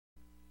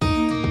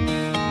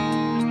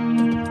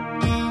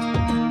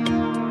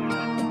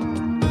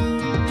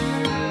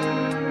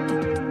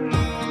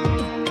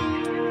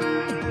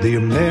The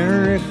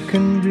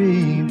American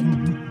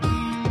dream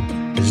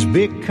has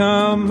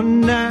become a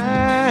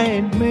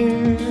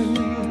nightmare.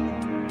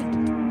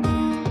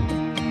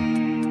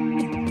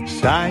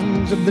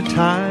 Signs of the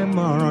time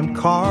are on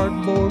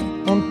cardboard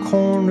on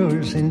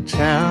corners in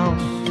town.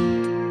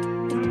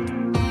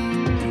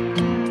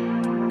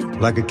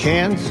 Like a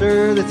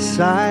cancer that's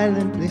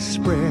silently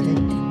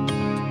spreading,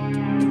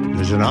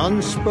 there's an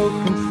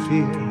unspoken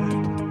fear.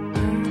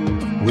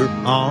 We're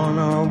on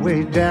our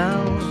way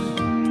down.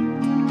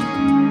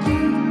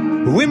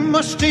 We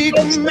must take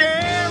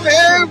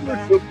America.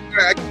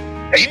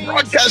 Hey,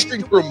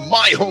 broadcasting from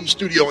my home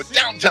studio in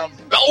downtown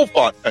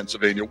Bellefonte,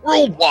 Pennsylvania,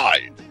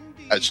 worldwide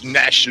as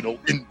National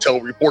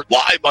Intel Report,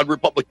 live on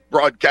Republic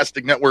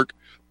Broadcasting Network,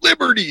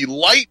 Liberty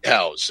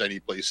Lighthouse,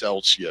 anyplace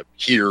else you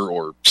hear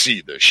or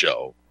see the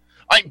show.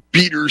 I'm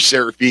Peter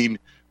Serafine,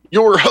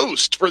 your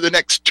host for the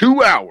next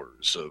 2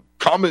 hours of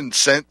common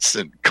sense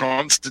and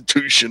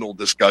constitutional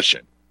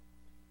discussion.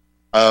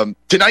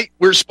 Tonight,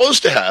 we're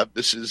supposed to have,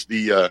 this is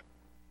the,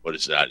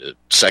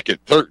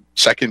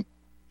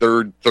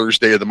 third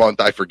Thursday of the month,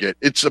 I forget.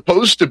 It's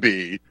supposed to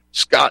be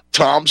Scott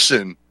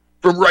Thompson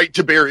from Right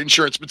to Bear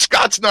Insurance, but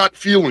Scott's not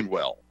feeling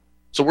well.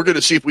 So we're going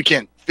to see if we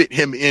can't fit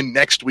him in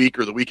next week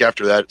or the week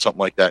after that, something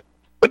like that.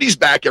 But he's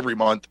back every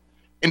month,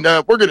 and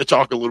we're going to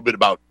talk a little bit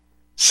about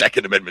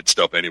Second Amendment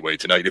stuff anyway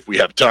tonight if we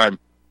have time.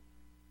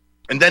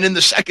 And then in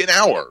the second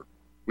hour,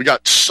 we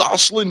got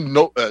Temminson,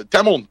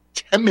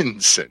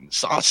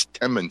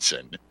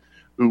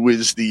 who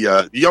is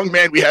the young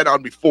man we had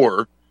on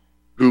before,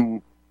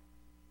 who,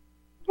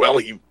 well,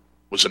 he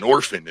was an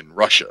orphan in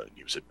Russia.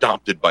 He was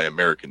adopted by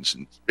Americans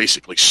and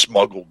basically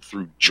smuggled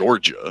through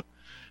Georgia.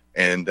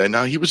 And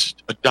now he was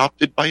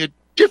adopted by a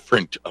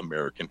different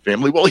American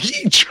family. Well,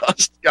 he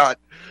just got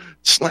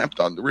slapped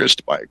on the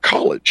wrist by a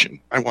college, and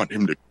I want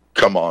him to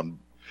come on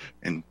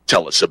and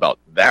tell us about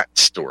that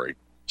story.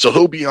 So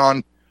he'll be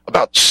on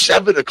about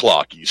 7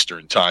 o'clock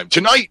Eastern time.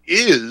 Tonight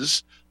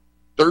is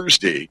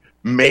Thursday,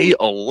 May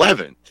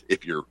 11th,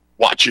 if you're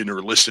watching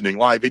or listening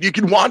live. And you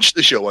can watch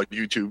the show on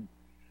YouTube,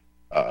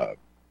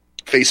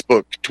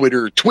 Facebook,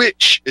 Twitter.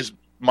 Twitch is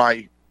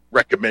my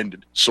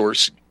recommended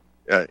source,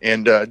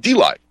 and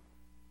DLive.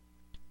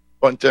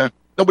 But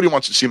nobody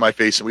wants to see my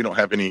face, and we don't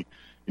have any,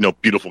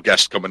 beautiful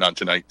guests coming on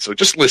tonight. So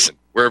just listen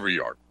wherever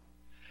you are.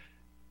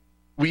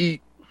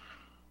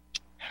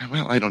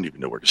 I don't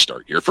even know where to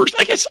start here. First,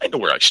 I guess I know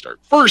where I start.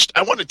 First,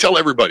 I want to tell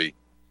everybody,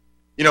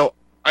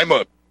 I'm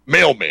a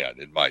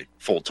mailman in my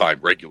full-time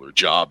regular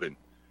job, and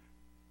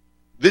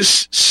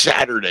this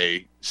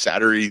Saturday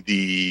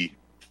the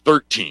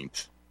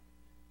 13th,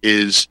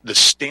 is the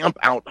Stamp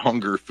Out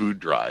Hunger food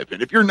drive.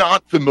 And if you're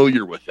not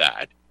familiar with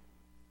that,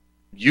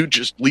 you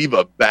just leave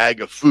a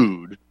bag of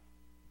food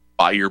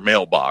by your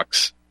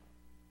mailbox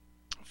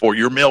for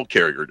your mail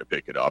carrier to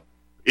pick it up.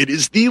 It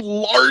is the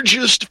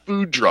largest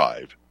food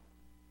drive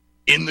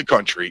in the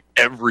country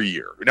every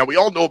year. Now, we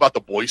all know about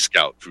the Boy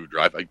Scout food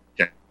drive. I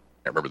can't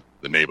remember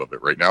the name of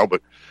it right now,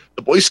 but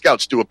the Boy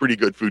Scouts do a pretty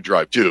good food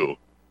drive too.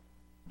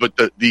 But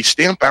the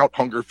Stamp Out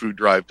Hunger food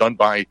drive done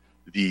by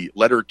the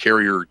Letter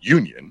Carrier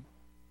Union,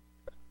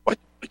 what?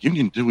 A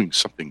union doing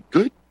something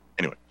good?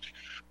 Anyway,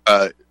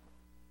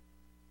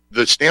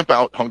 the Stamp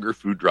Out Hunger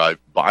food drive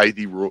by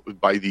the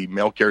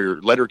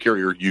Letter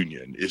Carrier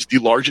Union is the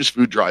largest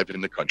food drive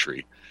in the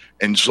country.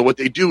 And so what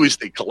they do is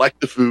they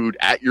collect the food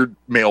at your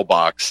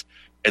mailbox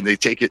and they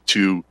take it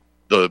to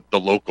the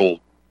local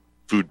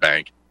food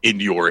bank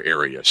in your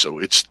area. So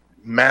it's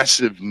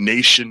massive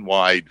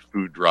nationwide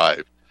food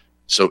drive.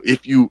 So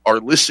if you are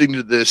listening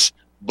to this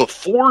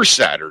before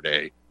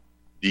Saturday,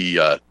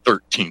 the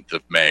 13th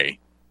of May,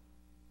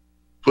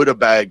 put a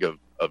bag of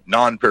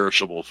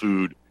non-perishable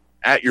food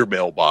at your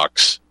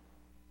mailbox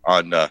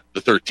on the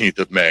 13th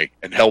of May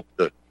and help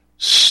the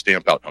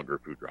Stamp Out Hunger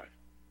food drive.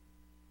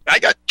 I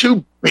got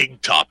two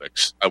big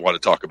topics I want to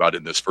talk about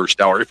in this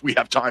first hour, if we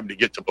have time to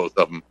get to both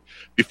of them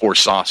before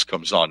Sauce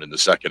comes on in the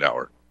second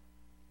hour.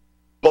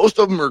 Both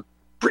of them are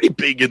pretty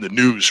big in the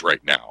news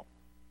right now.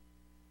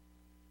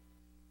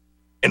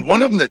 And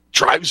one of them that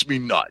drives me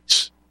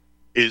nuts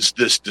is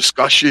this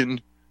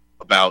discussion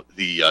about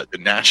the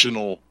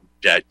national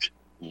debt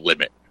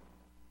limit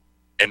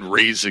and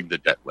raising the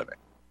debt limit.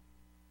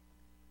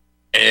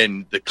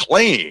 And the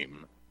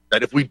claim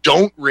that if we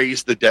don't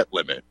raise the debt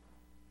limit,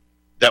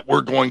 that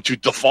we're going to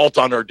default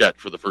on our debt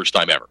for the first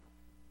time ever.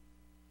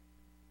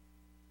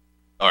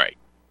 All right.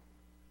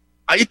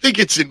 I think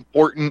it's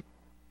important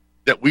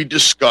that we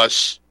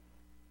discuss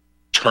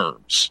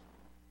terms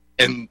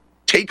and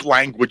take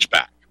language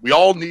back. We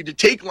all need to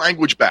take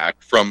language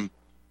back from,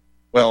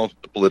 the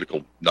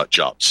political nut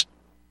jobs.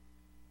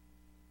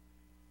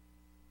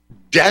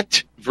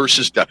 Debt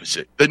versus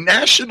deficit. The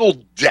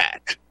national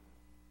debt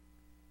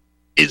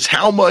is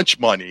how much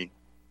money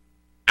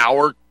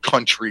our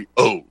country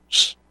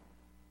owes.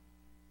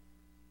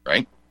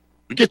 Right?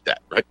 We get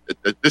that, right?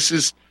 This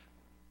is,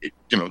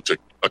 to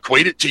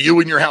equate it to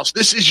you and your house,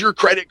 this is your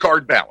credit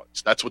card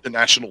balance. That's what the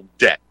national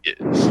debt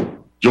is.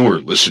 You're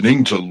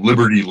listening to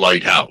Liberty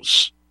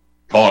Lighthouse.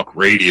 Talk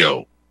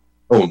radio.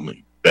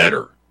 Only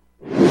better.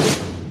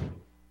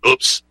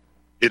 Oops,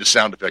 hit a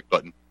sound effect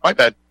button. My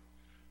bad.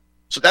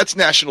 So that's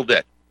national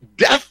debt.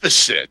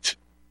 Deficit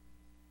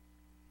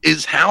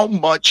is how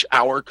much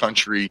our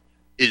country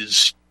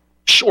is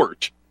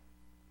short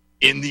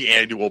in the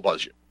annual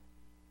budget.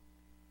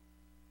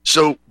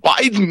 So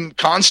Biden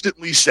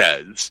constantly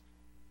says,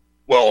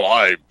 well,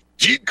 I've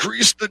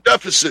decreased the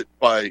deficit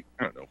by,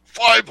 I don't know,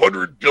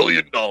 $500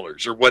 billion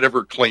or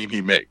whatever claim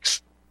he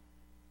makes.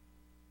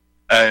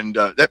 And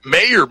that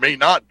may or may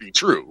not be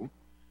true,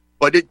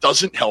 but it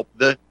doesn't help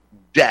the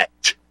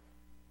debt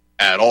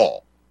at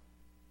all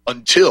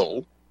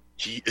until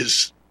he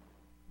is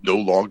no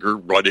longer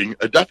running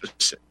a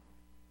deficit.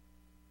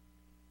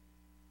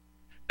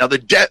 Now, the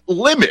debt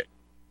limit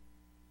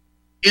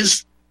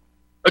is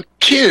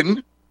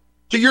akin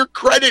to your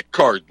credit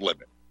card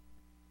limit.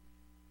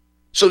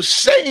 So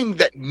saying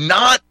that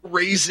not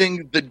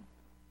raising the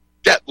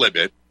debt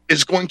limit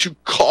is going to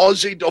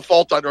cause a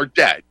default on our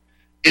debt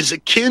is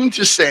akin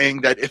to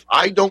saying that if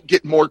I don't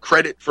get more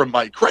credit from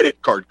my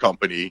credit card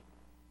company,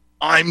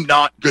 I'm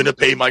not going to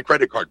pay my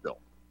credit card bill.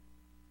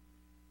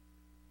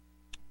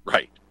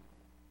 Right.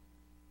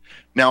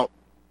 Now,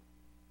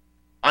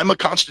 I'm a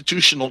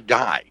constitutional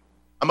guy.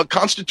 I'm a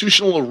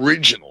constitutional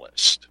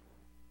originalist.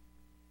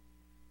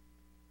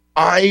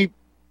 I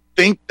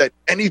think that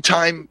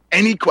anytime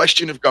any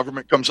question of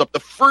government comes up, the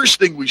first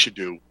thing we should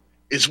do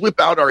is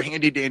whip out our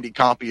handy-dandy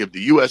copy of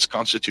the U.S.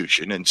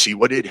 Constitution and see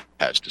what it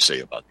has to say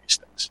about these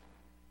things.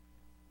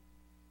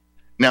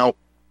 Now,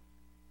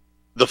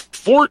 the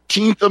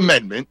 14th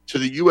Amendment to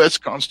the U.S.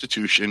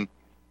 Constitution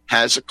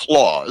has a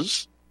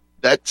clause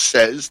that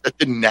says that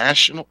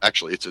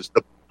it says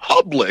the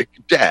public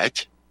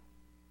debt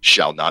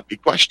shall not be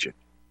questioned.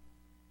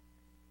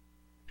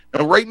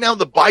 Now, right now,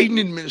 the Biden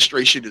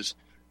administration is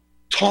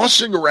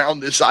tossing around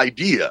this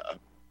idea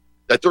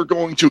that they're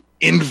going to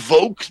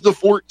invoke the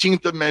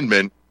 14th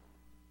Amendment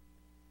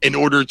in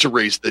order to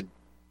raise the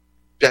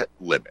debt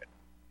limit.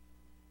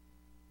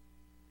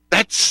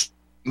 That's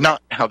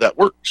not how that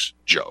works,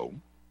 Joe.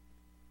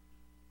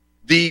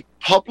 The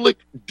public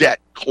debt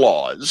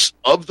clause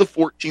of the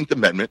 14th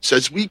Amendment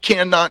says we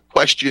cannot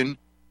question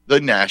the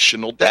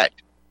national debt.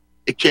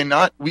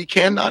 We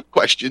cannot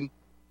question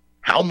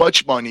how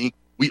much money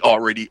we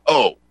already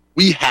owe.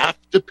 We have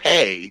to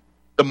pay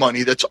the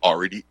money that's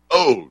already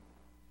owed.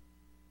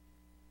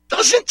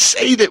 Doesn't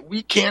say that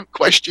we can't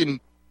question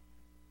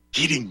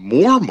getting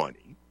more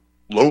money,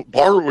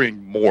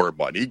 borrowing more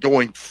money,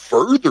 going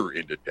further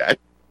into debt.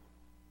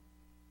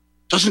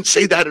 Doesn't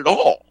say that at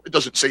all. It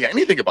doesn't say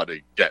anything about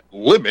a debt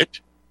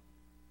limit.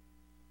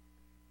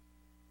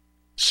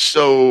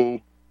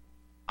 So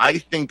I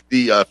think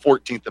the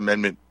 14th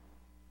Amendment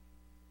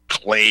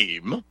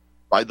claim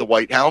by the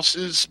White House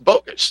is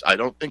bogus. I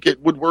don't think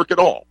it would work at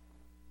all.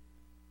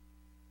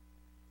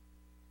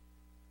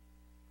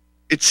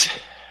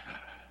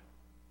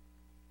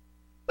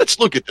 Let's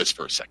look at this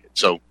for a second.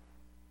 So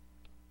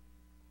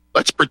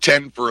let's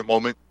pretend for a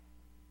moment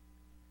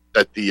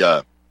that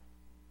the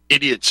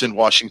idiots in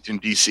Washington,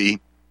 D.C.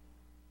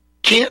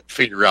 can't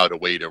figure out a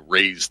way to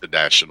raise the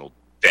national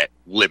debt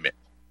limit,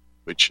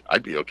 which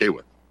I'd be okay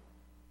with.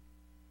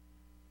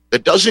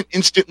 That doesn't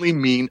instantly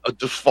mean a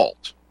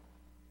default.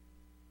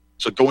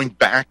 So going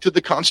back to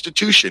the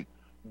Constitution,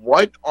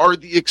 what are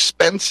the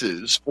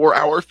expenses for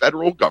our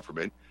federal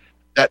government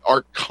that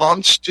are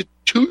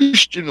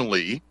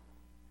constitutionally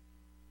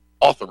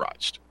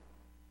authorized?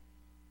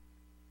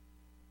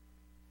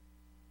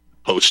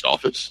 Post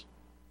office,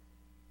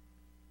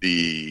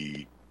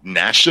 the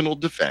national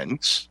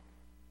defense,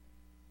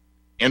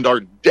 and our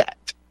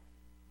debt.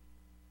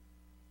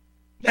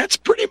 That's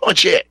pretty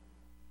much it.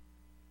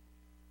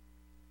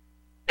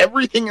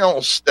 Everything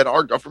else that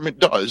our government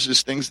does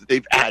is things that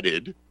they've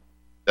added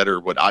that are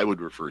what I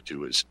would refer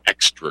to as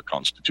extra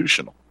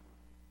constitutional.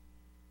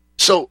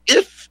 So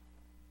if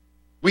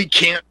we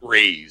can't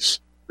raise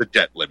the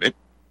debt limit,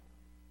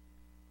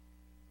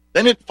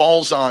 then it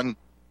falls on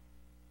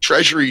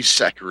Treasury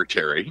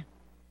Secretary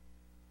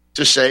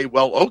to say,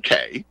 well,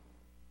 okay,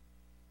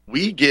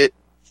 we get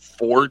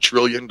 $4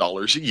 trillion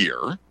a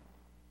year.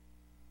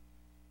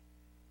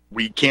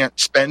 We can't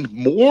spend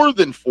more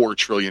than $4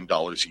 trillion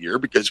a year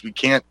because we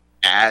can't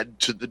add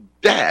to the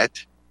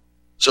debt.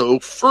 So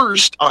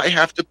first, I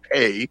have to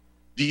pay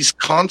these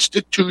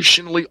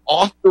constitutionally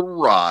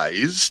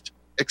authorized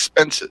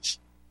expenses.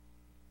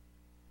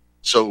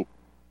 So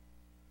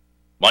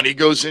money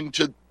goes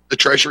into the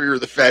Treasury or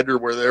the Fed or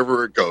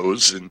wherever it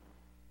goes, and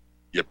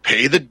you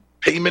pay the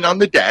payment on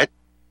the debt,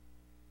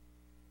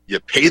 you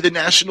pay the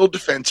national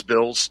defense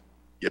bills,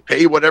 you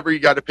pay whatever you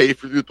got to pay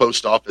through the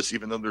post office,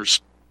 even though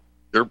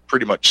they're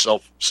pretty much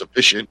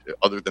self-sufficient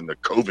other than the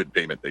COVID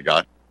payment they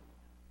got.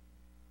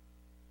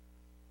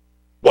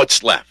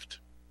 What's left?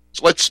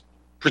 So let's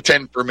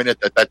pretend for a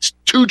minute that that's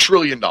 $2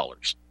 trillion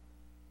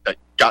that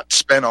got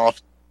spent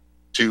off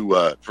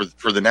to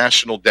for the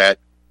national debt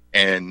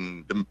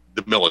and the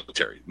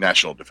military,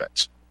 national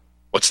defense.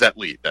 What's that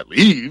leave? That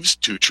leaves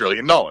 $2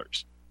 trillion.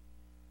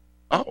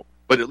 Oh,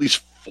 but at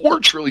least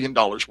 $4 trillion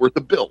worth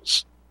of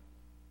bills.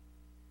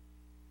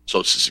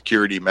 Social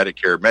Security,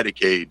 Medicare,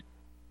 Medicaid,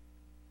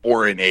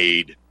 foreign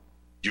aid,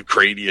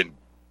 Ukrainian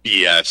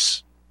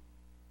BS.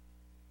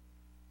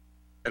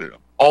 I don't know.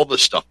 All the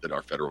stuff that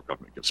our federal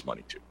government gives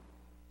money to.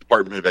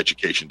 Department of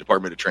Education,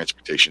 Department of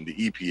Transportation, the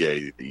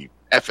EPA, the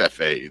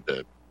FFA,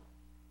 I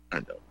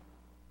don't know,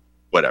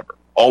 whatever.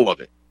 All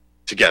of it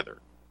together.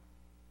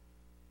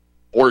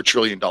 $4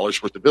 trillion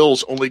worth of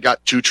bills, only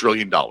got $2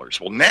 trillion.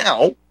 Well,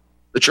 now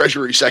the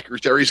Treasury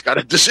Secretary's got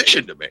a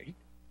decision to make.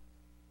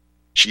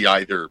 She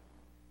either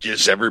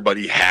gives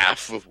everybody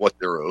half of what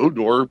they're owed,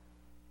 or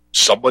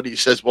somebody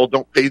says, well,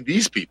 don't pay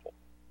these people.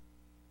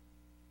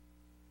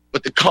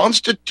 But the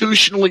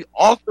constitutionally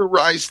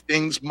authorized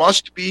things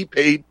must be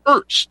paid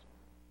first.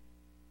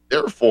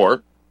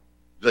 Therefore,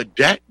 the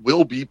debt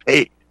will be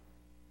paid.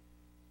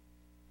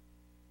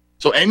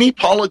 So any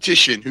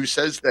politician who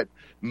says that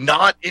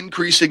not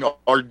increasing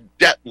our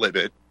debt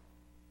limit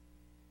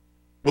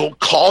will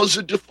cause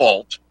a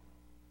default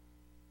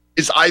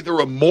is either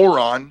a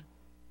moron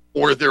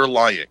or they're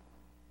lying.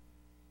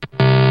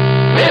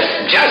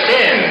 This just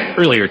in.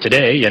 Earlier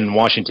today in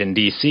Washington,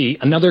 D.C.,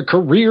 another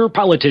career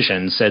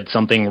politician said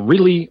something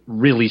really,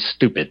 really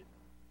stupid.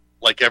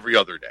 Like every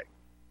other day,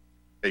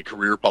 a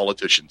career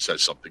politician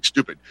says something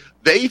stupid.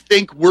 They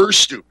think we're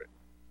stupid.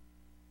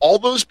 All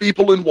those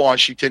people in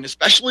Washington,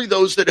 especially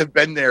those that have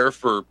been there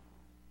for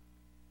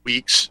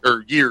weeks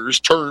or years,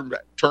 term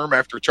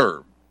after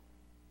term,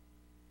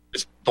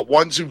 is the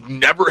ones who've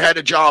never had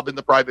a job in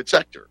the private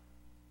sector.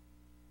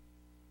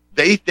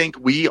 They think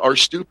we are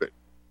stupid.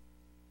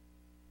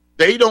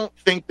 They don't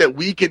think that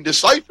we can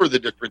decipher the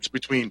difference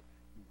between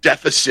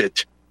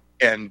deficit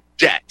and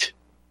debt.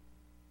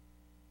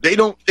 They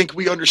don't think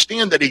we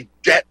understand that a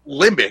debt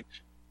limit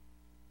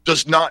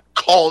does not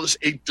cause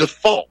a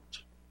default.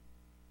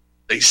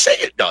 They say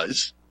it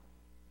does,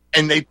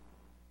 and they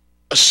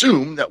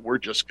assume that we're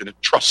just going to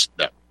trust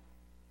them.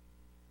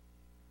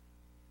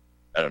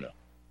 I don't know.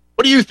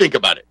 What do you think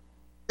about it?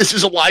 This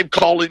is a live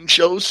call-in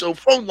show, so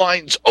phone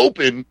lines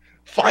open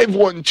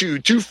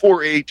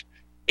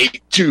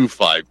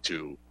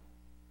 512-248-8252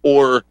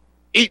 or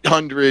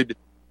 800,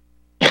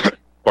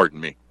 pardon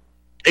me,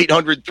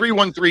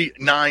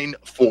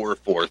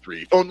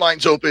 800-313-9443. Phone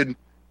lines open.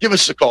 Give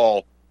us a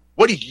call.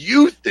 What do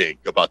you think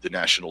about the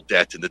national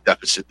debt and the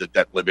deficit, the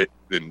debt limit,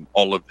 and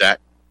all of that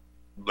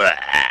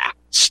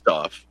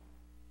stuff?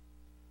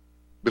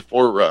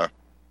 Before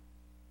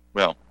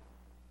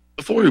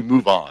we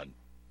move on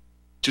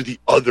to the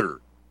other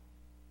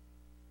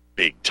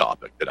big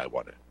topic that I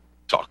want to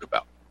talk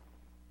about.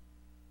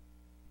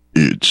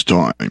 It's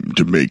time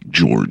to make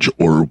George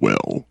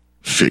Orwell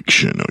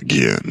fiction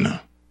again.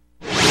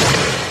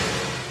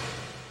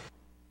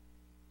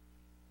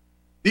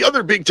 The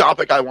other big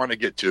topic I want to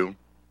get to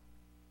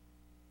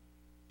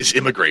is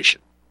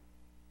immigration.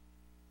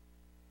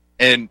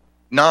 And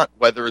not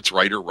whether it's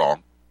right or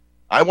wrong.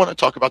 I want to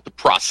talk about the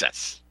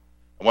process.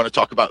 I want to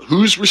talk about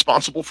who's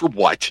responsible for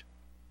what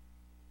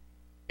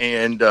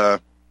and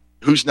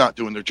who's not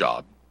doing their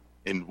job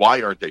and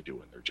why aren't they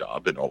doing their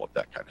job and all of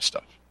that kind of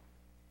stuff.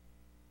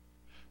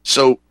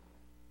 So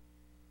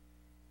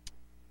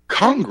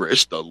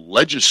Congress, the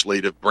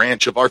legislative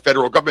branch of our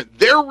federal government,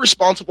 they're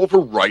responsible for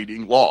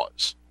writing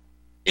laws,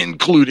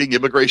 including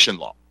immigration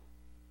law.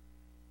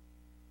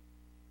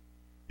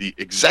 The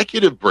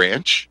executive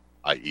branch,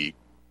 i.e.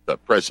 the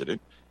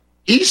president,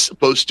 he's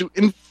supposed to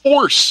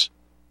enforce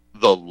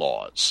the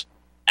laws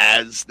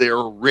as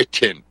they're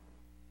written.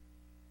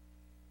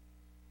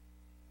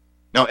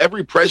 Now,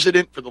 every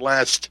president for the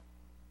last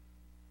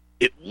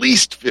at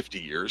least 50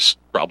 years,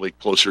 probably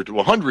closer to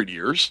 100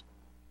 years,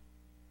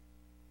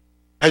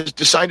 has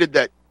decided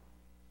that,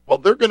 well,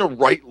 they're going to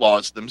write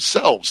laws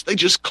themselves. They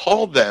just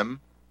call them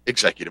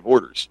executive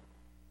orders.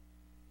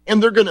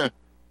 And they're going to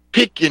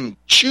pick and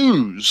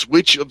choose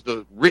which of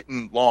the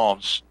written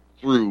laws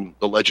through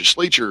the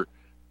legislature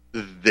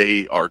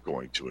they are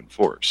going to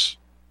enforce.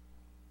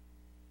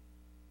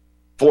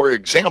 For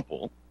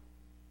example,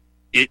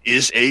 it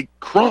is a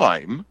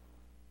crime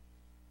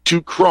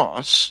to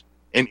cross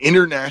an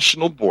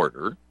international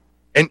border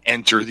and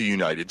enter the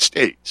United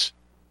States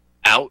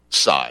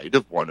outside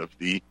of one of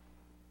the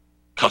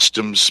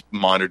customs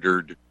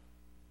monitored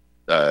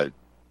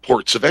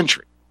ports of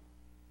entry.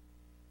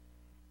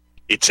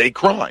 It's a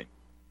crime.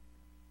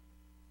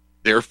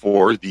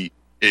 Therefore, the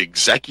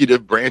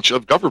executive branch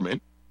of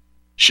government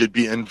should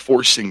be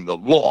enforcing the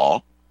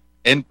law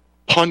and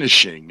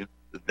punishing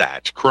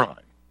that crime.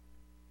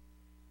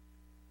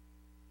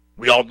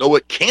 We all know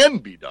it can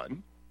be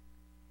done,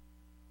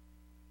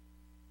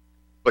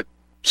 but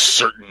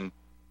certain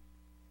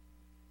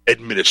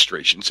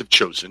administrations have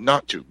chosen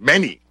not to.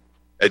 Many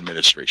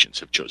administrations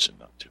have chosen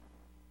not to.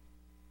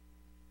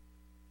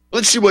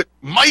 Let's see what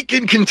Mike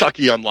in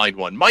Kentucky on line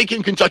one. Mike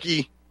in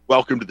Kentucky,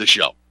 welcome to the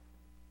show.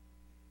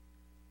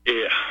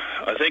 Yeah,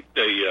 I think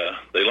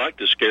they like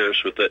to scare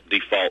us with that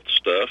default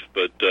stuff,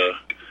 but the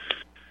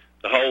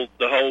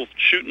whole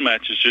shooting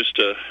match is just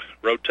a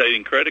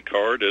rotating credit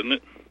card, isn't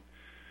it?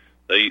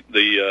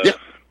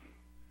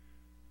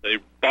 they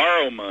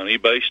borrow money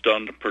based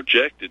on the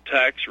projected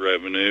tax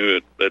revenue.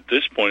 At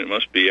this point, it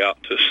must be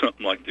out to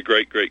something like the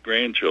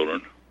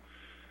great-great-grandchildren,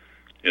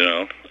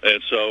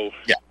 And so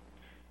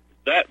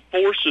that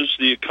forces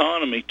the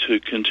economy to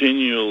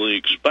continually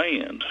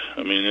expand.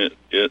 I mean,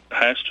 it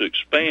has to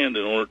expand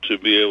in order to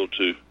be able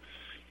to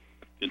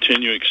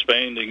continue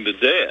expanding the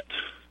debt.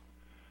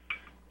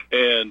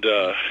 And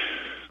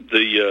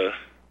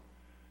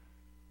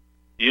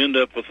you end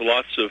up with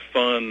lots of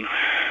fun,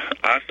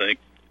 I think,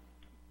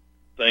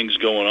 things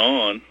going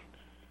on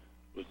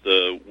with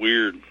the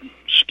weird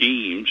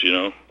schemes,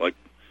 like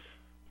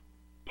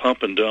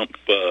pump and dump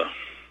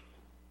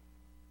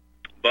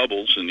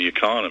bubbles in the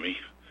economy,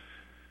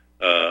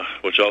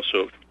 which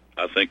also,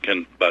 I think,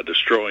 by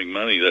destroying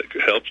money, that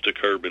helps to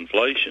curb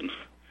inflation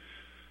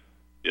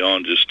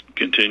beyond just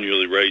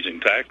continually raising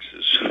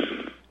taxes.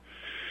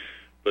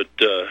 But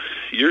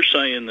you're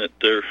saying that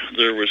the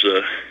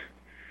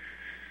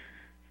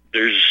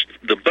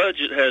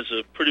budget has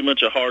pretty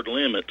much a hard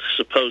limit,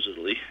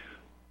 supposedly,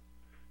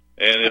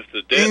 and if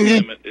the debt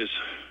limit is...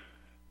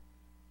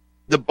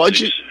 The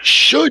budget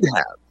should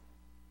have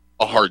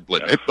a hard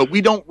limit, but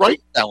we don't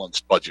write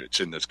balanced budgets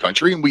in this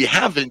country, and we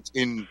haven't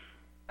in,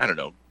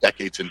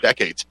 decades and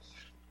decades.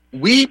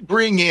 We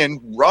bring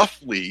in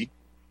roughly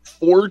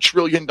 $4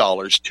 trillion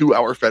to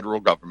our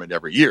federal government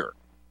every year.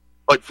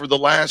 But for the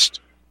last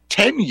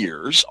 10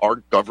 years, our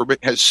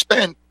government has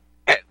spent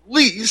at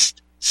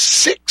least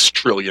 $6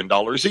 trillion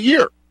a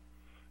year.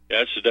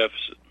 That's a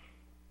deficit.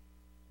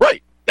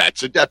 Right.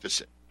 That's a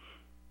deficit.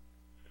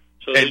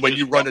 So and when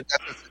you run a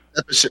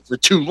deficit for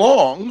too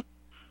long,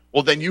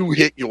 well, then you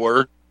hit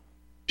your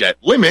debt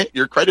limit,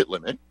 your credit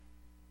limit,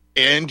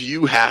 and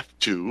you have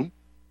to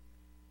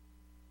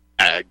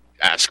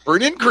ask for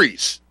an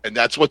increase. And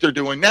that's what they're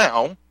doing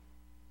now,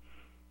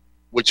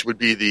 which would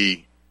be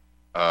the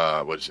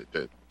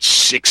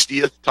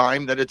 60th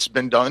time that it's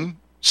been done?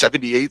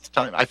 78th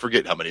time? I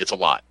forget how many. It's a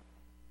lot.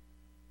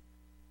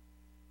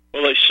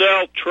 Well, they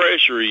sell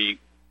Treasury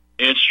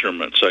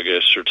instruments, I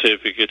guess,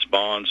 certificates,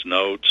 bonds,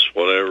 notes,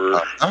 whatever.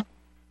 Uh-huh.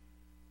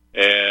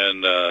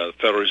 And the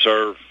Federal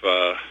Reserve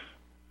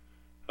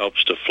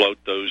helps to float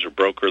those or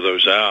broker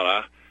those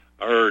out.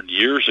 I heard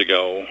years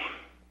ago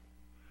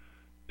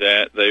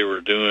that they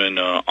were doing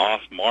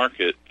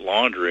off-market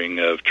laundering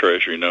of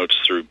Treasury notes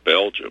through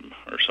Belgium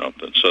or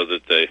something so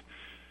that they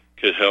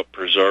could help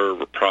preserve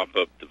or prop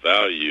up the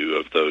value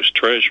of those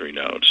Treasury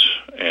notes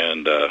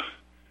and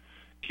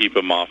keep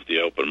them off the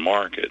open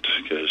market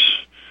because,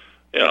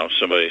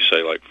 somebody,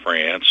 say, like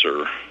France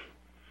or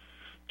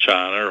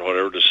China or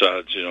whatever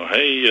decides,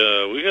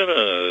 hey, we got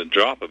to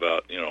drop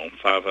about,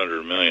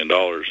 $500 million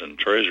in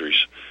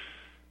treasuries,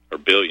 or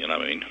billion. I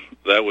mean,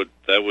 that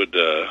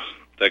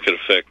could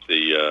affect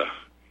the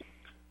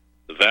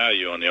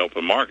value on the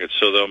open market.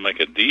 So they'll make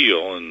a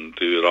deal and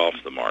do it off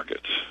the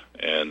market.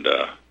 And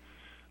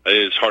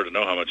it's hard to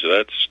know how much of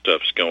that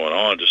stuff's going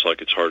on. Just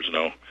like it's hard to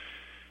know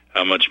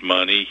how much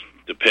money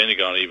the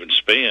Pentagon even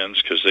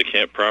spends because they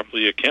can't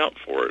properly account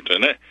for it.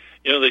 And that,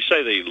 they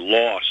say they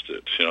lost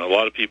it. A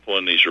lot of people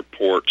in these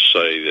reports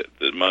say that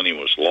the money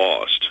was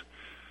lost.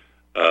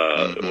 When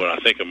I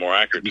think a more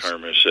accurate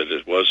term is that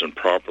it wasn't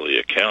properly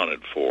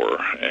accounted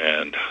for.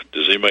 And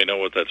does anybody know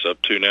what that's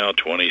up to now?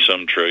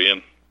 20-some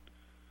trillion?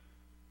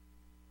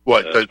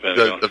 What,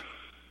 the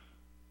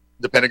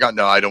Pentagon?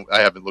 No, I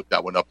haven't looked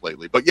that one up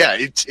lately. But yeah,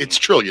 it's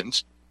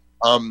trillions.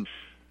 And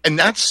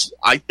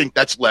I think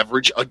that's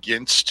leverage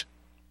against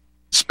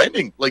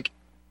spending. Like,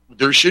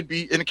 there should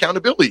be an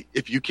accountability.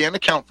 If you can't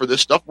account for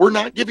this stuff, we're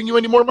not giving you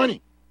any more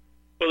money.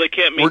 Well, they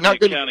can't meet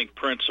the accounting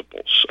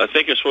principles. I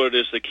think it's what it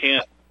is. They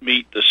can't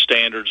meet the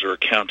standards or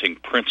accounting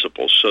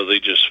principles, so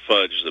they just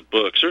fudge the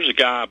books. There's a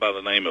guy by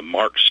the name of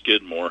Mark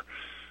Skidmore,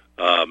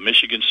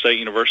 Michigan State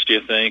University,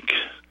 I think,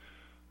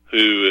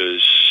 who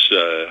has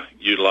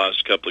utilized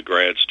a couple of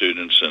grad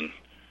students, and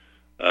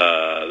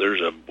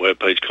there's a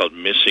webpage called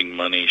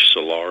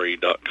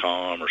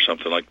missingmoneysalari.com or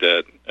something like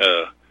that.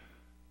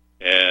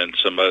 And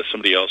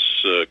somebody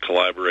else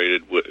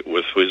collaborated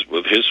with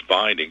his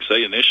findings.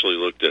 They initially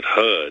looked at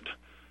HUD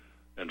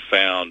and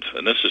found,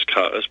 and this has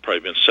probably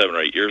been 7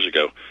 or 8 years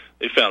ago,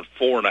 they found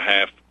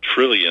 $4.5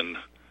 trillion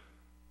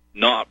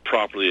not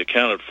properly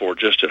accounted for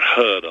just at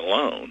HUD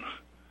alone.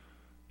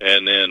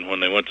 And then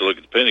when they went to look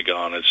at the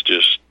Pentagon, it's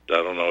just,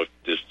 I don't know,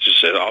 it's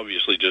just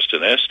obviously just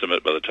an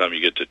estimate by the time you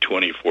get to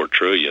 $24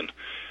 trillion.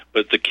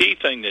 But the key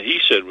thing that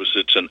he said was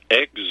it's an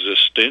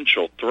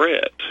existential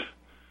threat.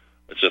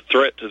 It's a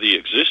threat to the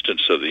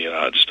existence of the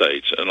United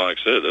States. And like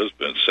I said, that's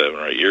been 7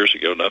 or 8 years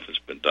ago. Nothing's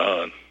been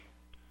done.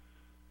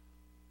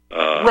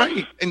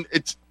 Right. And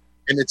it's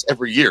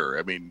every year.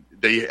 I mean,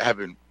 the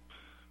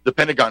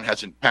Pentagon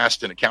hasn't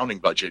passed an accounting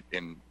budget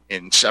in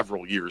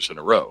several years in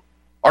a row.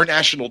 Our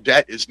national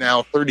debt is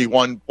now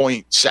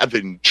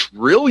 $31.7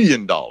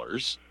 trillion.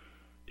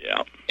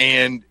 Yeah.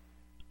 And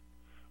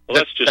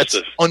that's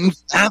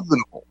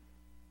unfathomable.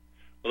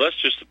 Well,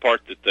 that's just the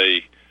part that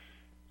they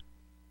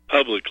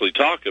publicly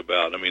talk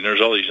about. I mean,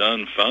 there's all these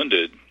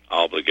unfunded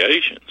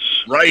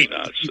obligations. Right. You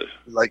know,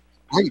 like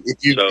Right.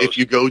 If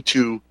you go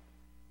to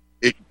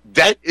it,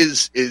 that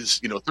is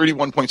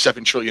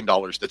 $31.7 trillion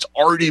that's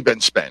already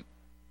been spent.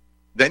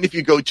 Then if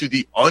you go to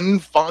the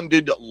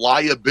unfunded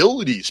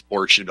liabilities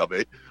portion of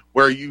it,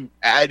 where you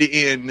add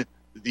in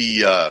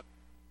the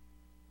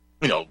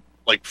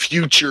like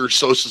future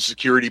Social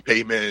Security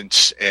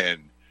payments and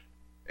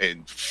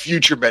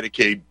future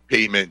Medicaid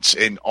payments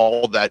and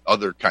all that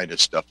other kind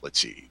of stuff. Let's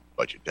see,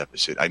 budget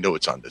deficit. I know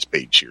it's on this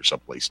page here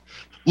someplace.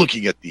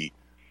 Looking at the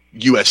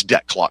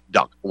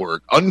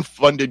USDebtClock.org,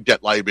 unfunded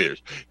debt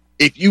liabilities.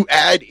 If you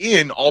add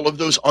in all of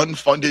those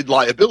unfunded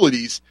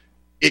liabilities,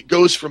 it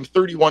goes from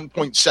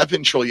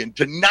 $31.7 trillion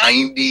to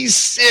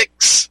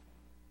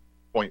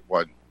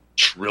 $96.1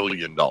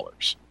 trillion.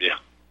 Yeah.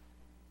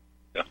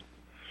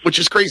 Which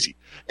is crazy.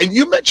 And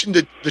you mentioned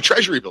the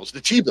Treasury bills,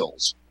 the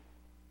T-bills.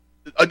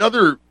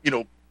 Another,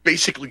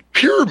 basically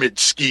pyramid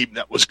scheme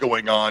that was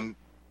going on,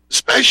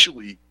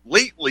 especially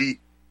lately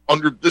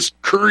under this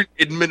current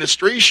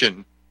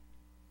administration.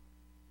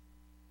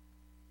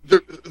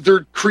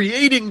 They're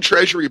creating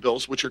Treasury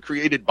bills, which are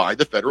created by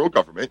the federal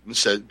government, and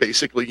said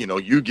basically,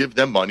 you give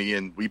them money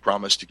and we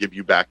promise to give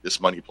you back this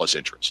money plus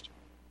interest.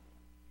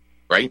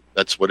 Right?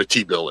 That's what a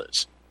T-bill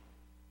is.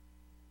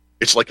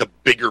 It's like a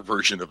bigger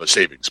version of a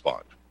savings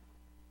bond.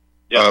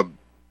 Yeah.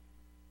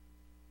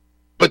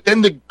 But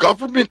then the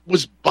government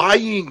was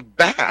buying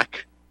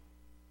back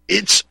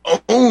its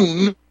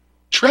own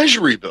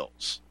Treasury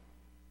bills.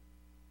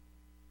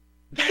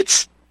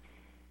 That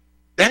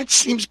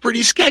seems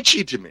pretty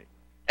sketchy to me.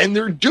 And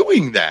they're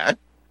doing that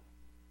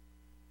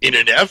in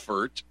an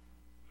effort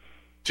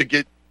to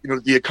get,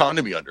 the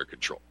economy under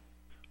control.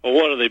 Well,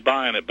 what are they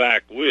buying it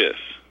back with?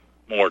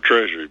 More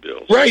Treasury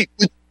bills. Right.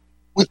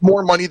 With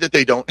more money that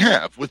they don't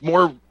have, with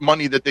more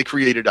money that they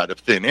created out of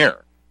thin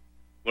air.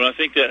 Well, I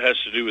think that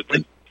has to do with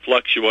the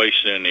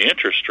fluctuation in the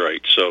interest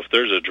rate. So if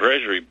there's a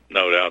Treasury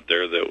note out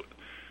there that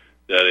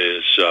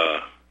is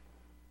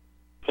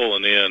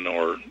pulling in,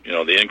 or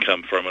the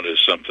income from it is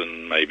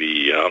something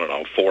maybe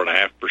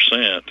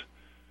 4.5%,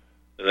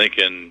 they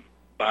can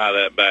buy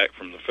that back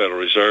from the Federal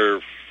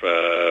Reserve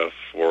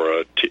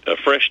for a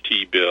fresh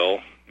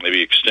T-bill,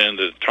 maybe extend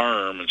the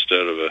term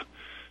instead of a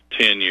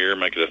 10-year,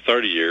 make it a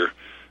 30-year,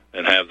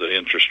 and have the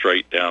interest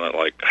rate down at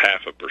like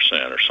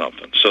 0.5% or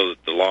something, so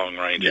that the long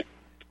range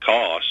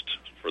cost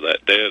for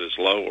that debt is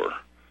lower.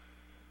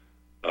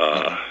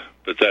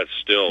 But that's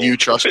still. Do you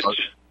trust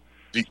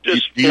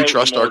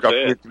our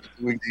government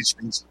doing these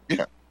things?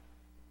 Yeah.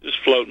 Just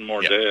floating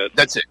more debt.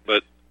 That's it.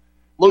 But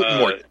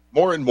floating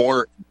more and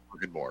more.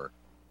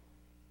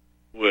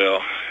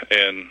 Well,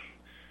 and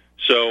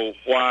so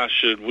why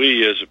should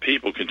we as a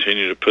people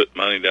continue to put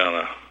money down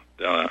a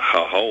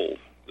hole?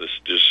 This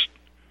just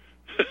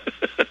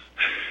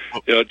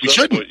we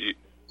shouldn't.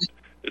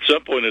 At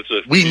some point,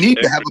 we need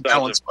to have a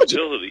balanced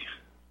budget.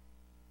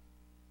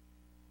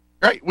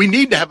 Right. We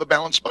need to have a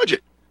balanced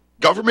budget.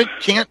 Government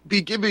can't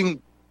be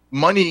giving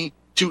money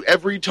to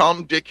every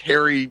Tom, Dick,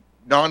 Harry,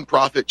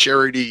 nonprofit,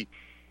 charity,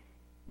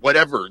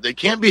 whatever. They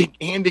can't be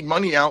handing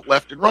money out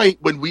left and right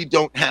when we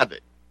don't have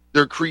it.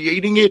 They're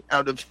creating it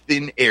out of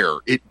thin air.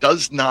 It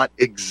does not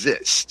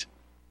exist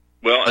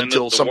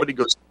until somebody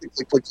goes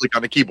click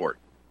on a keyboard.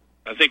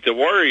 I think the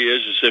worry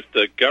is if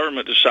the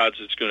government decides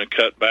it's going to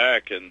cut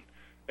back and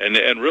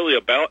really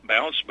a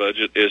balanced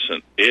budget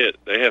isn't it.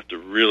 They have to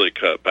really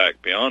cut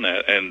back beyond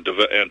that and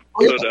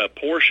put a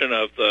portion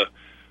of the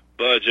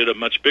budget, a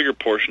much bigger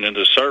portion,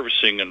 into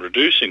servicing and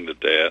reducing the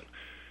debt.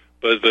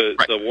 But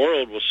the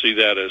world will see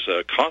that as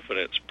a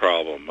confidence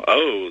problem.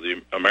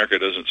 America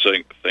doesn't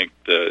think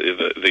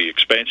the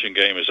expansion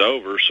game is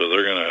over, so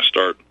they're going to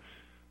start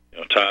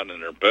tightening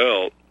their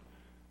belt.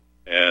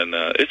 And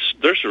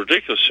there's a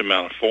ridiculous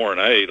amount of foreign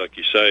aid, like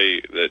you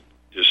say, that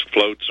just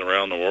floats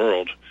around the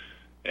world.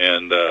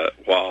 And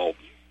while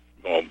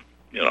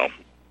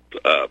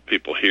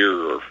people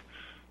here are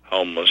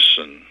homeless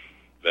and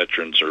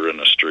veterans are in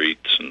the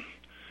streets and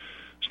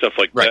stuff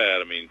like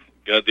that, I mean,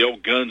 the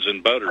old guns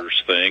and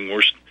butters thing,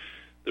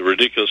 the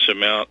ridiculous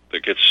amount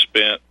that gets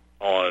spent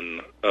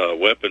on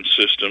weapon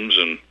systems,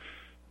 and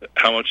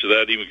how much of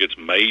that even gets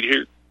made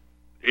here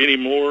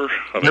anymore.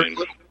 I mean,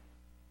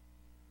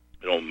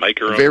 they don't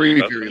make our own very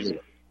stuff. Very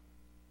little.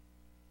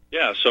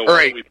 Yeah, so all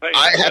right, we pay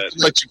I have to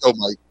let you go,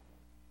 Mike.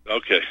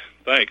 Okay,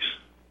 thanks.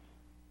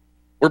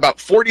 We're about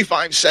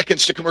 45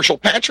 seconds to commercial.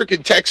 Patrick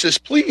in Texas,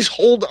 please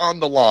hold on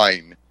the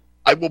line.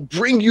 I will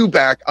bring you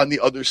back on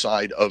the other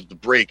side of the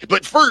break.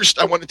 But first,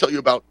 I want to tell you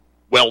about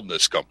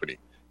Wellness Company.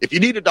 If you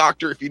need a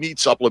doctor, if you need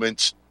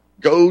supplements,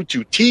 go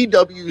to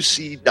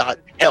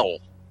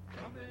twc.health.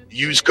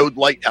 Use code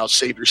Lighthouse,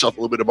 save yourself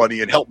a little bit of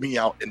money, and help me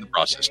out in the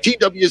process.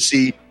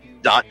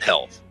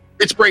 twc.health.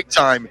 It's break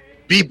time.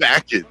 Be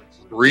back in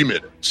 3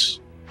 minutes.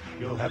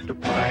 You'll have to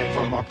pry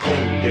from our cold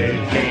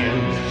dead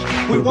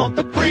hands. We want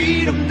the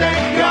freedom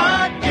that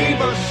God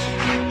gave us,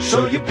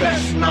 so you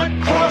best not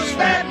cross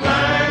that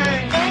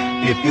line.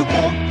 If you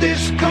want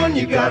this gun,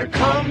 you gotta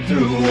come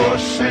through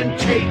us and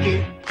take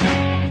it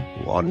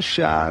one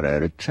shot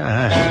at a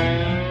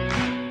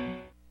time.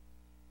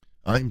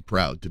 I'm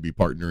proud to be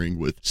partnering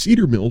with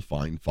Cedar Mill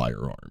Fine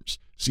Firearms.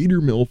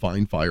 Cedar Mill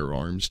Fine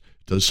Firearms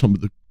does some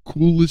of the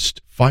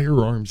coolest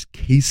firearms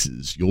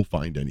cases you'll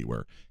find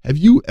anywhere. Have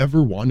you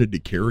ever wanted to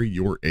carry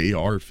your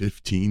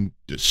AR-15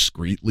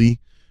 discreetly?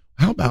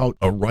 How about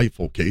a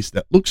rifle case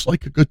that looks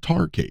like a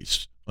guitar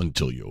case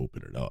until you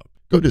open it up?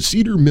 Go to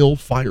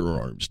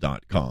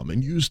cedarmillfirearms.com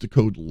and use the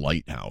code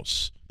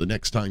Lighthouse the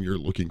next time you're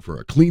looking for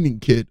a cleaning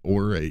kit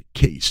or a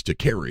case to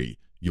carry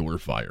your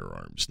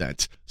firearms.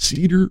 That's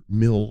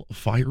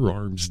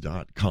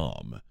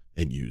cedarmillfirearms.com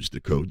and use the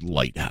code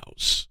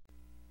Lighthouse.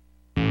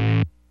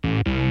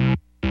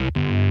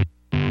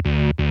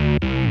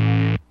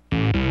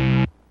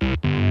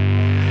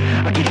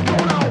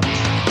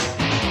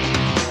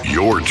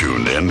 You're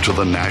tuned in to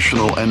the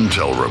National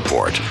Intel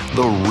Report,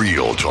 the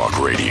Real Talk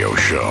Radio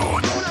Show.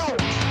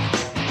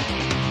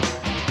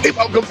 Hey,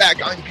 welcome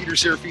back. I'm Peter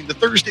Serafine, the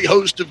Thursday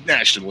host of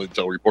National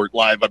Intel Report,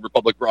 live on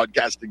Republic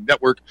Broadcasting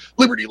Network,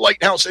 Liberty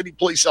Lighthouse, any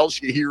place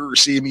else you hear or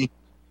see me.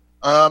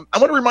 I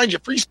want to remind you,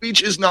 free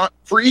speech is not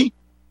free.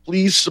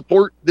 Please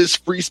support this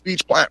free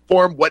speech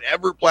platform,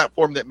 whatever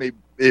platform that may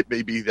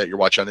be that you're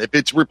watching. If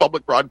it's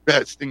Republic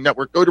Broadcasting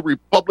Network, go to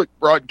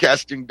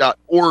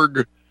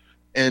republicbroadcasting.org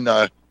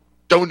and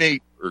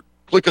donate or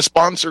click a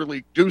sponsor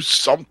link, do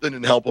something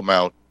and help them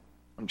out.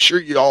 I'm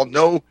sure you all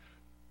know,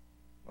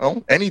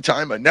 well,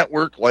 anytime a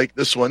network like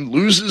this one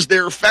loses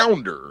their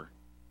founder,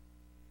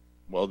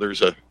 well,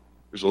 there's a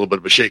little bit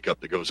of a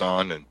shakeup that goes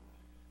on, and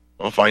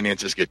well,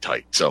 finances get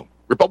tight. So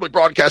Republic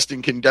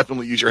Broadcasting can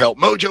definitely use your help.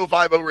 Mojo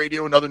 50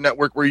 Radio, another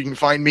network where you can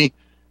find me.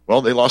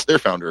 Well, they lost their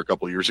founder a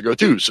couple of years ago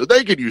too, so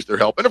they could use their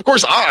help. And of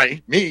course,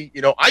 I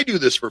do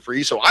this for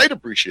free, so I'd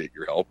appreciate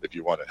your help. If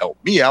you want to help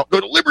me out, go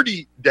to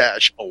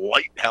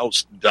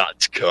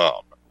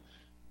liberty-lighthouse.com.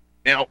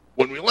 Now,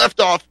 when we left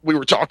off, we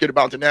were talking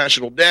about the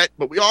national debt,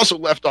 but we also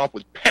left off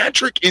with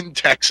Patrick in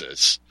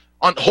Texas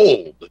on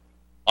hold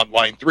on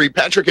line 3.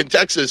 Patrick in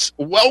Texas,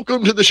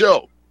 welcome to the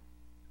show.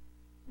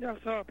 Yes,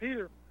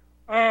 Peter.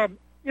 First,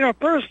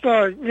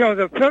 the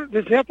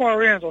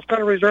FRNs, those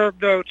Federal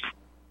Reserve notes,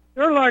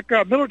 they're like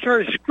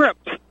military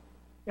scripts.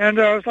 And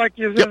it's like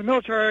in the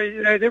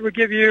military, they would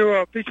give you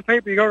a piece of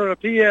paper, you go to the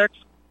PX,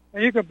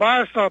 and you can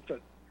buy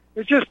something.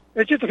 It's just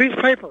a piece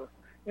of paper.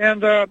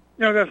 And, our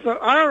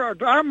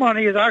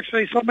money is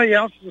actually so many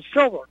ounces of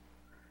silver.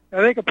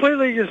 Now, they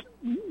completely just,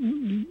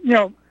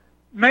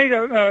 made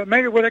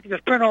it where they can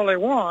just print all they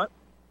want.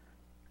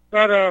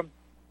 But,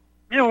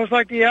 it's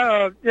like these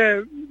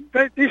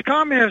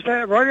communists,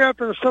 right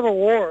after the Civil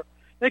War,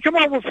 they come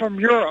over from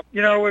Europe,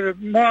 with the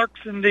Marx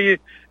and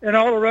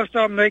all the rest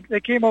of them.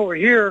 They came over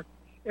here,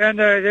 and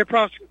they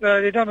done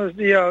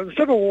the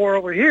Civil War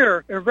over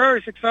here. They're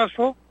very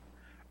successful.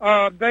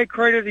 They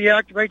created the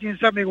Act of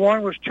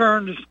 1871, which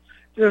turns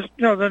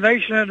the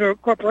nation into a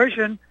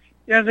corporation.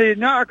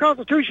 And our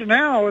Constitution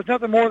now is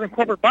nothing more than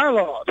corporate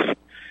bylaws.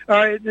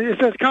 It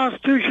says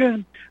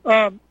Constitution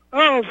of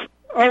OF,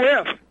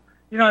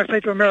 United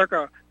States of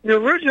America. The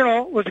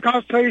original was the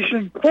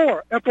Constitution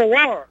for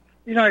FOR,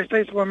 United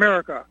States of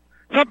America.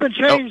 Something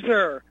changed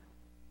there.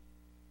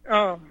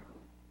 Now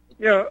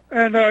they're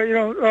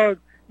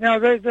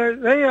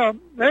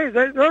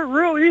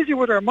real easy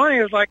with their money.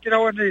 It's like in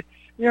the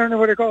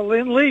what they call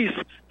lease.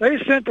 They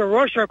sent to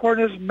Russia,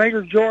 according to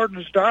Major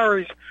Jordan's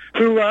diaries,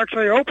 who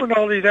actually opened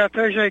all these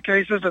attaché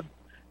cases, and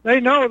they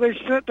know they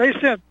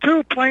sent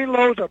 2 plane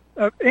loads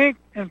of ink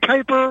and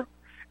paper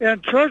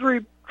and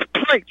treasury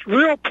plates,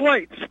 real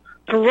plates,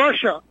 to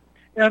Russia,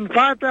 and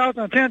 $5,000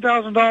 and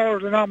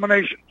 $10,000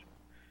 denominations.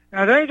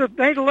 Now they ain't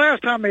the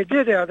last time they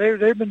did that.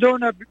 They've been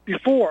doing that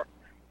before,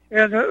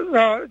 and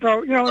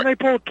and they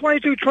pulled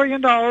 $22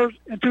 trillion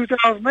in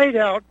 2008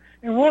 out,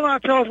 and will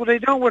not tell us what they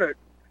done with it.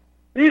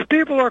 These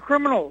people are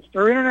criminals.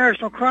 They're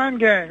international crime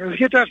gangs. Let's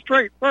get that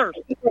straight first.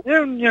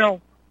 Then,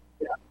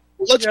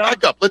 Let's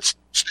back up.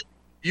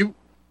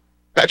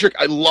 Patrick,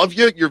 I love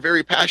you. You're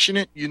very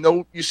passionate.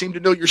 You seem to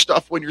know your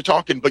stuff when you're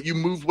talking, but you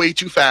move way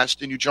too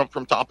fast and you jump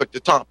from topic to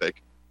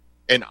topic.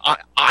 And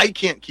I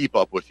can't keep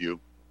up with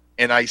you.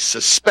 And I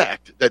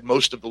suspect that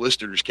most of the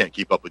listeners can't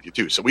keep up with you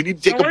too. So we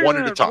need to take them one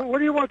at a time. What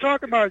do you want to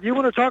talk about? Do you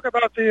want to talk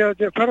about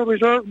the Federal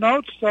Reserve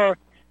notes? Which are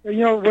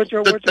that's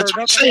what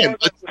I'm saying.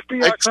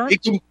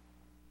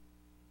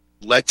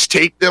 Let's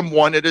take them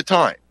one at a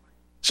time.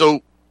 So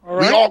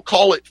we all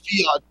call it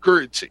fiat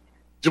currency.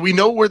 Do we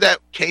know where that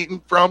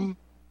came from?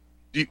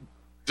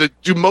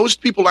 Do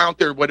most people out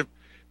there, what if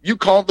you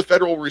call the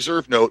Federal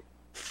Reserve note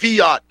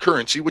fiat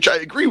currency, which I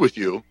agree with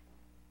you,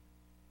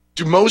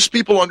 do most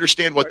people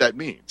understand what that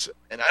means?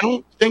 And I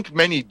don't think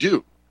many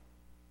do.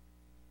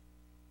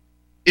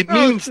 It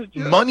means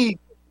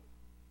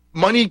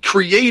money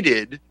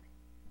created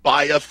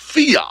by a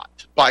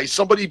fiat, by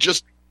somebody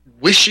just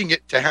wishing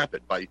it to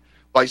happen, by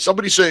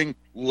somebody saying,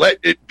 let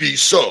it be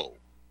so.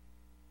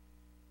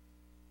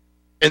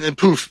 And then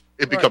poof,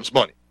 it becomes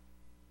money.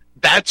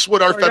 That's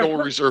what our Federal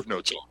Reserve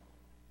notes are.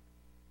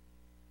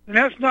 And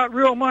that's not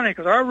real money,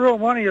 because our real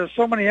money is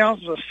so many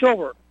ounces of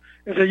silver.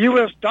 It's a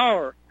U.S.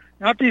 dollar,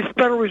 not these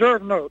Federal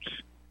Reserve notes.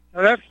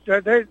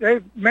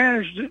 They've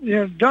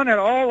managed, done it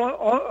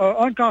all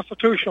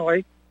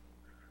unconstitutionally.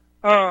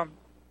 And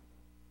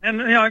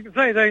like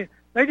I say,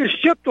 they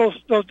just ship those.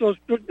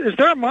 It's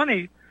their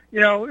money,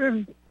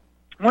 and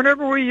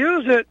whenever we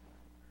use it,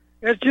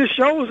 it just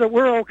shows that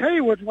we're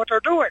okay with what they're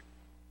doing.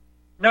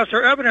 And that's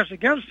their evidence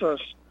against us.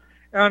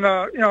 And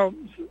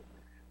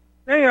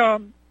they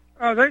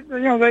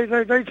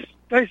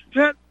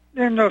sent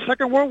in the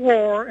Second World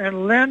War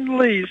and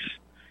Lend-Lease.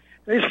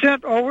 They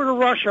sent over to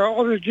Russia,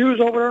 all the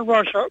Jews over there in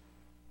Russia,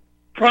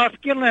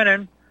 Trotsky and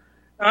Lenin,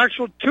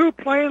 actual 2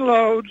 plane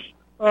loads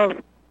of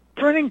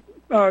printing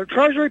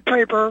treasury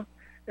paper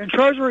and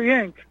treasury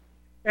ink.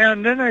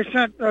 And then they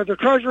sent the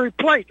treasury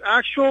plate,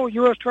 actual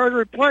U.S.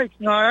 treasury plates.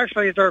 No,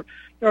 actually, they're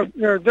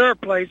their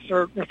plates,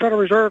 they're the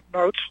Federal Reserve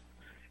notes,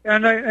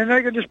 and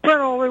they can just print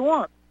all they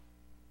want.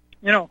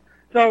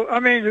 So I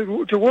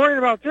mean, to worry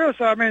about this,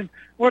 I mean,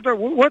 what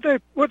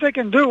they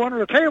can do under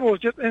the table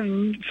is just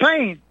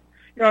insane.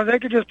 They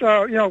could just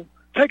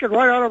take it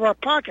right out of our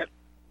pocket.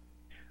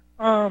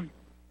 So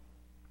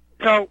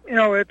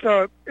it's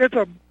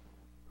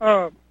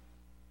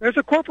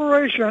a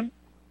corporation.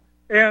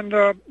 And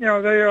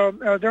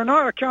they're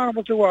not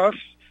accountable to us,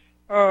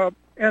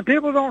 and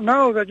people don't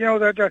know that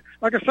that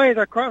like I say,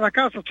 the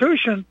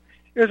Constitution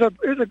is a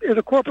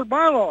corporate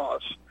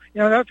bylaws.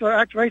 That's the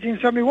Act of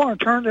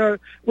 1871.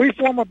 We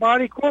form a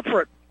body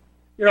corporate,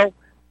 and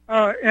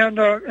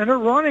they're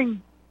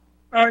running,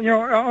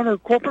 under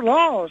corporate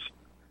laws,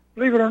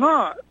 believe it or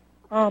not.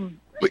 Look,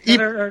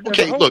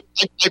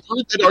 I've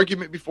heard that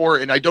argument before,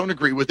 and I don't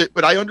agree with it,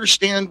 but I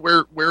understand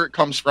where it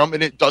comes from,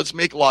 and it does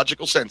make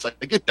logical sense. I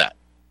get that.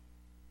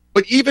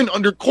 But even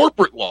under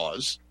corporate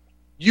laws,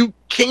 you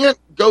can't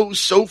go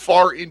so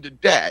far into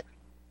debt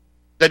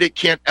that it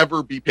can't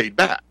ever be paid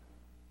back.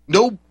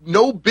 No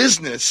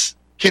business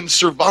can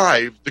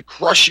survive the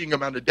crushing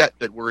amount of debt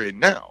that we're in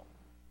now.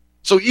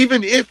 So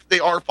even if they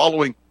are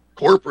following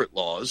corporate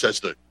laws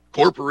as the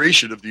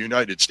corporation of the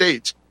United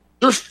States,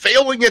 they're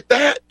failing at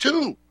that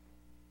too.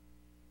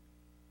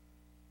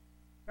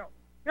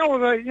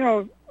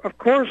 Of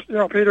course,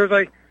 Peter,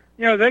 they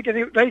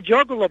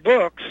juggle the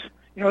books.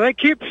 They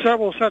keep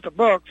several sets of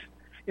books.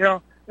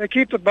 They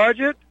keep the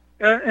budget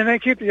and they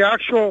keep the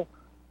actual,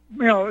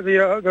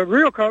 the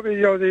real company,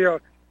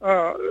 the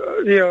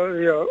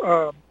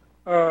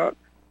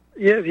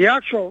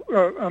actual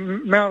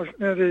amount.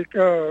 I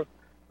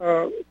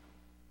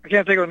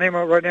can't think of the name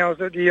of it right now. Is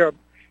the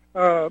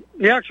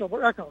actual?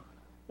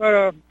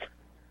 But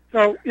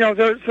so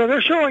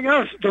they're showing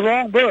us the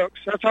wrong books.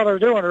 That's how they're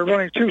doing. They're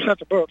running 2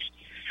 sets of books.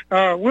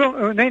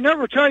 They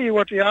never tell you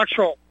what the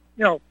actual,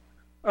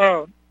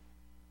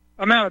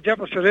 amount of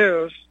deficit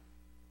is.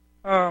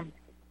 That's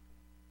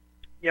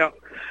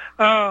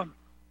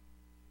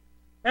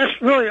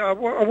really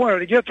what I wanted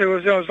to get to.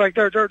 Is like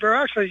they're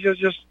actually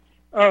just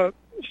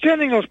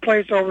sending those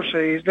plates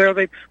overseas.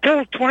 They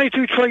pulled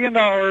 $22 trillion,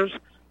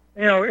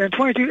 in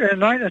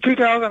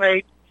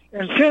 2008,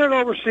 and sent it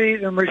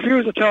overseas and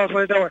refused to tell us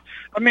what they're doing.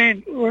 I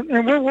mean,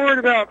 and we're worried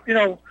about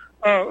a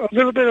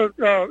little bit of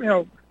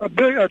a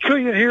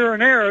trillion here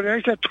and there.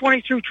 They said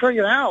 22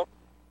 trillion out.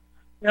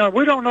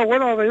 We don't know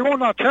what all they will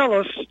not tell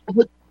us.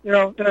 What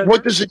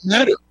does it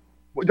matter?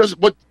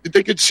 What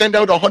they could send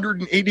out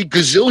 180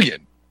 gazillion?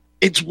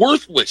 It's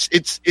worthless.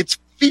 It's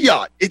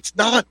fiat. It's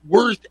not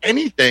worth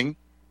anything.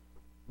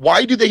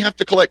 Why do they have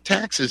to collect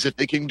taxes if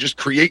they can just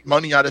create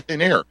money out of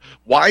thin air?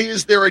 Why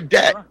is there a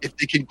debt if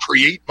they can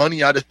create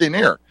money out of thin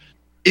air?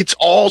 It's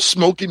all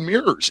smoke and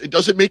mirrors. It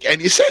doesn't make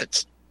any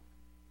sense.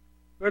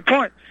 Good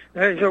point.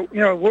 So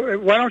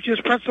why don't you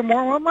just print some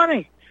more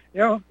money?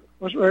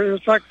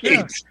 It's like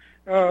it's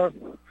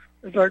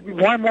like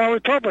Weimar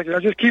Republic.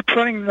 Just keep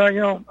printing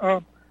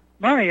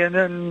money, and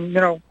then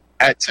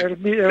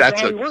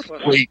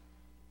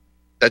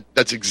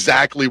that's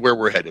exactly where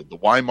we're headed. The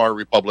Weimar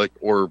Republic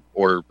or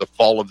the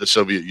fall of the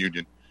Soviet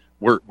Union.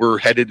 We're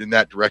headed in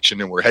that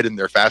direction, and we're heading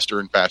there faster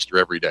and faster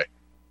every day.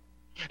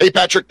 Hey,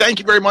 Patrick, thank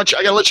you very much.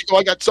 I got to let you go.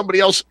 I got somebody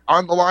else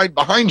on the line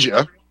behind you.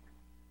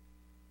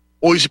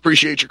 Always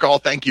appreciate your call.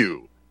 Thank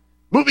you.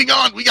 Moving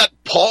on, we got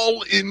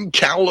Paul in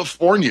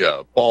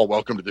California. Paul,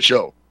 welcome to the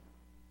show.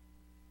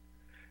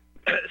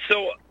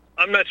 So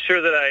I'm not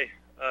sure that I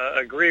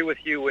agree with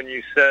you when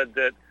you said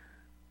that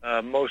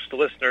most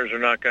listeners are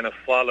not going to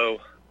follow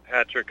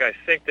Patrick. I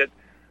think that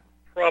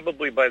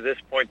probably by this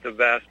point the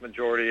vast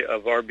majority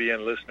of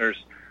RBN listeners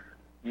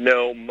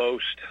know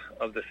most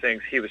of the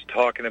things he was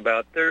talking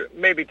about. There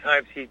may be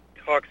times he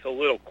talks a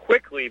little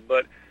quickly,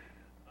 but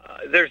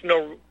there's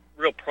no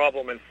real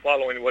problem in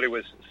following what he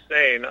was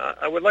saying.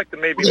 I would like to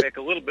maybe make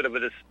a little bit of a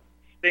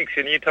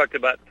distinction. You talked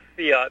about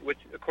fiat, which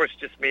of course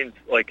just means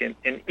like an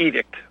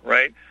edict,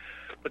 right?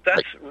 But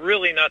that's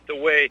really not the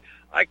way.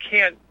 I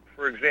can't,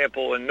 for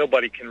example, and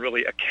nobody can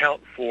really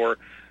account for,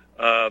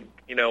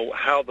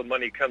 how the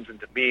money comes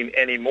into being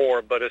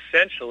anymore. But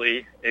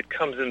essentially, it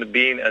comes into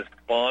being as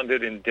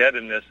bonded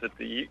indebtedness that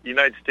the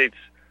United States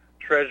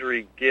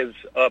Treasury gives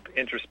up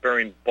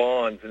interest-bearing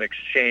bonds in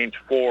exchange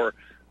for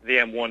the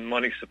M1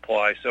 money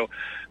supply. So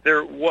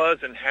there was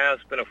and has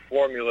been a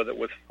formula that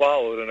was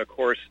followed, and of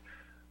course,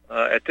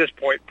 at this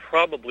point,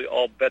 probably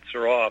all bets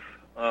are off.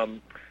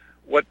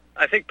 What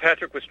I think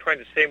Patrick was trying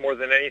to say more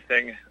than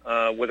anything,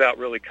 without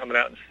really coming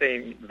out and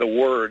saying the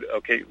word,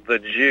 okay, the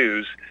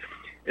Jews,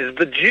 is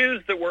the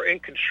Jews that were in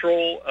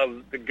control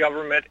of the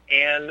government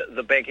and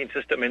the banking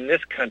system in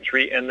this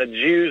country, and the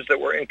Jews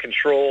that were in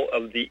control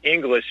of the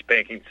English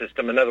banking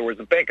system. In other words,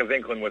 the Bank of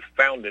England was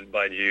founded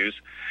by Jews.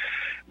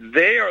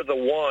 They are the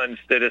ones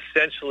that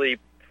essentially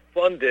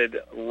funded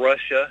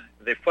Russia.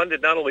 They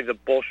funded not only the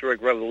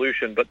Bolshevik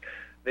Revolution, but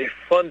they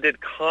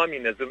funded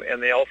communism,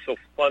 and they also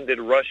funded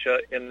Russia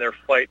in their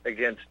fight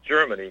against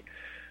Germany,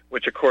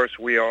 which, of course,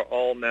 we are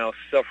all now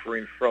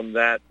suffering from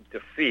that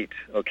defeat.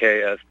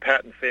 Okay, as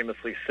Patton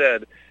famously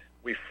said,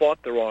 we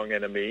fought the wrong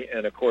enemy,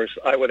 and, of course,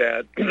 I would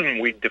add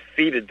we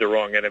defeated the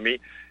wrong enemy.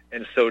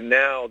 And so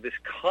now this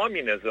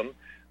communism,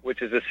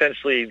 which is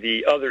essentially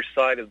the other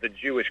side of the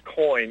Jewish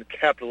coin,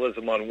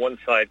 capitalism on one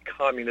side,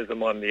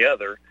 communism on the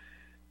other,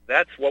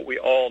 that's what we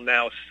all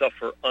now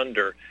suffer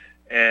under.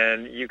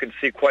 And you can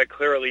see quite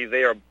clearly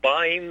they are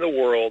buying the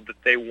world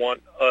that they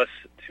want us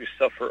to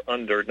suffer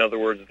under. In other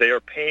words, they are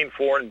paying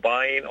for and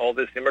buying all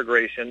this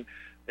immigration.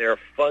 They are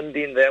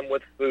funding them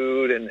with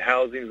food and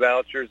housing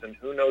vouchers and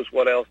who knows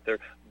what else. They're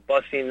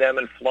busing them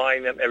and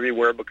flying them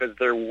everywhere because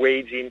they're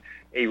waging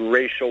a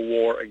racial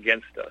war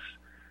against us.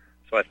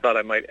 So I thought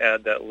I might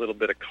add that little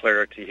bit of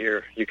clarity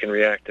here. You can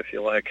react if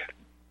you like.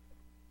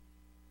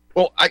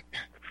 Well,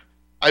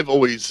 I've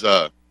always,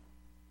 I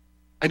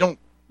don't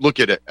look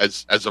at it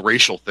as a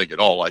racial thing at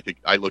all. I think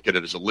I look at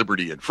it as a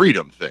liberty and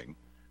freedom thing.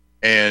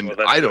 And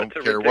I don't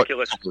care what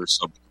color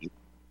somebody.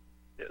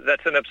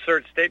 That's an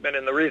absurd statement,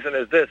 and the reason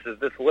is this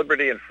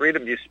liberty and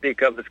freedom you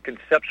speak of is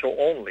conceptual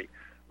only.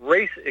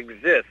 Race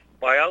exists.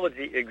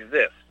 Biology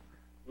exists.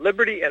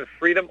 Liberty and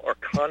freedom are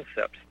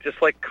concepts,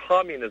 just like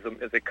communism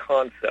is a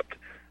concept.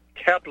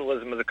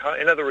 Capitalism is a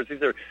concept. In other words,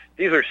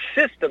 these are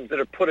systems that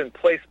are put in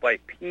place by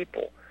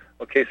people.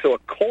 Okay, so a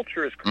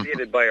culture is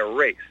created by a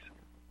race.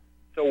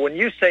 So when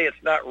you say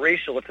it's not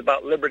racial, it's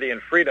about liberty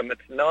and freedom,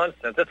 it's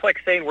nonsense. It's like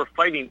saying we're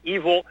fighting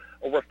evil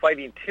or we're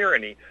fighting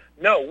tyranny.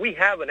 No, we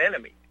have an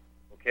enemy,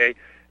 okay?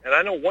 And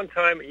I know one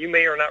time, you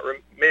may or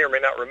may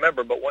not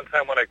remember, but one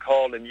time when I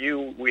called and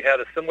we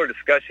had a similar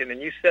discussion, and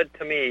you said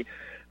to me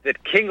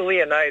that King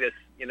Leonidas,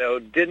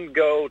 didn't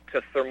go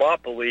to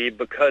Thermopylae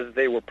because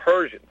they were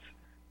Persians.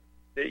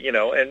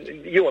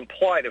 And you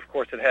implied, of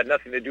course, it had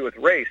nothing to do with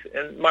race.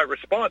 And my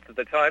response at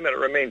the time, and it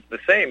remains the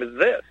same, is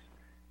this.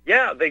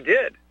 Yeah, they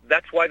did.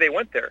 That's why they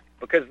went there,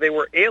 because they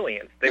were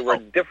aliens. They were a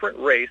different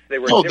race. They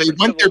were different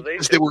they went there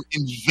because they were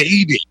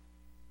invading.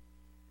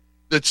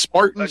 The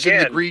Spartans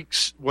and the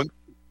Greeks went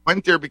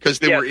there because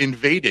they were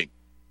invading,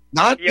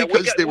 not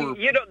because they were.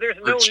 There's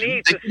no need to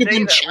say that. They could have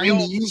been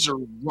Chinese or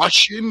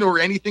Russian or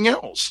anything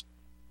else.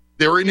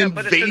 They're an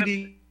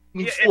invading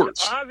force.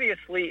 It's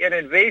obviously an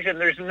invasion.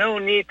 There's no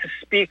need to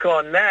speak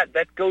on that.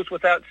 That goes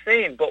without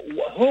saying. But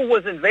who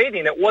was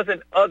invading? It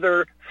wasn't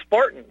other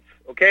Spartans,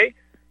 okay?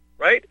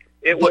 Right?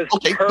 It was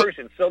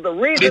Persians. So the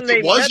reason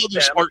they met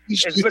them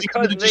is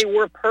because they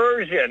were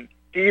Persian.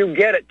 Do you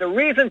get it? The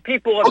reason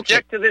people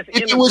object to this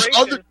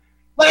immigration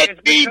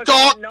let me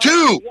talk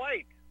too.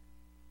 White.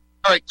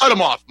 All right, cut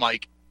him off,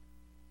 Mike.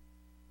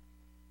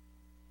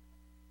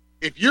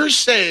 If you're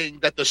saying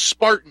that the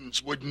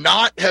Spartans would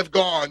not have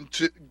gone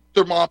to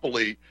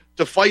Thermopylae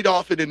to fight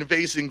off an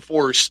invading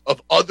force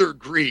of other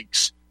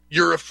Greeks,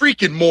 you're a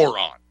freaking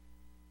moron.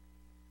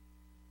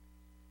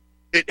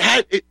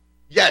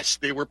 Yes,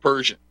 they were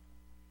Persian.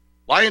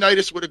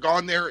 Leonidas would have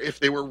gone there if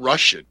they were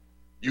Russian,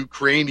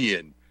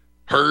 Ukrainian,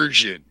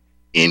 Persian,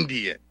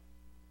 Indian,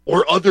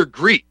 or other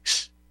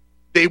Greeks.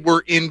 They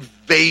were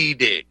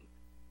invading.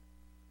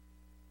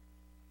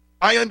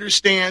 I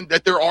understand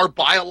that there are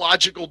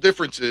biological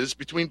differences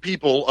between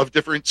people of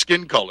different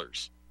skin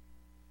colors.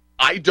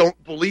 I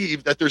don't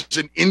believe that there's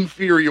an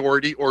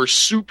inferiority or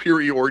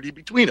superiority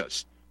between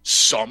us.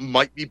 Some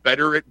might be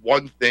better at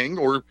one thing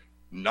or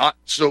not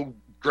so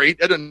great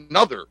at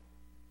another.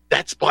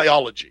 That's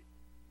biology.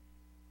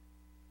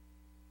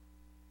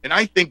 And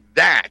I think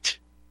that,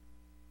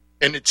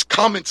 and it's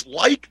comments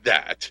like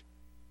that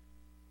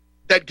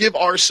give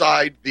our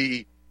side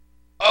the,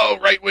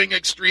 right-wing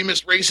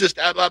extremist, racist,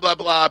 blah, blah,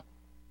 blah,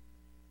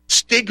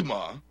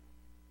 stigma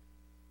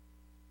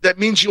that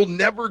means you'll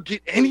never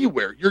get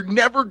anywhere. You're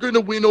never going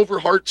to win over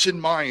hearts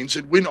and minds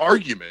and win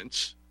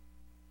arguments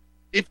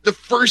if the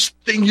first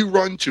thing you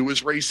run to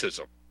is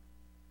racism.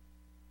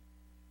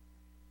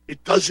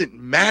 It doesn't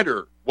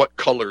matter what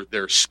color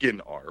their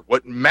skin are.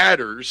 What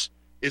matters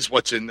is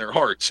what's in their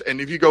hearts. And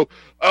if you go,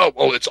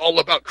 it's all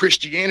about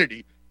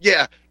Christianity.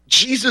 Yeah,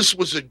 Jesus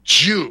was a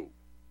Jew.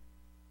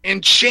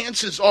 And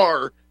chances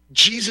are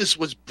Jesus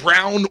was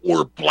brown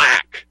or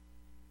black.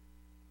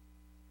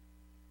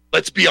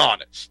 Let's be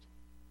honest.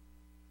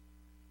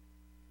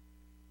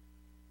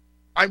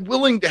 I'm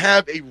willing to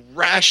have a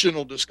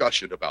rational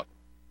discussion about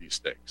these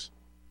things,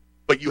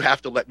 but you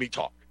have to let me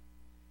talk.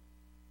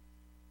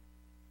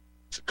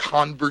 It's a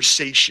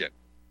conversation.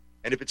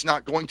 And if it's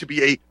not going to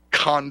be a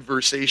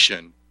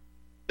conversation,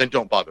 then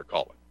don't bother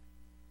calling.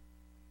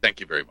 Thank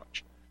you very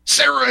much.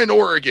 Sarah in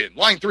Oregon,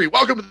 line 3.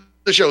 Welcome to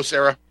the show,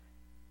 Sarah.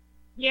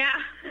 Yeah.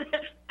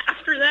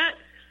 After that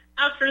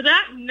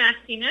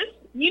messiness,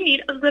 you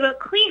need a little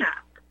cleanup.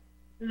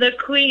 The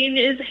queen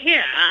is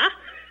here.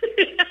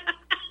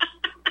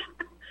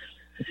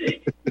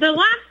 The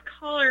last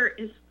caller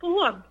is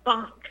full of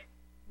bunk.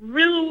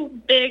 Real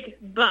big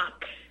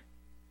bunk.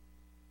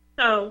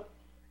 So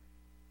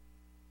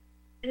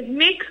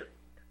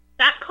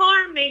that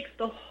caller makes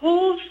the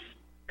whole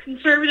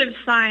conservative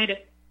side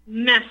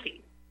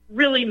messy,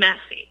 really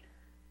messy.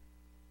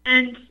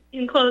 And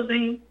in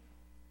closing,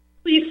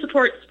 please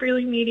support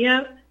Spreely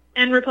Media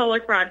and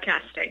Republic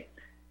Broadcasting.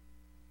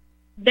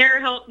 Their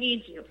help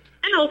needs you.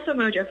 And also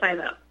Mojo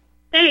 50.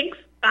 Thanks.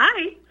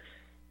 Bye.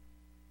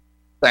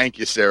 Thank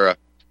you, Sarah.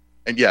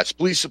 And yes,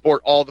 please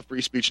support all the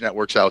free speech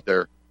networks out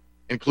there,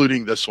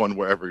 including this one,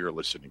 wherever you're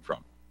listening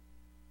from.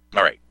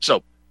 All right.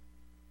 So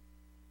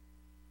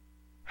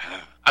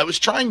I was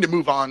trying to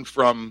move on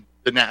from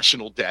the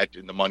national debt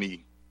and the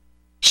money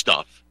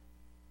stuff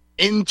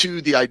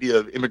into the idea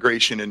of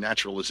immigration and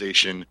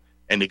naturalization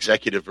and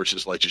executive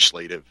versus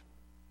legislative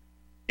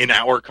in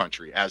our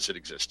country as it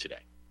exists today.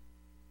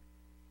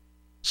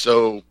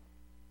 So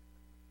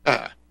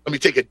let me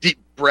take a deep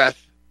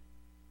breath,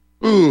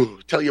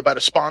 tell you about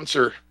a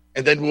sponsor,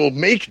 and then we'll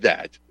make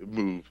that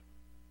move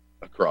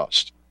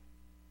across.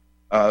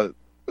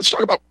 Let's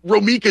talk about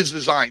Romika's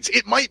Designs.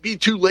 It might be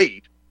too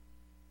late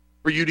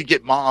for you to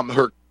get mom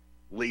her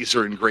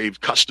laser engraved,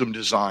 custom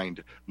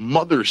designed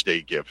Mother's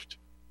Day gift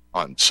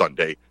on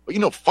Sunday.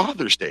 But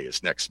Father's Day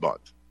is next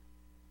month.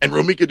 And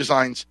Romika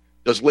Designs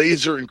does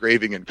laser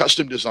engraving and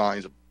custom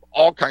designs of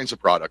all kinds of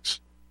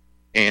products,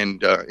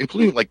 and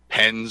including like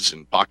pens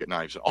and pocket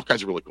knives and all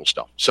kinds of really cool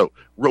stuff. So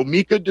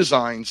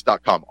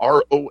RomikaDesigns.com,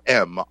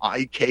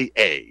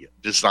 ROMIKA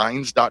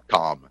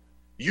Designs.com.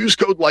 Use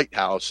code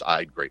Lighthouse.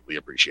 I'd greatly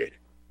appreciate it.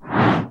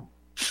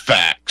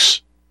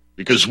 Facts,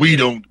 because we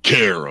don't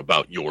care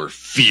about your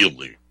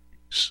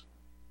feelings.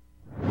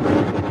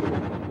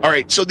 All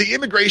right, so the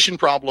immigration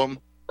problem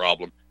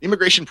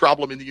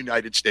in the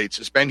United States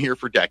has been here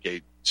for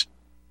decades,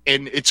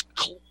 and it's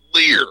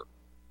clear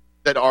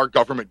that our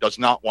government does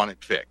not want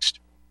it fixed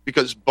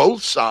because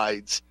both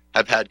sides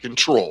have had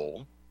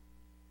control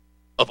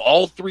of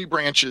all three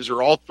branches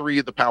or all three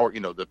of the power,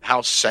 the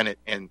House, Senate,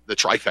 and the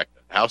trifecta,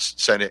 House,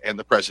 Senate, and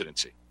the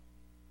presidency,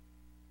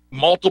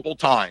 multiple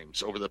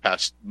times over the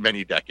past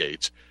many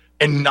decades,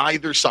 and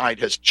neither side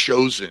has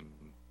chosen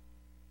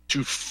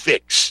to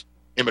fix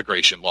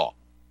immigration law.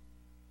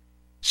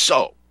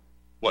 So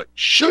what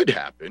should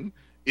happen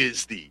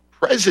is the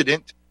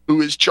president,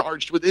 who is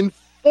charged with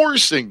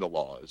enforcing the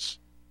laws,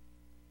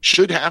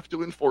 should have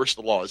to enforce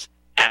the laws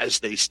as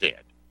they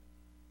stand.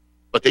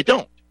 But they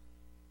don't.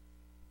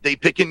 They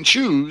pick and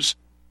choose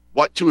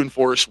what to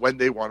enforce when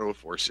they want to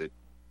enforce it.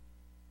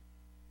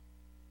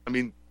 I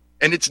mean,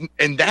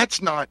 and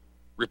that's not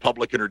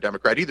Republican or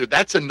Democrat either.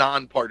 That's a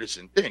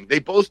nonpartisan thing. They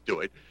both do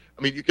it.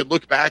 I mean, you could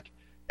look back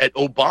at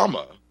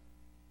Obama,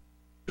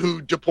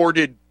 who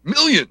deported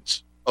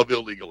millions of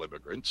illegal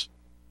immigrants,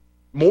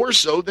 more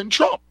so than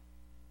Trump.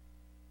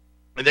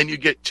 And then you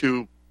get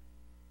to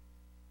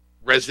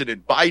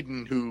President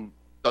Biden, who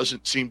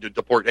doesn't seem to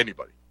deport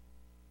anybody.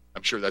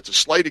 I'm sure that's a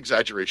slight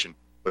exaggeration,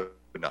 but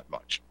not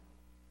much.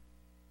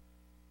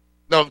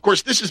 Now, of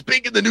course, this is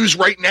big in the news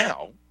right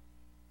now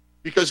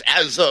because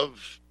as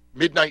of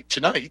midnight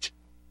tonight,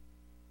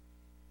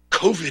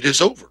 COVID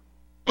is over.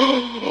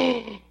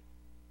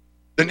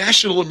 The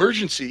national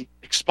emergency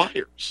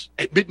expires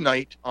at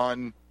midnight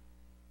on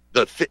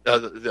the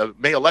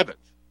May 11th,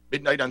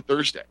 midnight on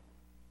Thursday.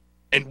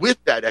 And with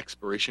that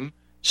expiration,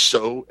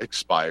 so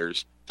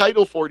expires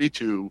Title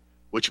 42,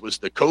 which was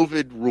the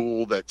COVID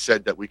rule that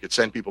said that we could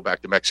send people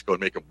back to Mexico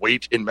and make them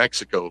wait in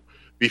Mexico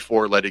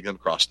before letting them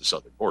cross the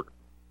southern border.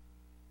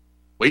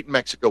 Wait in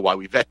Mexico while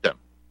we vet them.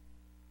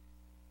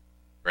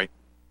 Right?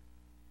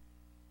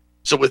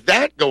 So with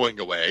that going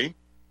away,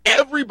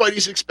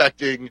 everybody's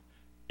expecting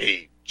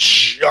a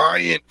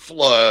giant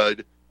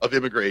flood of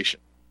immigration.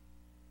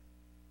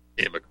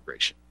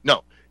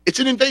 No, it's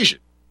an invasion.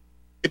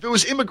 If it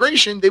was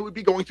immigration, they would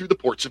be going through the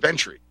ports of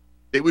entry.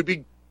 They would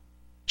be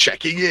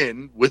checking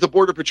in with a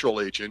Border Patrol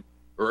agent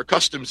or a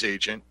customs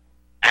agent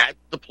at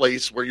the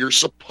place where you're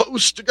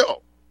supposed to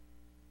go.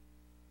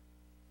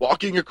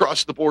 Walking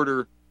across the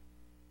border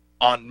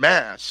en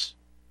masse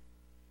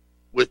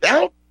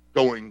without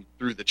going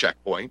through the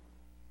checkpoint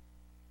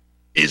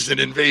is an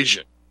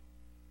invasion.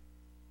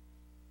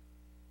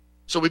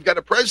 So we've got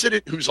a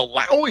president who's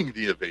allowing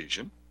the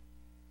invasion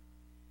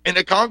and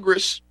a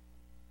Congress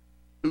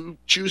who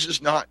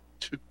chooses not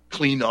to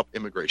clean up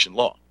immigration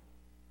law.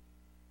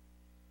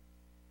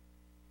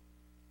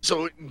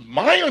 So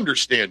my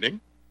understanding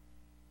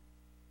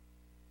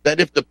that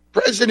if the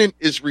president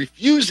is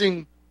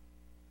refusing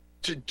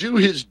to do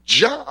his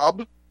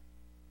job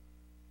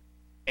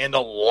and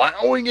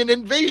allowing an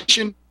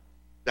invasion,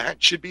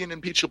 that should be an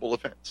impeachable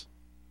offense.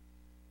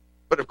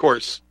 But of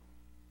course,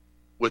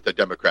 with a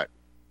Democrat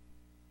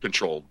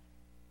controlled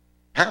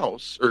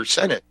House or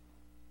Senate,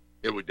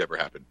 it would never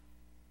happen.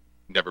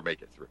 Never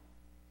make it through.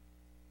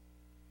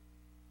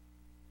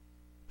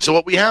 So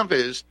what we have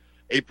is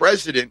a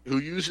president who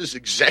uses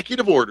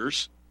executive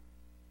orders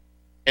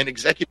and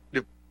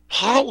executive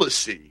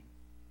policy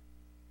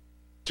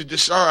to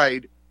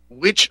decide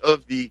which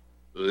of the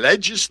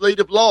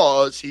legislative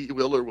laws he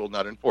will or will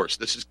not enforce.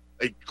 This is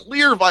a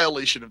clear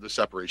violation of the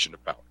separation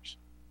of powers.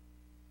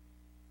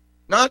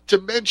 Not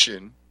to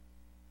mention,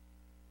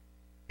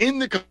 in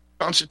the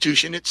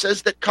Constitution, it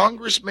says that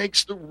Congress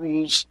makes the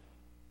rules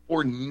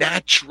for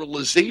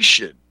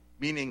naturalization,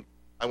 meaning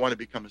I want to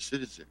become a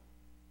citizen.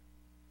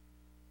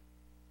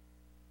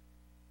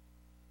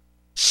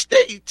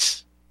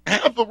 States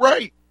have the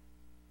right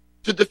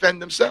to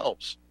defend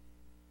themselves,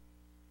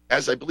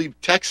 as I believe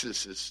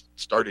Texas is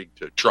starting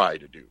to try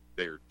to do.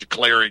 They're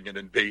declaring an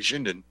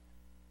invasion and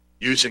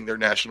using their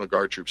National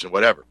Guard troops and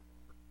whatever.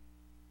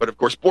 But of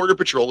course, Border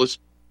Patrol is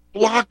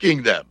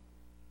blocking them.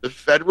 The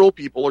federal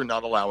people are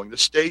not allowing the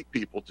state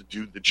people to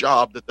do the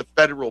job that the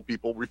federal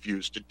people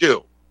refuse to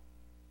do.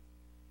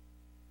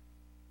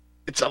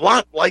 It's a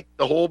lot like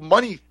the whole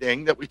money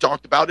thing that we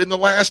talked about in the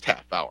last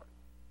half hour.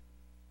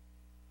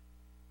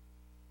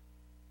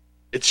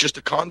 It's just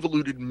a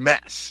convoluted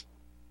mess.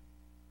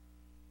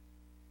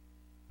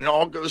 And it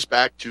all goes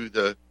back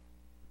to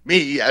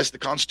me as the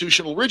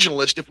constitutional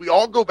originalist. If we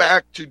all go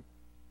back to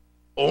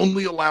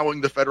only allowing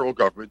the federal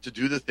government to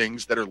do the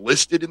things that are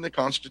listed in the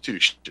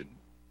Constitution,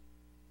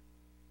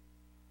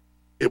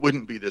 it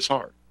wouldn't be this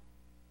hard.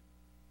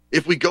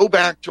 If we go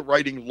back to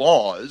writing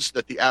laws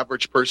that the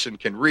average person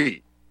can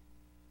read,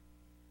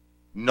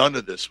 none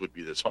of this would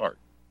be this hard.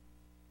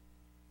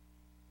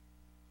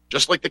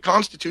 Just like the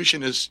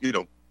Constitution is,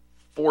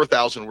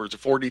 4,000 words or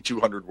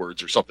 4,200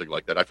 words or something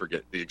like that. I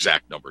forget the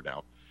exact number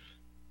now.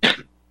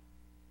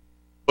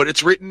 But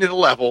it's written at a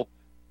level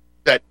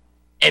that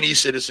any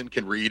citizen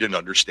can read and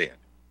understand.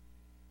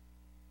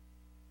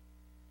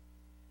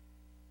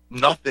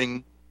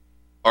 Nothing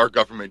our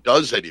government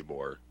does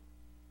anymore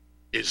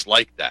is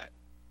like that.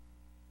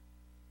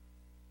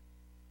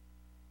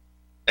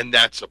 And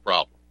that's a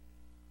problem.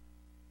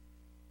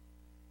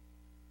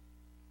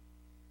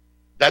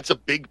 That's a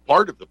big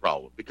part of the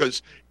problem,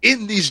 because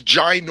in these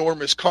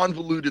ginormous,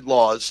 convoluted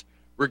laws,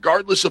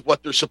 regardless of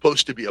what they're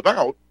supposed to be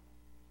about,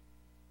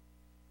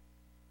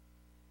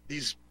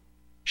 these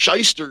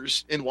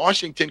shysters in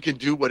Washington can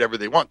do whatever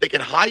they want. They can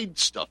hide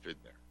stuff in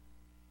there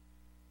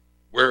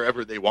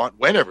wherever they want,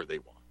 whenever they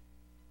want.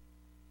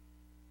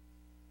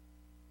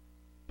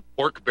 The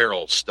pork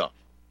barrel stuff,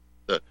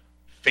 the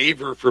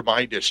favor for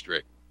my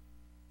district,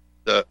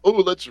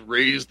 let's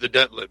raise the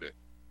debt limit,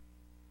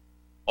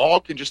 all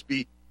can just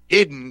be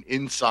hidden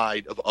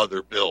inside of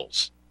other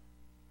bills.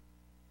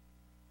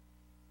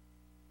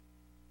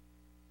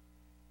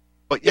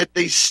 But yet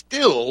they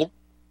still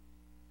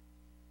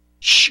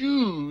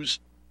choose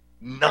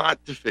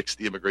not to fix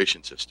the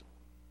immigration system.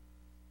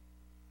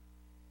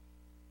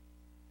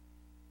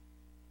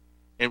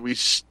 And we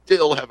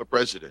still have a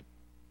president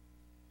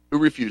who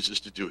refuses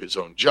to do his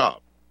own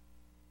job,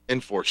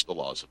 enforce the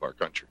laws of our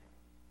country.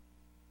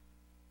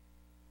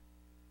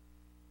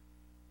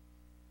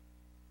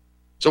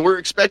 So we're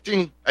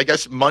expecting, I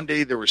guess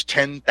Monday there was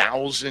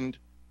 10,000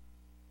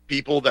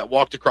 people that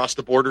walked across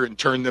the border and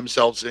turned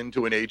themselves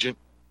into an agent.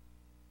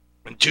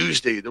 And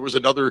Tuesday there was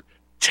another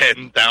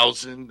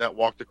 10,000 that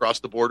walked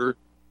across the border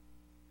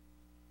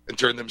and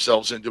turned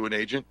themselves into an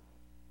agent.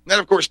 And that,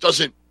 of course,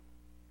 doesn't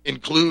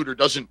include or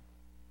doesn't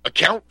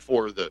account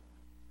for the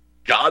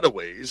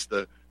gotaways,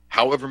 the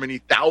however many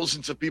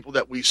thousands of people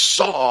that we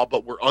saw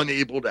but were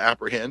unable to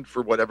apprehend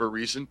for whatever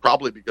reason,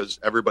 probably because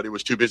everybody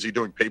was too busy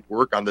doing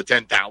paperwork on the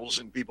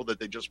 10,000 people that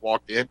they just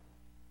walked in.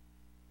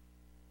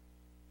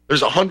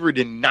 There's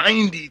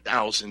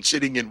 190,000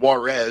 sitting in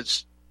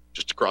Juarez,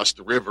 just across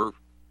the river,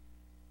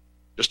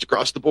 just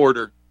across the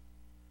border,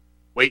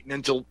 waiting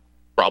until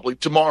probably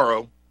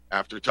tomorrow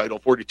after Title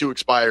 42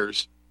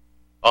 expires.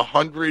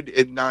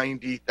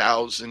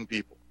 190,000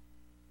 people.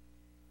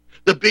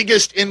 The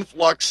biggest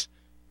influx,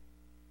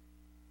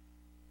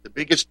 the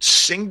biggest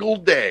single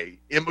day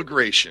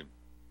immigration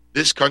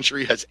this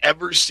country has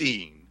ever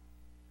seen,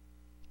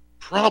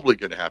 probably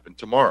going to happen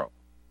tomorrow.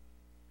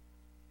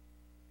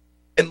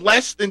 And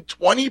less than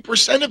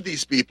 20% of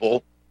these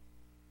people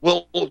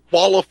will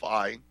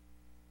qualify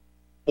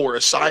for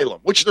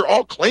asylum, which they're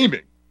all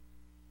claiming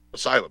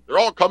asylum. They're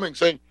all coming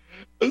saying,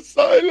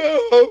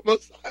 asylum,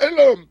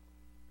 asylum.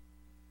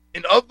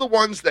 And of the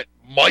ones that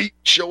might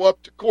show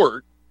up to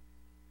court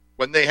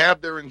when they have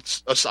their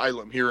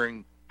asylum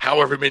hearing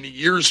however many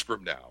years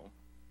from now,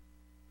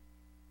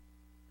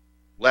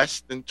 less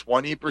than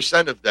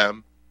 20% of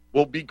them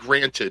will be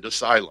granted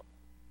asylum.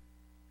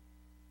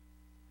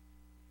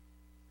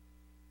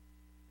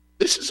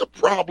 This is a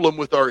problem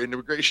with our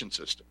immigration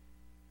system.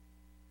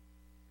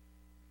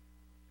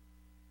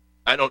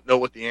 I don't know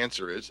what the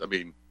answer is. I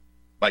mean,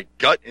 my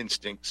gut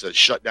instinct says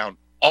shut down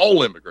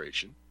all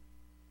immigration,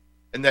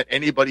 and that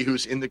anybody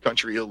who's in the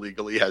country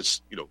illegally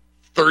has,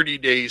 30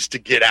 days to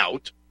get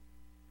out.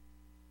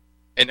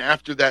 And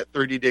after that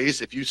 30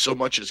 days, if you so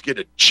much as get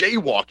a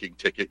jaywalking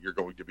ticket, you're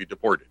going to be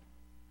deported.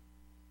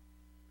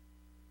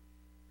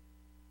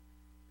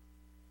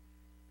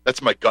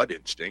 That's my gut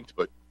instinct,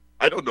 but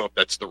I don't know if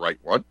that's the right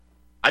one.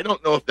 I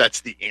don't know if that's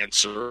the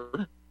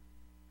answer.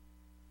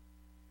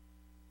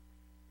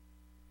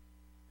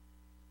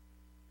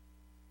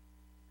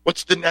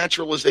 What's the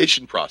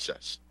naturalization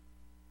process?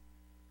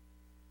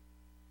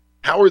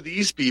 How are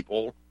these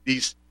people,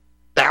 these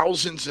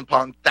thousands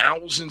upon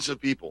thousands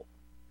of people,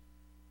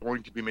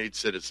 going to be made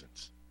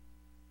citizens?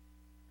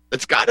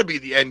 That's got to be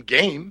the end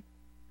game.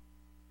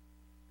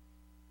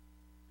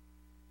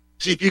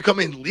 See, if you come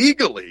in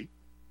legally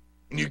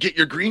and you get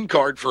your green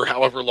card for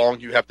however long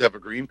you have to have a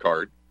green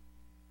card,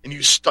 and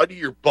you study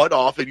your butt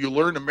off and you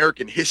learn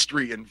American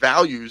history and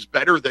values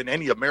better than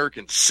any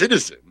American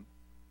citizen,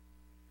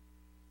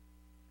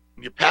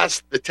 and you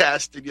pass the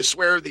test and you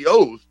swear the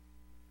oath,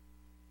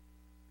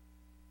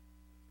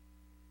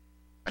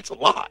 that's a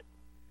lot.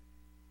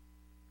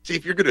 See,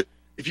 if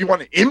you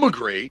want to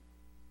immigrate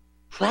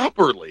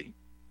properly,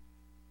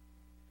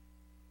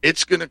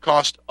 it's going to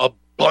cost a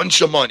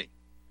bunch of money,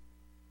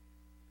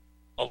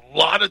 a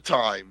lot of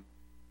time,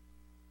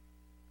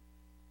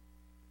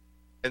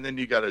 and then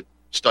you got to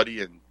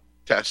study and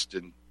test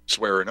and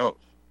swear an oath.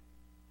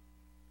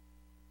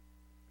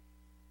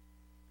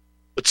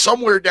 But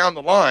somewhere down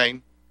the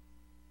line,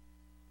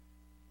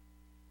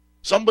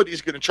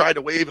 somebody's going to try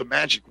to wave a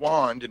magic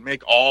wand and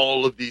make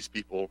all of these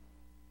people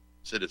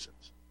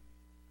citizens.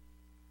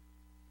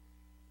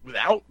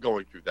 Without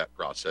going through that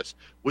process,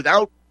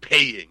 without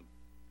paying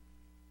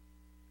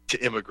to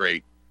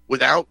immigrate,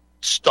 without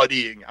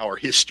studying our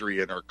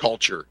history and our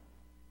culture,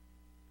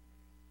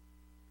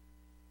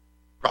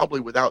 probably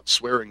without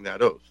swearing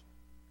that oath.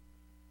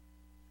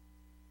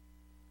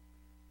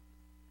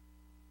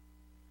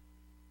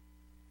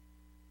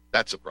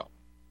 That's a problem.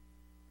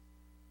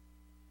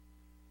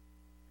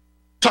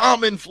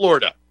 Tom in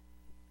Florida,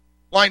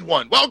 line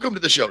 1. Welcome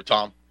to the show,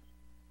 Tom.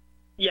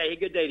 Yeah,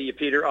 good day to you,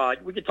 Peter.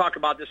 We could talk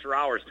about this for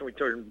hours until we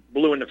turn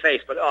blue in the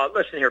face. But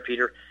listen here,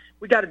 Peter.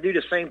 We got to do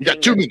the same thing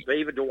that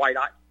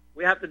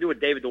we have to do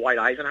what David Dwight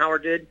Eisenhower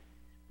did.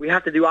 We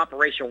have to do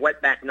Operation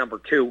Wetback number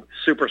 2,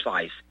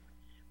 supersize.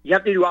 You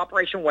have to do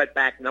Operation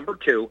Wetback number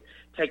 2.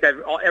 Take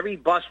every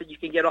bus that you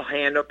can get a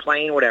hand, a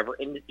plane, whatever,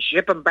 and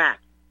ship them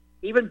back.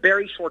 Even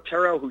Barry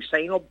Soetoro,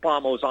 Hussein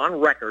Obama, was on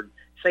record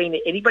saying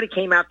that anybody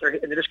came out there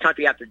into this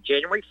country after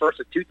January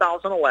 1st of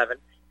 2011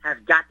 has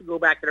got to go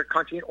back to their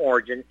country in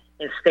origin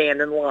and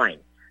stand in line.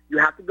 You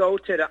have to go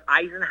to the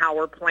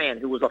Eisenhower plan,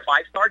 who was a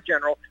 5-star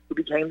general who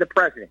became the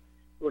president.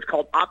 It was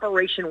called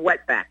Operation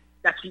Wetback.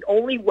 That's the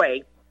only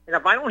way. And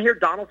if I don't hear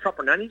Donald Trump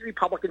or none of these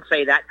Republicans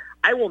say that,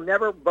 I will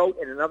never vote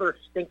in another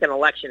stinking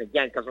election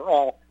again, because they're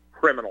all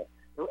criminal.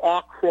 They're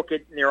all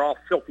crooked, and they're all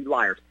filthy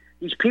liars.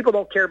 These people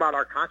don't care about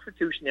our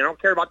Constitution. They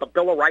don't care about the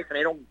Bill of Rights, and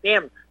they don't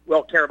damn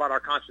well care about our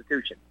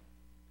Constitution.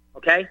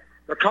 Okay?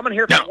 They're coming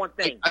here for one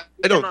thing.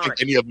 I don't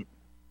think any of them.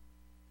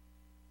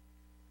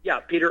 Yeah,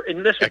 Peter,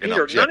 and listen,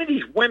 Peter, none of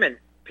these women,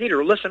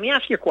 Peter, listen, let me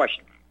ask you a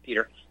question,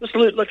 Peter. Let's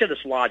look at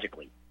this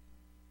logically.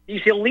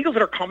 These illegals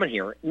that are coming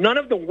here, none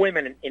of the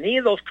women in any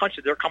of those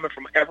countries that are coming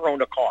from ever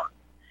owned a car.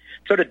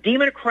 So the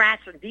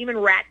Democrats and demon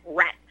rat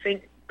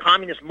think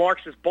communist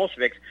Marxist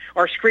Bolsheviks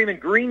are screaming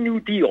Green New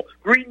Deal,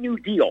 Green New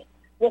Deal.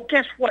 Well,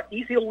 guess what?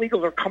 These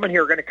illegals are coming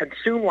here, are going to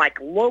consume like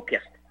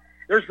locusts.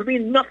 There's going to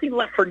be nothing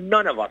left for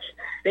none of us.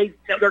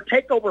 They'll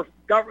take over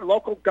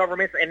local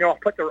governments, and they'll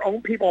put their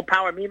own people in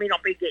power. Me don't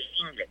speak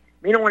English.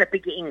 Me don't want to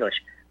speak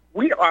English.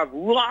 We have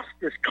lost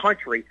this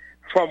country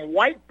from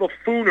white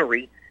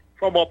buffoonery,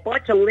 from a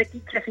bunch of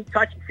licky, kissy,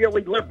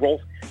 touchy-feely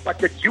liberals, but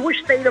the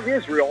Jewish state of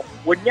Israel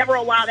would never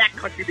allow that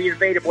country to be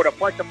invaded with a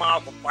bunch of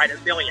Muslims by the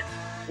millions.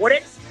 Would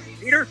it,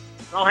 Peter?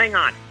 No, hang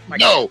on.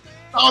 No.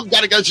 Tom,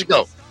 gotta go.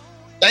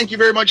 Thank you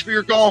very much for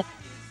your call.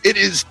 It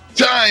is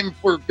time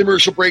for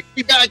commercial break.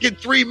 Be back in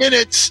 3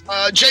 minutes.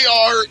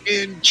 JR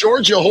in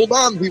Georgia. Hold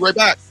on. Be right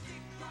back.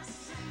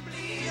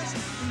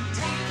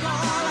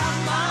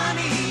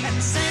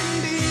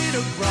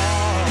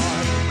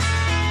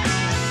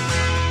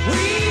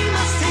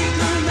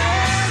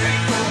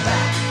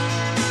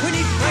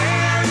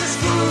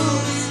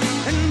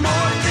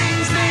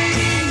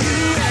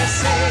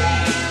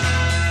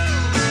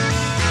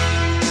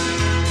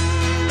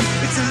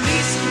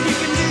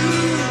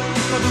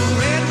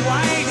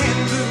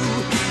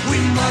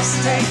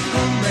 Take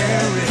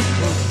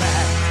America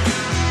back.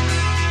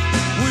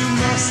 We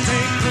must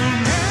take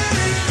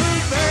America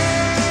back.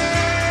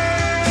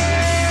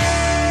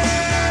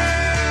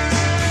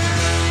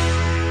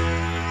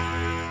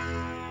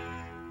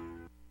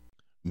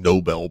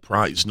 Nobel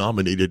Prize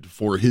nominated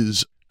for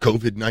his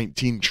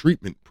COVID-19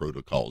 treatment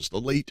protocols, the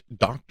late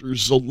Dr.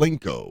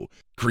 Zelenko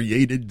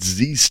created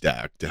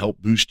Z-Stack to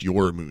help boost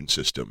your immune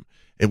system.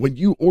 And when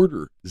you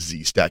order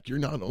Z-Stack, you're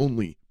not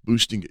only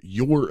boosting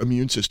your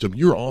immune system,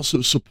 you're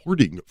also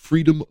supporting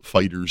Freedom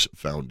Fighters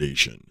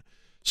Foundation.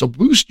 So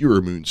boost your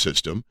immune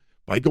system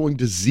by going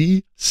to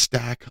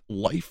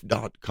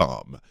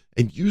zstacklife.com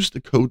and use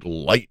the code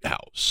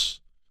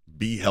Lighthouse.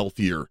 Be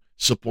healthier,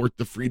 Support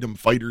the Freedom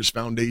Fighters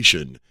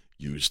Foundation.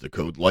 Use the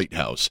code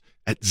Lighthouse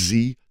at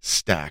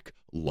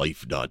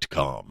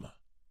zstacklife.com.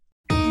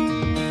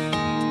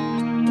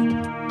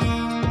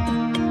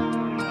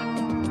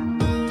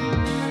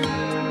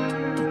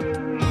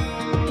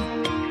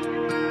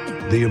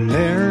 The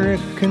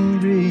American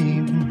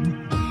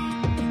dream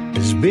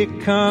has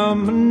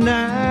become a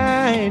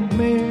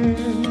nightmare.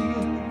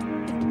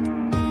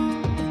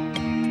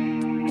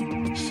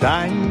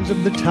 Signs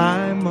of the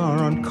time are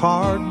on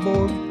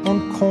cardboard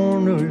on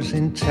corners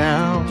in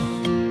town.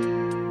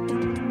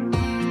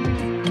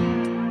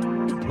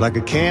 Like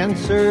a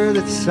cancer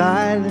that's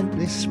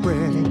silently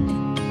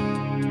spreading,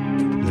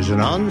 there's an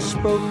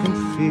unspoken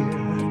fear.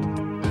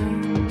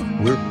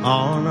 We're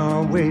on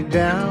our way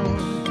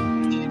down.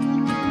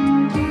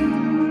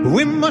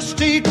 We must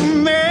take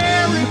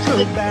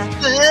America back.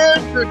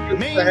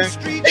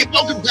 Hey,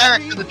 welcome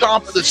back to the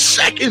top of the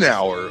second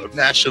hour of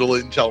National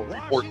Intel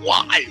Report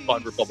live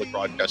on Republic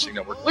Broadcasting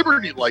Network,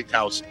 Liberty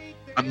Lighthouse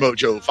on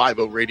Mojo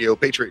 50 Radio,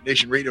 Patriot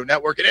Nation Radio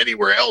Network, and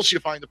anywhere else you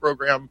find the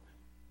program.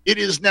 It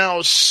is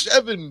now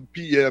 7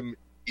 p.m.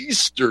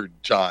 Eastern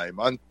Time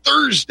on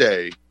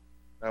Thursday.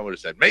 What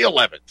is that? May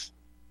 11th.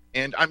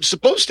 And I'm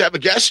supposed to have a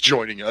guest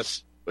joining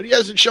us, but he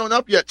hasn't shown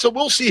up yet, so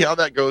we'll see how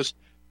that goes.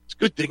 It's a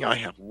good thing I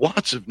have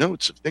lots of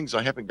notes of things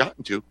I haven't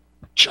gotten to,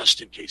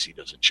 just in case he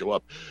doesn't show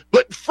up.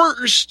 But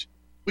first,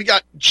 we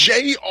got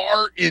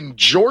JR in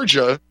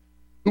Georgia,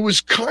 who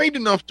was kind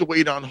enough to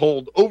wait on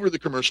hold over the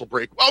commercial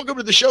break. Welcome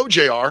to the show,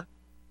 JR.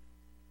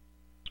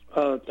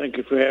 Thank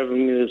you for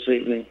having me this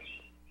evening.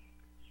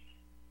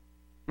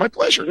 My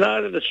pleasure.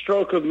 Tonight at the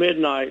stroke of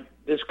midnight,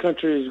 this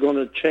country is going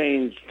to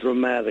change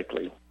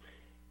dramatically.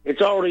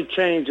 It's already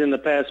changed in the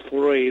past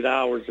 48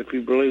 hours, if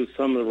you believe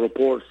some of the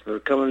reports that are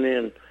coming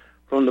in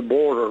from the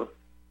border.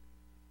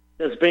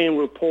 That's being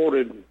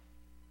reported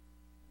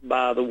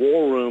by the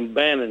War Room,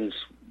 Bannon's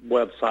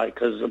website,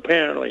 because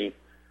apparently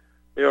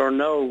there are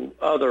no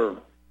other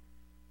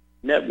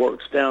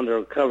networks down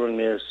there covering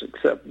this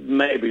except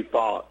maybe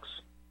Fox.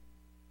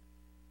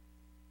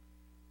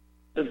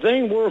 The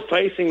thing we're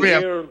facing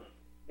here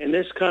in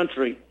this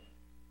country,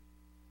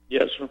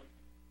 yes, sir?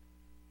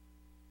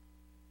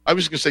 I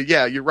was going to say,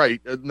 yeah, you're right.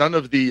 None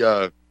of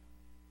the,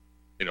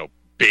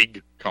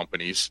 big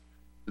companies,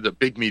 the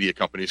big media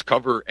companies,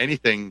 cover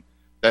anything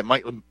that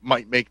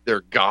might make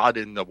their God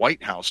in the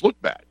White House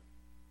look bad.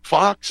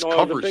 Fox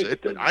covers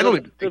it, but I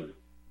don't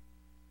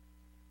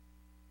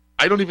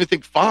even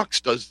think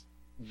Fox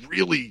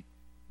really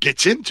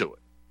gets into it.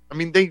 I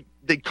mean, they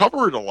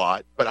cover it a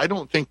lot, but I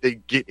don't think they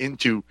get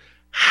into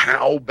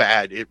how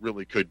bad it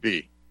really could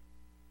be.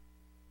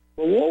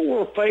 Well, what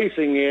we're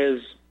facing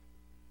is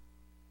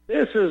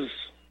this is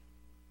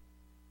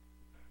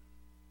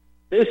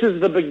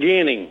the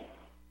beginning,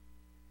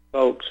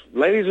 folks.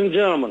 Ladies and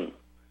gentlemen,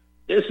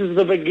 this is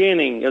the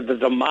beginning of the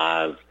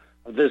demise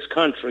of this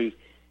country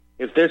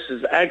if this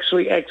is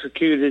actually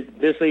executed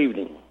this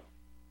evening.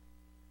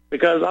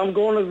 Because I'm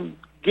going to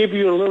give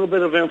you a little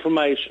bit of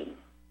information.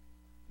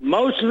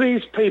 Most of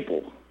these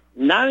people,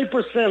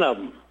 90% of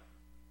them,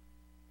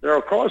 that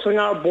are crossing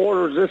our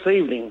borders this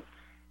evening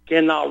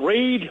cannot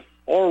read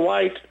or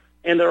write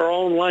in their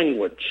own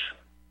language.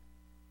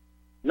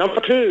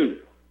 Number two,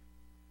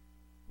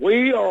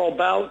 we are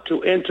about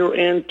to enter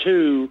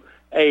into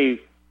a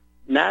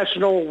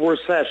national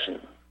recession.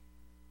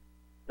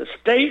 The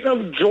state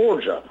of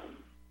Georgia,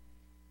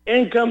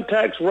 income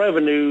tax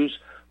revenues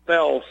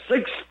fell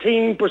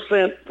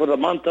 16% for the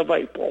month of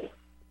April.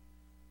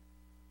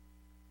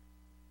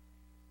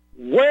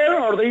 Where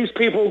are these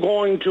people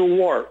going to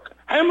work?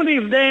 How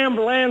many damn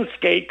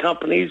landscape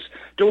companies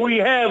do we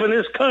have in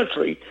this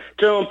country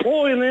to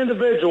employ an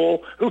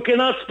individual who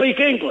cannot speak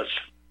English?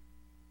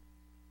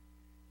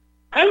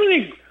 How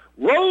many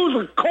rows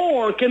of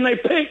corn can they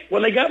pick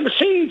when they got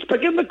machines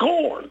picking the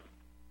corn?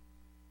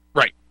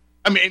 Right.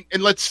 I mean,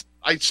 and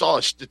I saw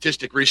a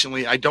statistic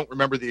recently. I don't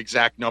remember the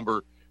exact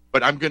number,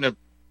 but I'm gonna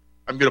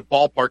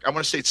ballpark. I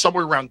want to say it's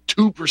somewhere around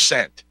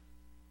 2%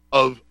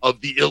 of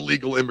the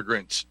illegal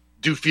immigrants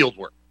do field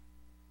work,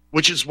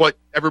 which is what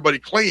everybody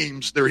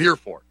claims they're here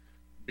for,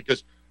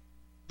 because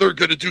they're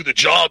going to do the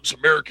jobs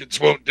Americans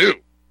won't do.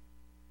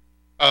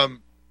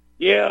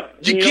 Yeah,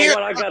 you know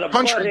what? I got a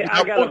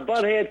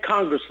butthead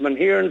congressman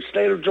here in the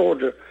state of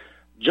Georgia,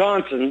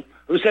 Johnson,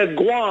 who said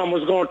Guam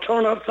was going to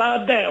turn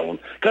upside down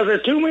because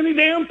there's too many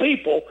damn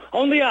people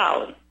on the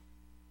island.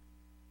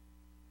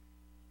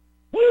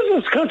 When is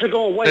this country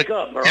going to wake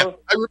up, bro? Yeah,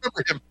 I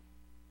remember him.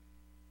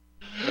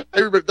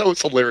 That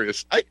was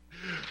hilarious.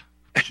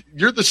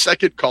 You're the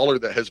second caller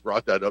that has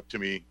brought that up to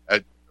me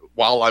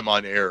while I'm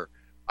on air.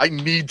 I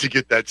need to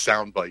get that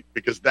soundbite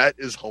because that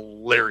is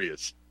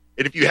hilarious.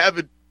 And if you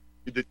haven't,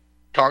 the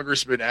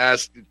congressman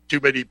asked,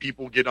 too many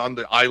people get on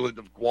the island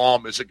of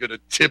Guam, is it going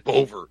to tip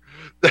over?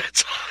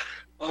 That's,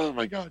 oh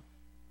my God.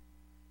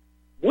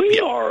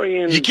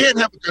 You can't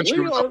have a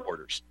country without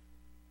borders.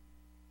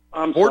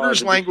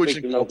 Borders, language,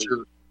 and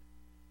culture.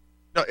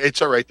 No,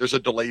 it's all right. There's a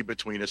delay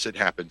between us. It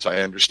happens.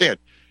 I understand.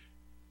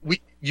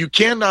 You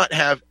cannot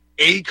have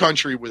a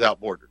country without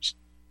borders.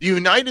 The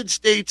United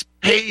States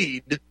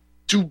paid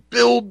to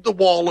build the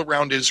wall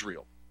around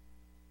Israel.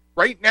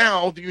 Right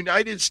now, the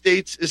United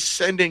States is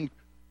sending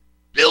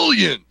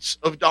billions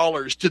of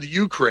dollars to the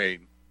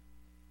Ukraine,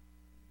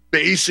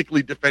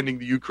 basically defending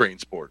the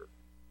Ukraine's border.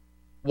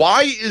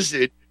 Why is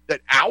it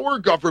that our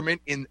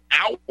government in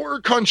our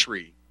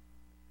country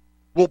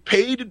will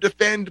pay to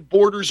defend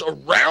borders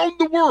around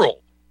the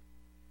world,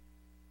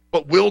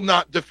 but will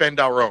not defend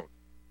our own?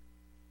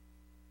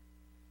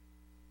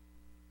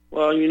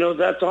 Well,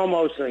 that's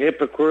almost a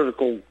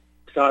hypocritical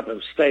type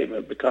of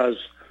statement, because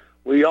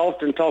we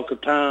often talk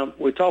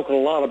a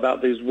lot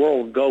about these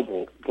world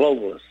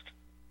globalists.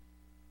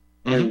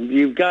 Mm-hmm. And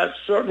you've got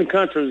certain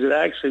countries that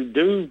actually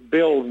do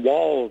build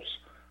walls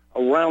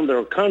around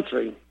their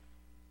country,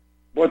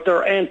 but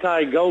they're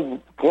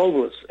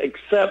anti-globalists,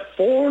 except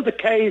for the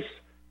case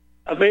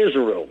of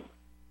Israel.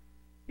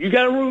 You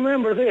got to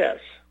remember this.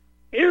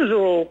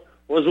 Israel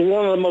was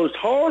one of the most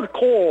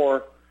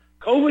hardcore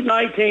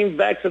COVID-19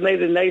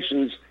 vaccinated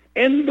nations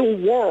in the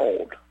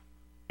world.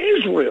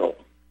 Israel.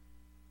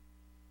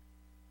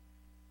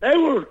 They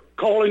were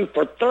calling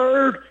for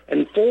third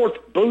and fourth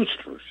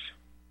boosters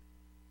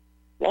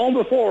long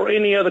before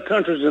any other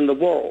countries in the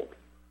world.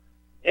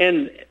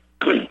 And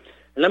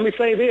let me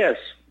say this,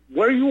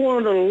 where you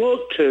want to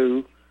look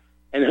to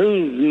and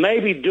who's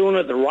maybe doing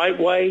it the right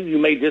way, you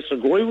may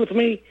disagree with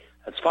me,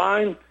 that's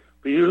fine,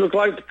 but you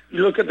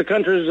look at the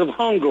countries of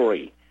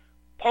Hungary,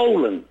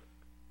 Poland,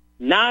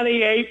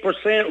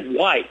 98%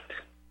 white,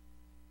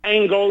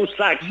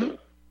 Anglo-Saxon. Mm-hmm.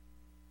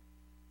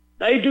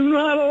 They do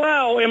not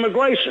allow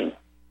immigration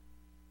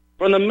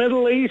from the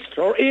Middle East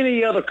or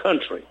any other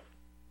country.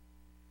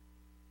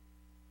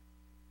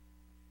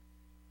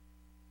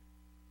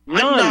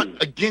 None.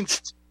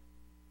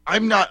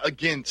 I'm not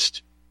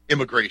against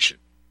immigration.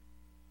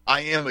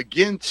 I am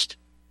against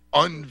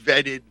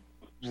unvetted,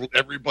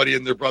 everybody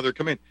and their brother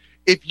come in.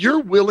 If you're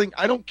willing,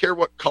 I don't care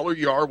what color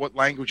you are, what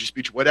language you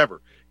speak,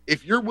 whatever.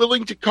 If you're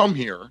willing to come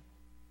here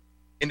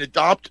and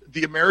adopt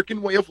the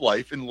American way of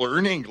life and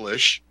learn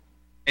English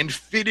and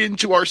fit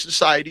into our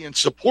society and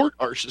support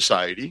our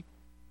society,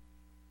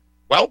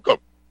 welcome.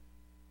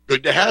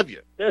 Good to have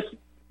you.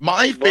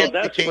 My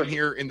family came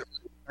here in the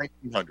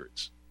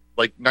 1900s,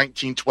 like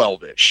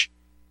 1912-ish.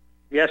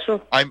 Yes,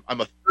 sir. I'm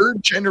a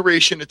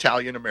third-generation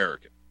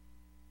Italian-American.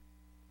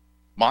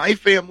 My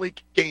family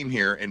came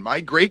here, and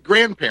my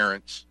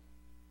great-grandparents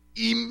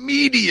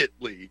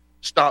immediately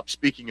stopped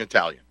speaking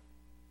Italian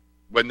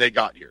when they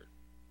got here.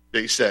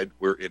 They said,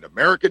 we're in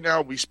America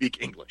now, we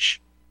speak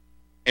English.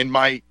 And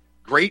my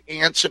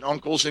great-aunts and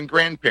uncles and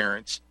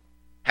grandparents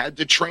had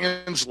to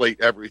translate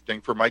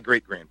everything for my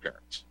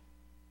great-grandparents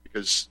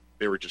because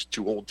they were just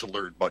too old to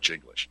learn much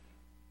English.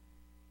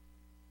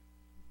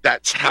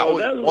 That's how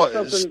it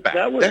was back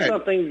then. That was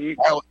something you...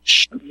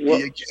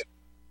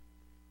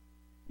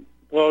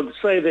 Well, to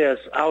say this,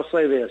 I'll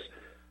say this.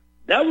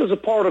 That was a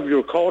part of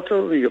your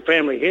culture, your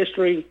family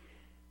history,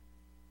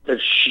 that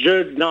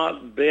should not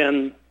have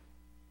been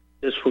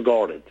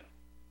disregarded.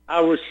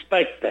 I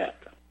respect that.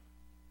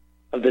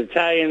 Of the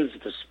Italians,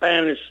 the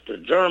Spanish, the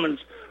Germans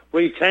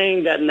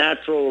retain that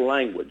natural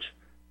language.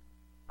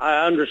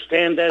 I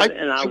understand that,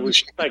 and I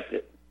respect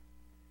it.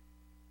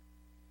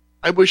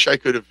 I wish I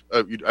could have.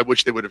 I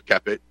wish they would have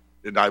kept it,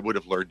 and I would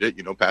have learned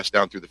it. Passed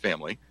down through the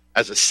family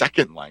as a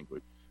second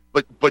language.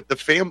 But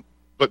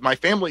my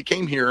family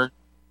came here,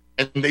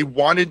 and they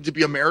wanted to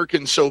be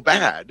American so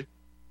bad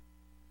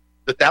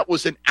that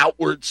was an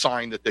outward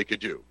sign that they could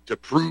do to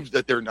prove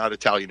that they're not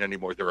Italian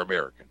anymore. They're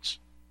Americans.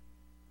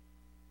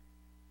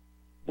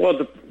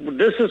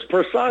 This is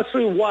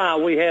precisely why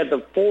we had the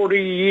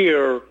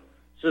 40-year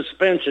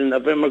suspension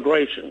of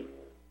immigration,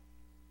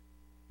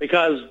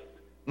 because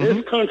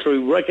this country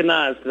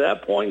recognized at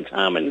that point in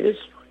time in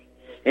history,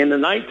 in the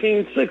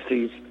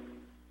 1960s,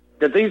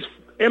 that these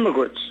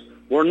immigrants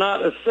were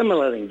not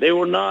assimilating. They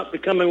were not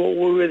becoming what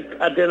we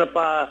would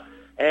identify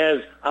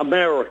as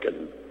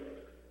American.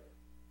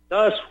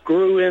 Thus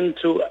grew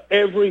into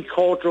every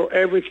culture,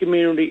 every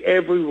community,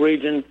 every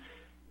region.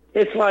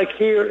 It's like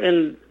here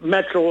in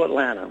metro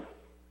Atlanta.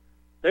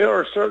 There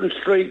are certain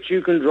streets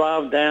you can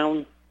drive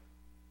down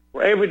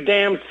where every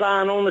damn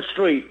sign on the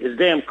street is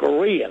damn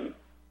Korean,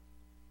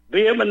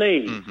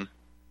 Vietnamese. Mm-hmm.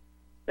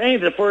 They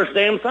ain't the first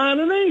damn sign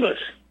in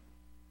English.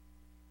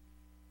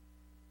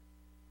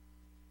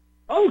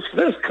 Folks,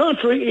 this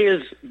country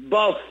is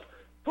buff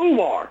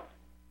foobar.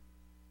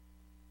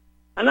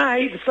 And I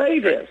hate to say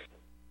this.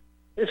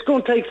 It's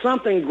going to take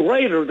something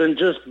greater than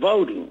just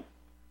voting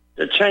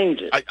to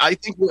change it. I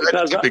think we're at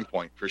a tipping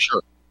point for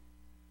sure.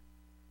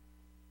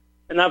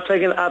 And I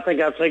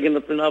think I've taken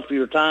up enough of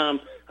your time.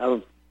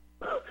 I've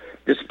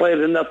displayed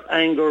enough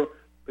anger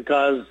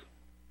because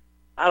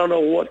I don't know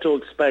what to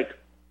expect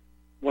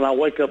when I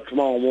wake up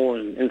tomorrow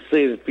morning and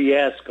see the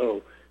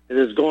fiasco that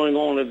is going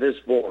on at this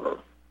border.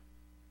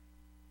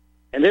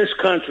 In this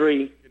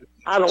country,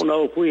 I don't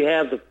know if we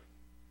have the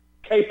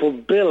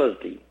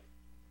capability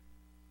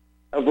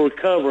of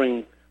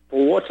recovering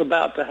for what's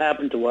about to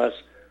happen to us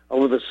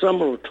over the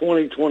summer of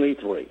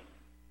 2023.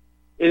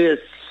 It is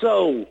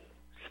so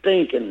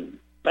stinking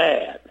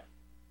bad.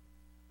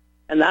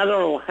 And I don't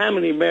know how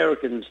many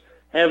Americans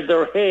have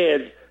their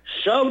heads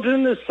shoved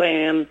in the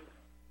sand,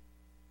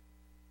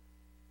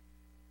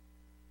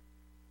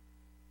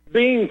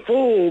 being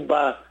fooled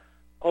by,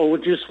 we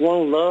just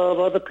want to love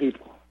other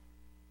people.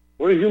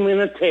 We're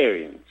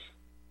humanitarians.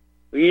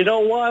 Well, you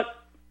know what?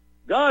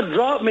 God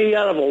dropped me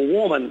out of a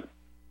woman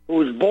who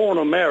was born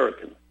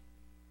American.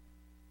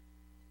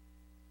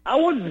 I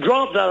wasn't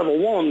dropped out of a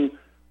woman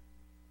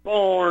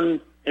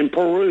born in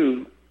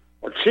Peru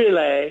or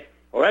Chile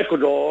or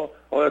Ecuador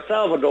or El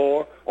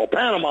Salvador or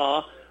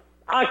Panama.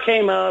 I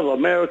came out of an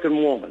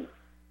American woman.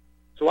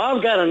 So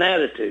I've got an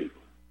attitude.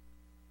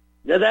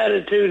 That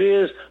attitude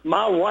is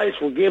my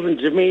rights were given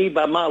to me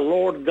by my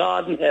Lord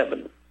God in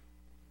heaven.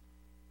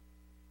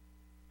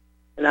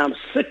 And I'm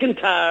sick and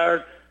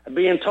tired of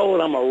being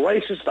told I'm a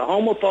racist, a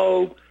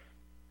homophobe,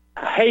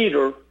 a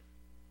hater.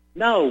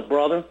 No,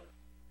 brother.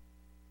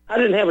 I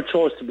didn't have a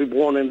choice to be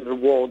born into the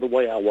world the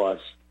way I was.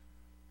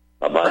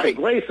 But by the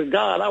grace of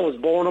God, I was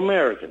born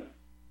American.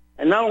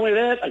 And not only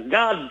that, a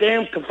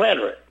goddamn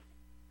Confederate.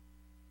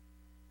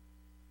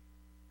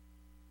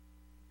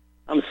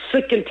 I'm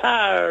sick and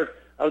tired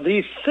of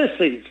these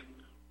sissies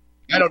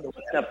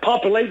that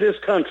populate this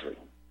country.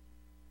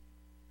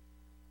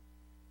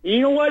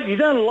 You know what? You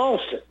done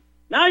lost it.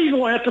 Now you're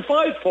going to have to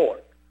fight for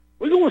it.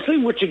 We're going to see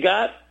what you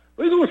got.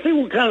 We're going to see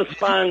what kind of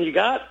spine you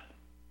got.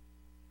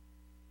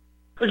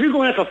 Because you're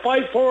going to have to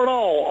fight for it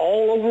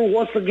all over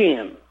once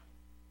again.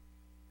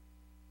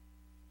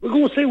 We're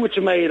going to see what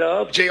you're made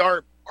of. JR,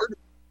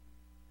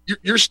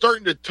 you're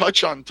starting to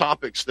touch on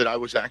topics that I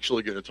was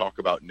actually going to talk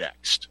about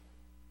next.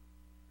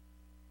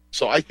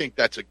 So I think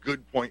that's a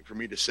good point for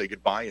me to say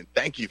goodbye, and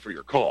thank you for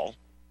your call.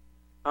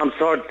 I'm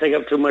sorry to take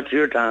up too much of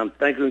your time.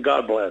 Thank you, and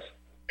God bless.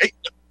 Hey,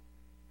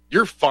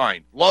 you're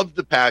fine. Love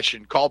the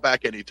passion. Call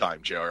back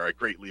anytime, JR. I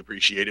greatly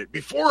appreciate it.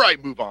 Before I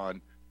move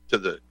on to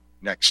the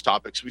next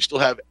topics, we still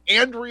have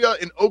Andrea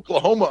in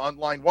Oklahoma on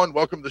line 1.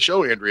 Welcome to the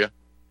show, Andrea.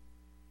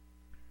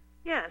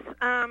 Yes.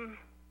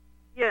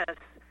 Yes.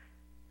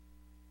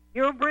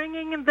 You're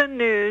bringing in the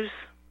news.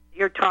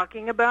 You're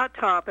talking about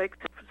topics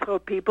so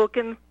people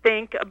can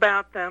think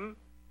about them,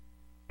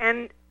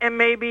 and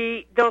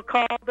maybe they'll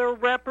call their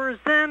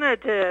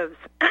representatives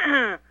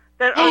that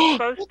are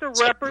supposed to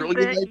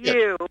represent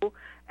you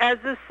as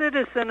a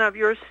citizen of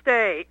your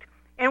state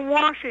in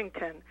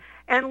Washington,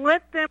 and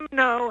let them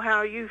know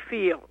how you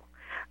feel.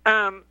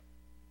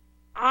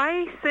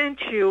 I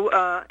sent you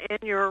in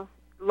your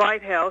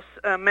Lighthouse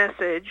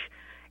message.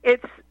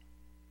 It's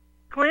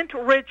Clint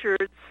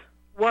Richards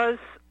was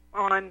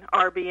on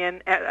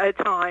RBN at a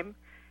time,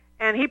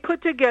 and he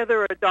put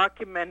together a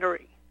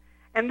documentary.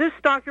 And this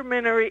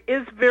documentary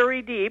is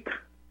very deep,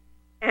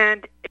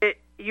 and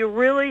you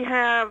really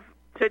have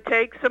to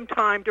take some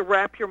time to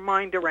wrap your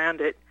mind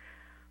around it.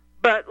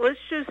 But let's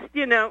just,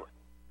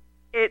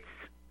 it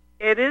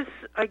is,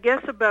 I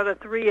guess, about a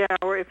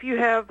 3-hour. If you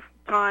have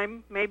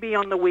time, maybe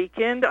on the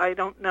weekend, I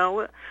don't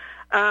know.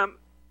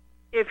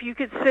 If you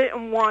could sit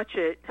and watch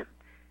it,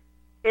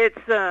 it's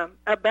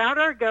about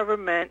our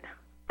government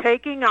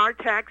taking our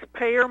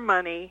taxpayer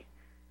money,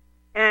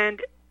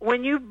 and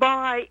when you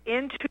buy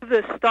into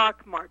the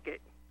stock market,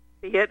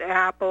 be it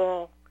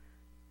Apple,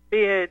 be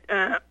it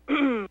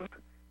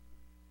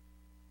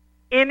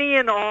any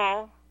and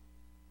all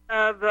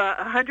of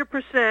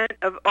 100%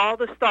 of all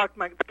the stock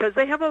market, because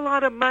they have a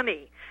lot of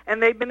money,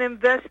 and they've been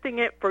investing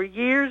it for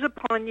years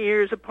upon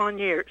years upon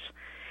years.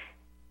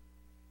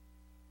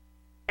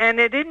 And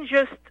it isn't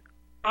just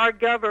our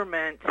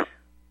government.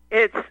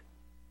 It's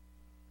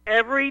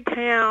every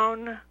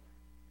town,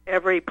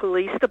 every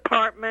police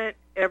department,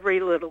 every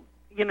little,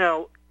 you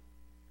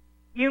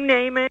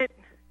name it.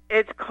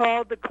 It's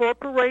called the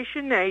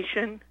Corporation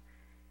Nation.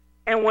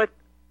 And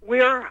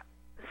we're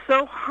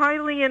so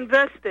highly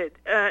invested.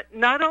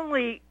 Not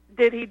only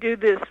did he do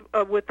this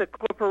with the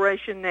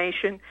Corporation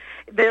Nation,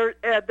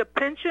 the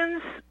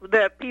pensions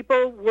that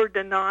people were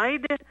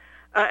denied,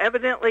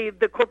 evidently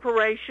the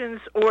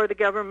corporations or the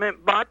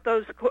government bought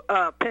those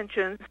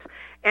pensions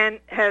and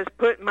has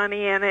put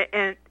money in it,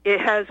 and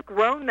it has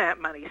grown that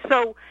money.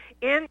 So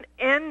in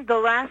the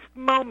last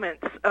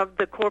moments of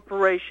the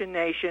Corporation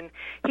Nation,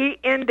 he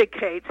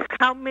indicates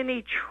how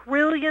many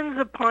trillions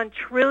upon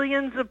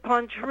trillions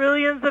upon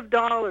trillions of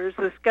dollars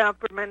this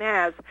government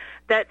has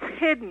that's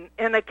hidden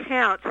in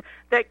accounts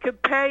that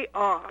could pay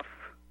off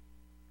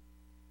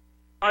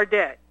our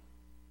debt,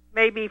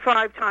 maybe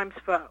 5 times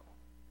foe.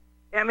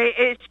 I mean,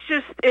 it's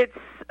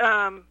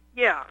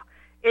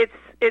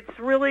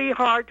really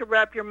hard to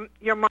wrap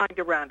your mind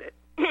around it.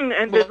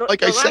 And well, the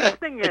I last said,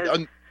 thing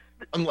is,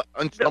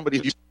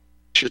 somebody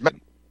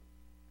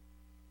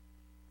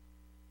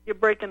you're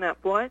breaking up.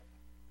 What?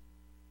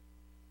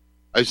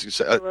 I was going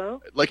to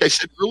say, like I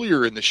said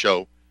earlier in the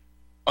show,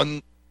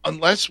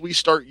 unless we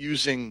start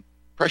using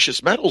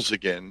precious metals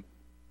again,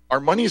 our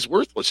money is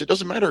worthless. It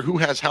doesn't matter who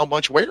has how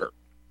much where.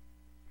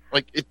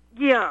 Like it.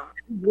 Yeah.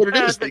 What it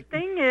is. The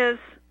thing is,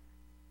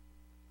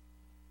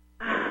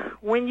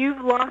 when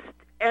you've lost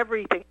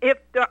everything,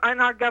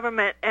 and our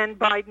government and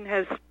Biden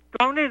has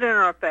thrown it in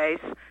our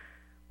face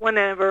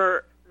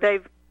whenever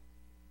they've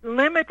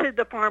limited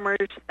the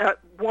farmers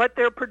what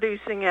they're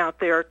producing out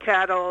there,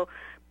 cattle,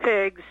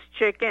 pigs,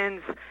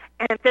 chickens,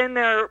 and then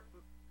they're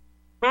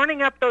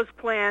burning up those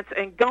plants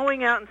and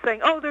going out and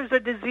saying, oh, there's a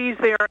disease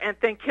there, and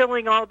then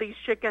killing all these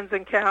chickens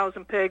and cows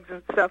and pigs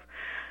and stuff.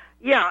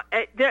 Yeah,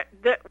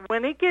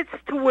 when it gets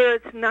to where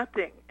it's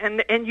nothing,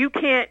 and you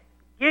can't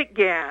get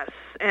gas,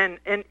 and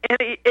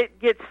it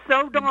gets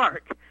so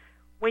dark,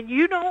 when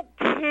you don't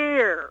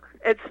care,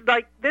 it's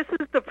like this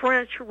is the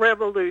French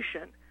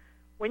Revolution.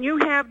 When you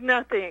have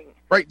nothing,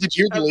 right? Did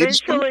you hear the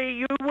latest one? Eventually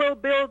you will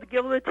build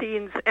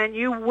guillotines and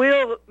you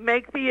will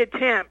make the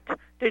attempt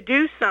to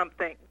do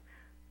something.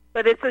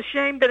 But it's a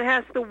shame that it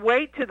has to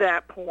wait to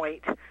that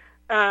point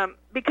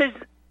because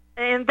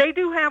they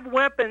do have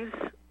weapons,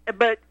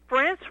 but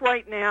France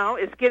right now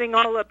is getting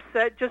all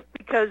upset just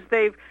because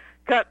they've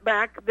cut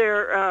back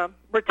their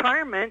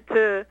retirement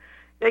to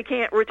they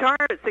can't retire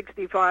at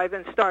 65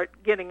 and start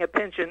getting a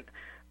pension.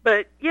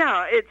 But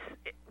yeah, it's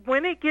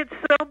when it gets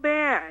so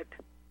bad,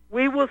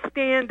 we will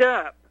stand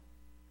up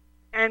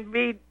and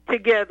be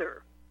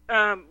together.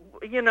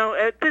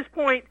 At this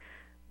point,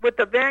 with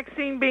the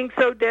vaccine being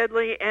so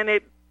deadly and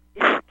it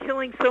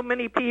killing so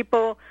many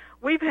people,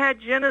 we've had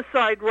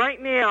genocide right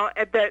now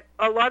that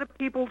a lot of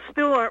people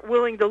still aren't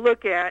willing to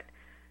look at.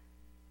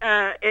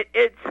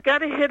 It's got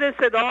to hit us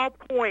at all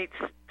points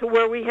to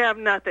where we have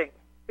nothing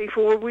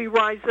before we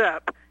rise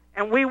up.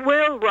 And we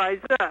will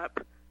rise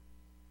up.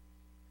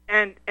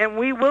 And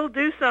we will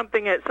do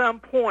something at some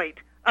point.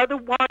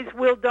 Otherwise,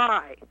 we'll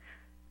die.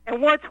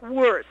 And what's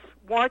worse,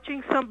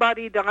 watching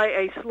somebody die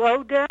a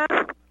slow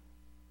death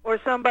or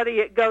somebody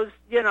that goes,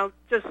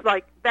 just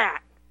like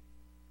that?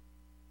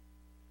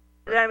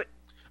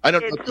 I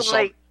don't know.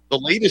 Like, the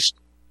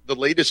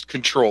latest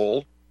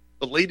control,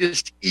 the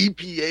latest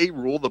EPA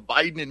rule, the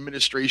Biden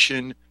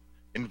administration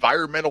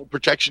Environmental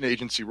Protection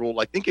Agency rule,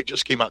 I think it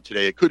just came out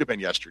today. It could have been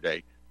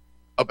yesterday,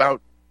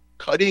 about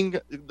cutting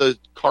the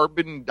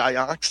carbon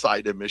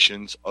dioxide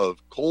emissions of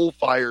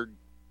coal-fired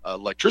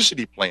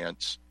electricity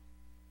plants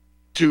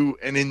to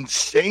an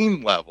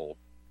insane level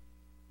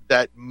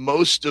that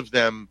most of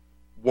them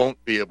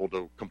won't be able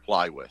to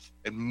comply with,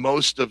 and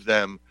most of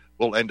them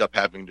will end up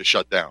having to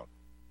shut down.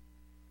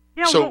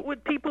 Yeah, so what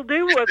would people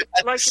do with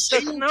At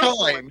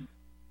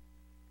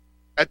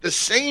the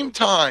same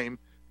time,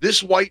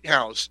 this White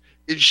House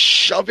is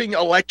shoving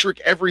electric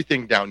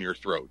everything down your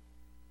throat.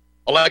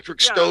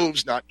 Electric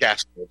stoves, not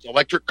gas stoves.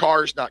 Electric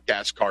cars, not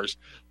gas cars.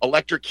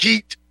 Electric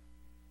heat,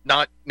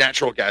 not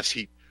natural gas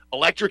heat.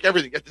 Electric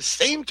everything. At the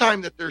same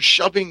time that they're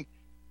shoving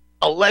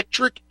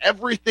electric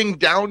everything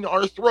down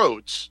our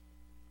throats,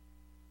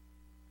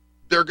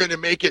 they're going to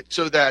make it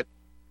so that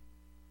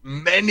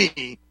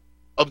many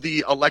of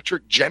the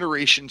electric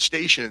generation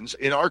stations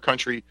in our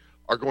country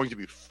are going to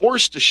be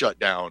forced to shut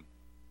down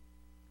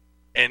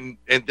and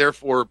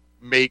therefore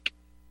make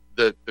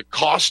the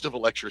cost of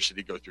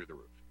electricity go through the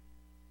roof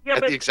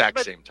at the exact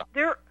same time.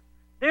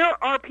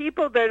 There are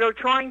people that are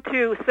trying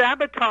to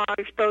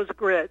sabotage those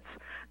grids.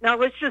 Now,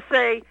 let's just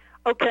say,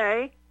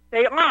 okay,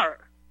 they are.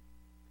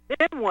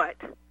 Then what?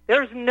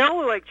 There's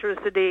no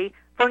electricity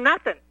for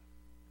nothing.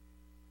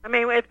 I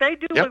mean, if they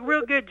do a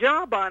real good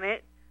job on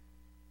it,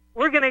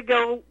 we're going to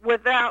go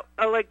without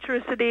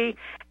electricity.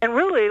 And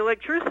really,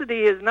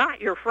 electricity is not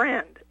your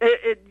friend.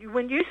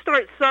 When you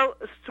start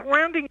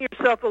surrounding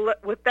yourself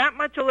with that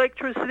much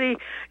electricity,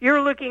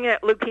 you're looking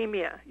at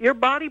leukemia. Your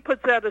body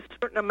puts out a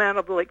certain amount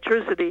of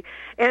electricity,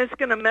 and it's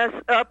going to mess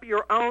up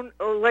your own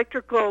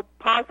electrical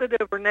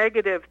positive or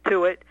negative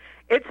to it.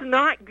 It's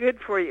not good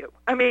for you.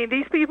 I mean,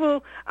 these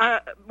people,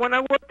 when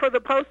I worked for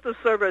the Postal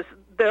Service,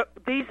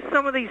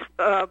 some of these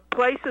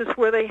places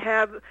where they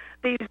have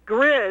these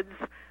grids,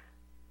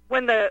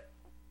 when the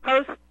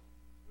post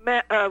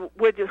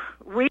would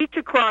reach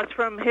across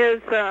from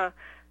his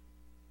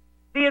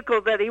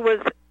vehicle that he was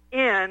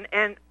in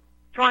and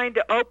trying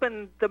to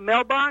open the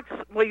mailbox,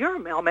 well, you're a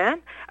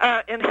mailman,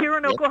 and here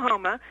in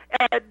Oklahoma,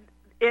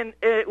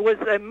 it was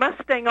a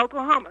Mustang,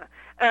 Oklahoma,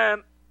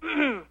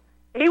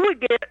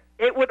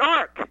 it would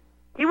arc.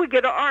 He would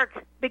get an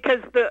arc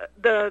because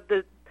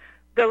the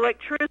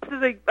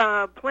electricity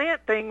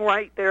plant thing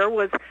right there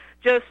was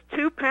just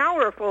too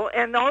powerful,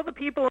 and all the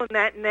people in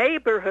that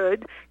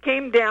neighborhood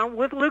came down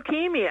with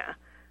leukemia.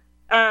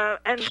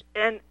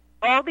 And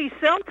all these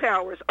cell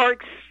towers are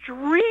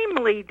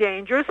extremely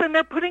dangerous, and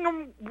they're putting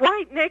them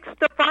right next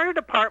to fire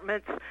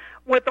departments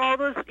with all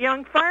those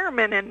young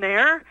firemen in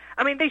there.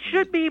 I mean, they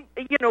should be,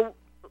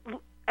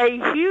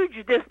 a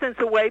huge distance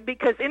away,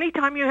 because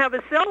anytime you have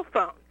a cell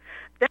phone,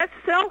 that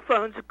cell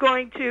phone's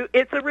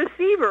it's a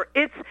receiver.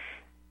 It's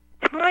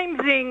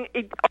timesing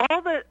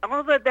all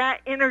that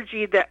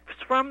energy that's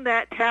from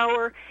that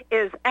tower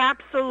is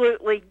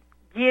absolutely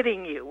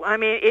getting you. I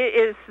mean, it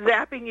is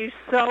zapping you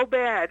so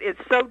bad. It's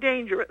so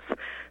dangerous.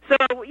 So,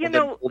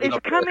 it's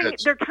coming.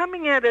 They're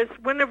coming at us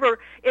whenever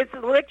it's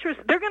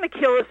electricity. They're going to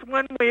kill us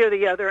one way or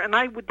the other. And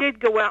I did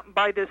go out and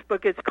buy this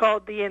book. It's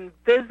called The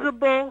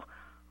Invisible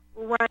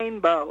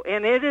Rainbow,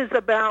 and it is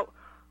about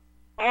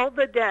all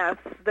the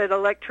deaths that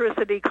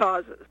electricity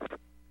causes.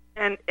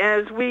 And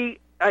as we,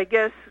 I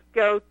guess,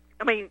 go,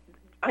 I mean,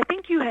 I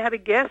think you had a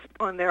guest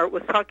on there that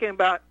was talking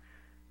about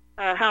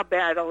how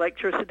bad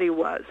electricity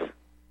was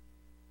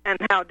and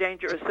how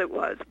dangerous it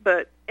was.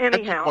 But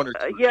anyhow,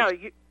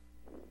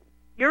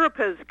 Europe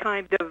has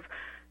kind of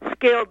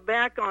scaled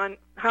back on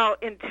how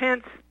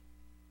intense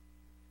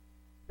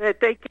that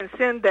they can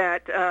send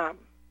that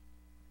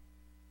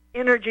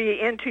energy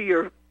into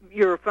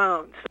your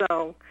phone.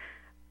 So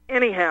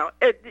anyhow,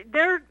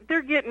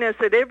 they're getting us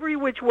at every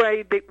which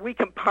way that we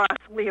can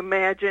possibly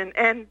imagine,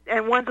 and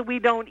ones that we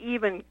don't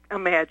even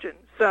imagine.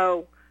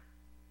 So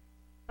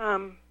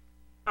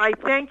I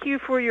thank you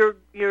for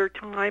your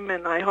time,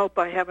 and I hope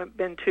I haven't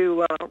been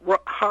too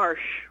harsh.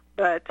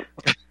 But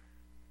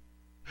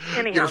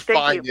anyhow, you're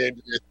fine,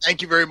 Andrea.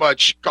 Thank you very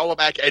much. Call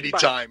back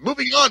anytime. Bye.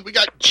 Moving on, we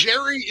got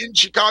Jerry in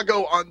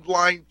Chicago on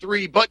line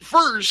 3. But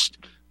first,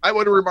 I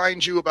want to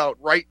remind you about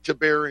Right to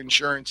Bear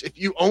Insurance. If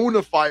you own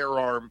a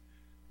firearm,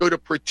 go to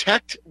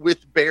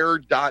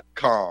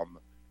protectwithbear.com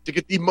to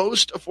get the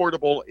most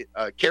affordable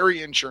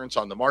carry insurance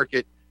on the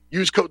market.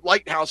 Use code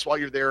Lighthouse while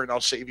you're there, and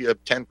I'll save you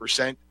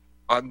 10%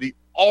 on the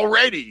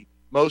already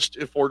most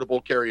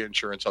affordable carry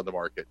insurance on the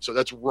market. So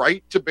that's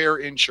Right to Bear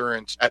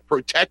Insurance at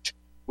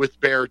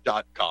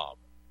protectwithbear.com.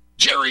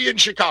 Jerry in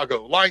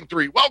Chicago, line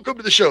 3. Welcome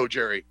to the show,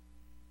 Jerry.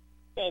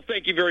 Well,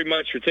 thank you very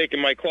much for taking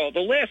my call.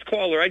 The last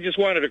caller, I just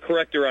wanted to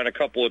correct her on a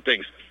couple of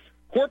things.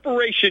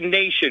 Corporation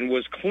Nation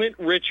was Clint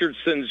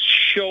Richardson's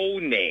show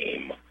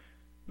name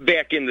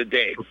back in the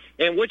day.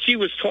 And what she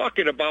was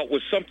talking about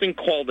was something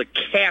called a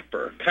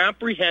CAPR,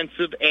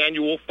 Comprehensive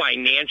Annual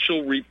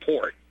Financial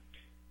Report.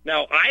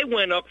 Now, I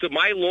went up to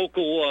my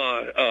local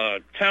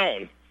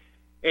town,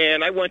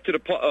 and I went to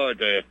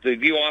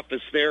the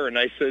office there, and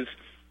I says,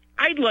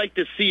 I'd like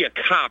to see a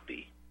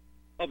copy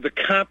of the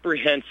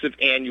Comprehensive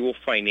Annual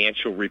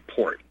Financial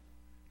Report.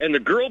 And the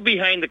girl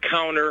behind the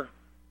counter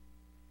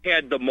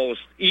had the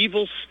most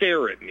evil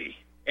stare at me.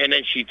 And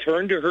then she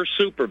turned to her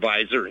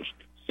supervisor, and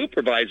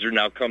supervisor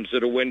now comes to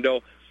the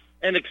window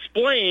and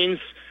explains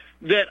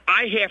that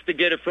I have to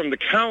get it from the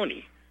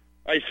county.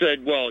 I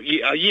said, well,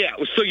 yeah,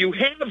 so you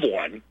have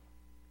one.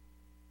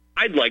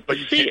 I'd like to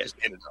see it.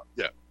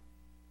 Yeah.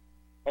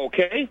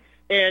 Okay?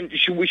 And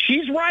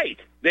she's right.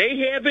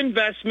 They have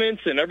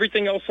investments and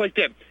everything else like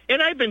that.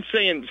 And I've been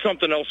saying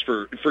something else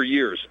for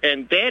years,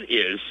 and that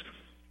is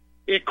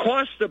it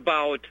costs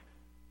about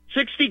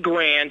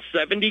 $60,000,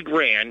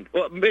 $70,000,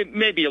 well,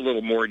 maybe a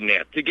little more than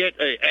that, to get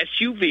a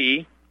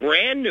SUV,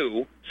 brand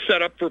new,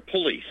 set up for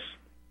police.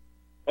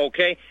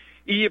 Okay?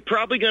 You're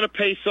probably going to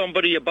pay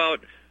somebody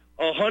about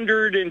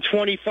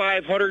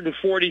 $125,000,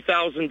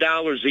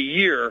 $140,000 a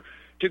year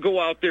to go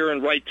out there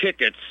and write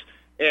tickets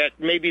at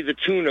maybe the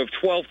tune of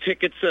 12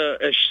 tickets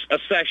a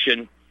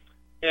session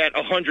at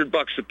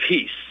 $100 a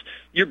piece.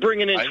 You're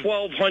bringing in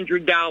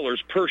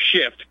 $1,200 per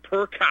shift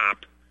per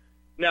cop.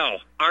 Now,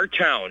 our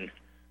town,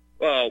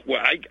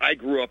 I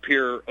grew up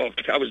here.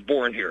 I was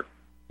born here.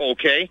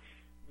 Okay,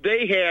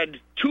 they had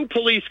 2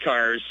 police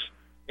cars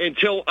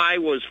until I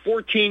was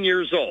 14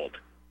 years old.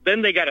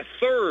 Then they got a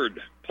 3rd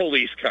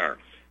police car.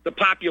 The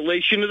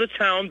population of the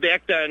town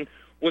back then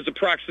was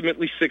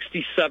approximately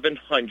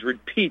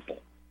 6,700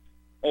 people.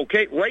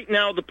 Okay, right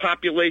now the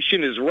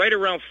population is right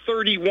around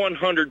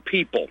 3,100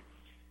 people.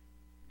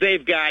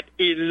 They've got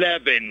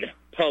 11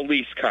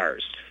 police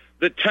cars.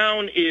 The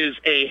town is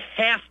a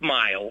half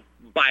mile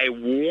by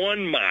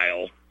 1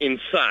 mile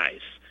in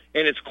size,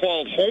 and it's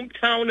called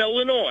Hometown,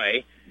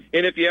 Illinois.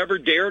 And if you ever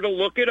dare to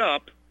look it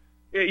up,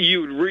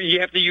 you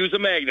have to use a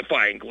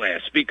magnifying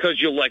glass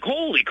because you're like,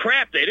 holy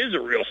crap, that is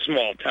a real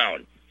small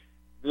town.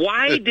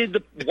 Why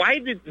did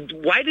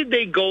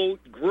they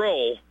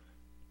grow?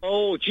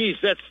 Oh, geez,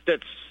 that's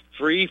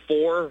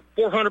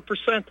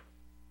 400%.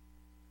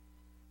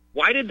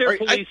 Why did their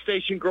police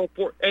station grow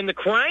and the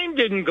crime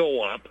didn't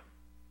go up?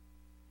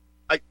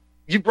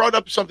 You brought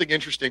up something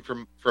interesting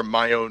from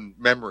my own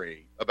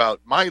memory about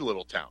my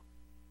little town.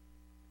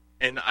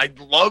 And I'd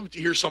love to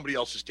hear somebody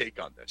else's take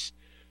on this.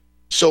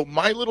 So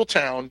my little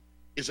town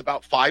is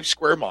about 5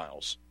 square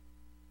miles.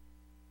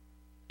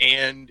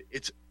 And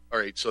it's, all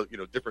right, so,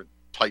 different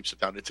types of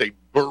town. It's a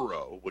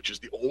borough, which is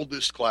the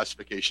oldest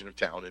classification of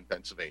town in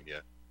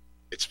Pennsylvania.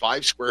 It's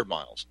 5 square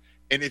miles.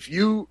 And if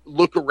you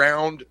look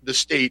around the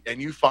state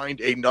and you find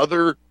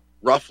another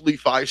roughly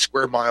 5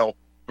 square mile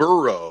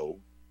borough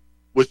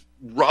with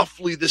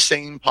roughly the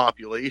same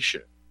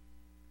population,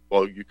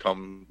 well, you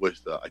come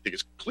with, I think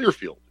it's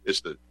Clearfield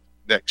is the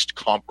next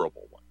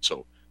comparable one.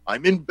 So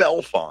I'm in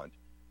Bellefonte,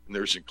 and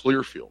there's in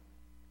Clearfield.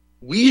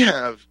 We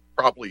have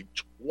probably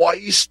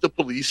twice the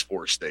police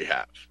force they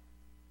have.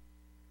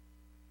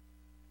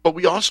 But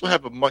we also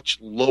have a much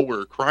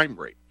lower crime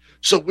rate.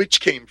 So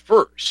which came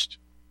first?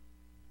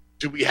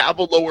 Do we have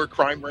a lower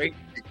crime rate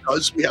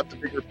because we have the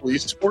bigger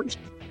police force?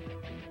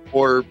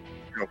 Or,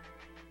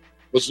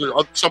 was there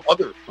some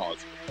other cause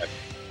of that?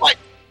 Right.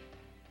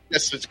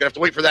 Yes, it's going to have to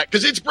wait for that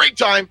because it's break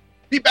time.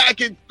 Be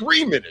back in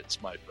 3 minutes,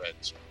 my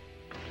friends.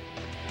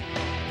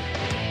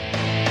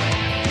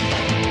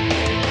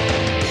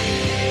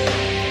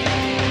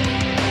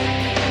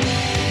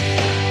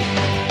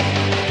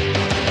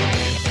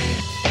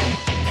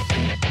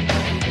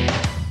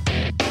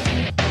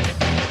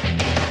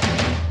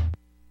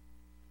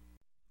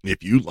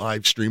 you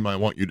live stream, I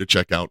want you to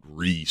check out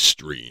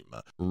Restream.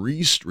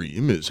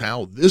 Restream is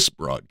how this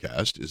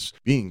broadcast is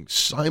being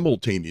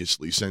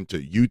simultaneously sent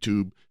to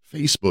YouTube,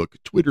 Facebook,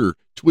 Twitter,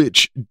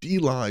 Twitch,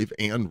 DLive,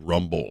 and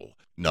Rumble.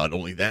 Not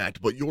only that,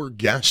 but your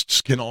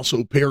guests can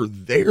also pair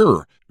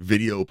their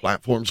video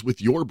platforms with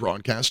your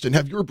broadcast and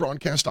have your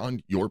broadcast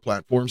on your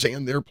platforms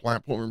and their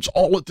platforms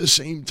all at the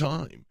same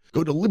time.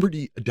 Go to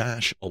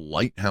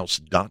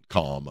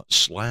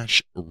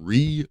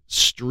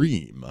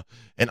liberty-lighthouse.com/restream,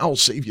 and I'll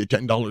save you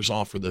 $10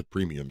 off for the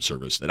premium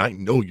service that I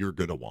know you're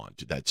going to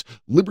want. That's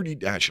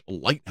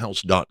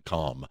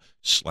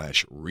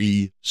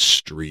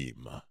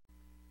liberty-lighthouse.com/restream.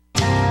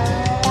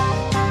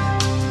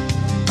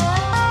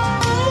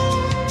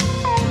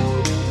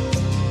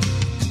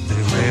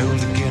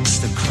 Railed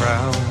against the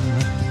crown.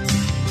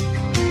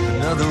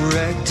 Another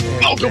rectangle.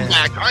 Welcome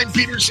back. I'm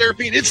Peter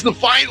Serafine. It's the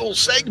final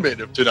segment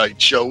of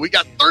tonight's show. We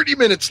got 30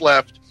 minutes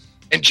left.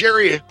 And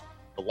Jerry,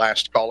 the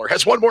last caller,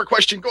 has one more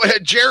question. Go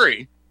ahead,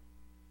 Jerry.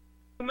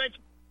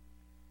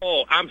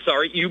 Oh, I'm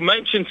sorry. You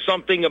mentioned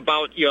something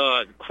about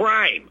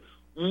crime.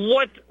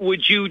 What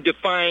would you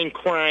define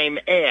crime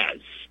as?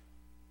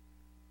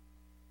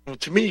 Well,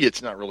 to me,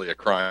 it's not really a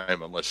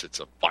crime unless it's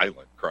a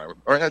violent crime.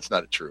 Or that's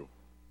not true.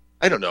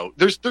 I don't know.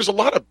 There's a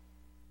lot of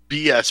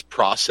BS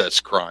process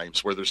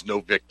crimes where there's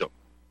no victim.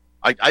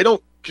 I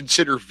don't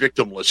consider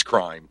victimless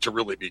crime to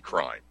really be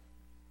crime.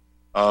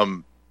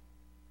 I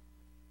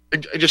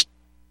just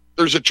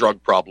there's a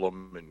drug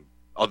problem and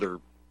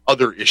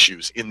other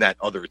issues in that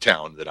other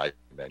town that I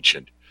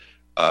mentioned.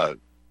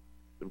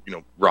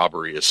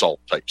 Robbery, assault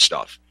type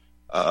stuff.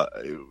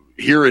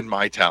 Here in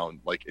my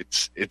town, like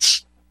it's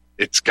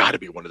got to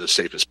be one of the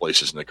safest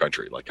places in the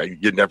country. Like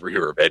you never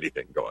hear of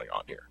anything going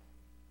on here.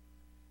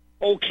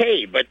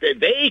 Okay, but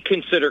they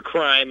consider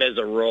crime as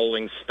a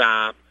rolling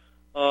stop.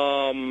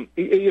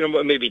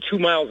 Maybe 2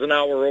 miles an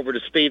hour over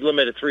the speed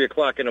limit at 3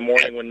 o'clock in the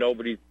morning when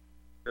nobody's.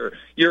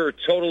 You're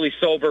totally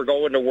sober,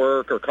 going to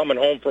work or coming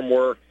home from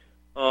work.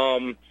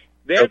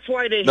 That's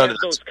why they have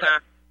those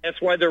cops. That's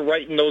why they're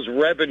writing those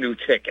revenue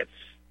tickets.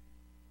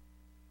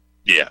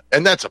 Yeah,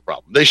 and that's a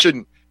problem. They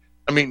shouldn't.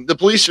 I mean, the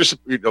police are.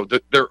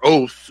 Their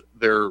oath,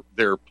 their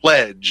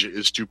pledge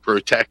is to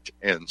protect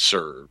and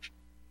serve.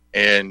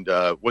 And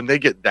when they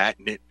get that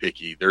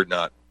nitpicky, they're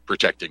not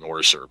protecting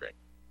or serving.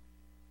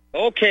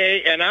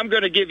 Okay, and I'm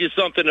going to give you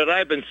something that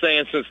I've been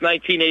saying since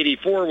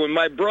 1984 when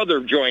my brother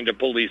joined the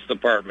police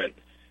department.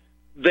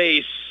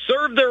 They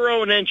serve their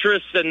own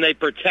interests and they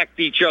protect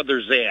each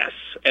other's ass.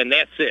 And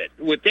that's it.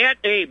 With that,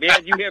 hey,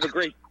 man, you have a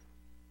great...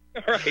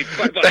 All right,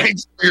 bye-bye.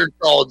 Thanks for your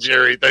call,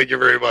 Jerry. Thank you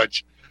very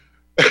much.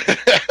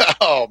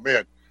 Oh,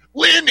 man.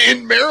 Lynn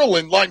in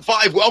Maryland, line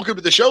 5. Welcome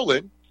to the show,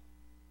 Lynn.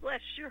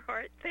 Bless your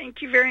heart.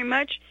 Thank you very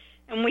much.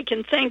 And we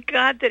can thank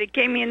God that it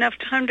gave me enough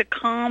time to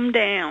calm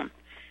down.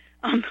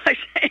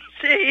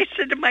 He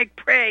said to Mike,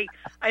 pray.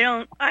 I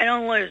don't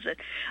lose it.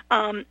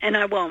 And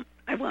I won't.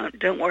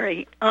 Don't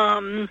worry.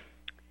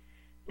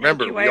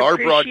 Remember, we are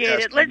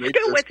broadcasting. Let's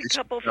go with a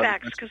couple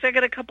facts, because I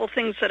got a couple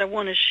things that I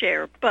want to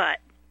share. But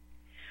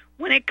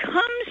when it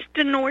comes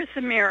to North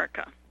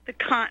America, the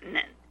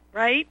continent,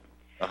 right?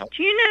 Uh-huh.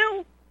 Do you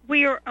know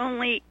we are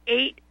only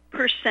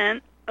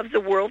 8% of the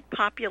world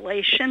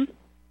population?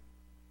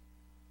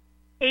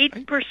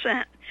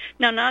 8%.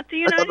 Now, not the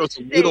United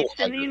States.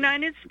 In the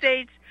United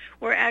States,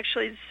 we're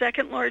actually the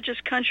second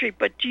largest country.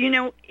 But do you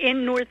know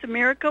in North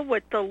America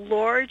what the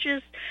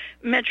largest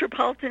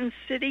metropolitan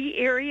city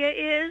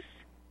area is?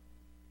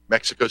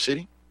 Mexico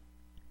City?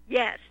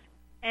 Yes,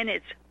 and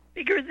it's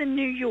bigger than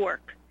New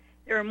York.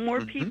 There are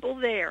more people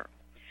there.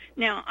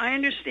 Now, I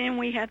understand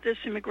we have this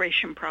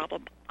immigration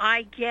problem.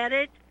 I get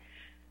it.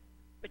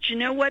 But you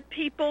know what,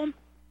 people?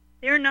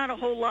 There are not a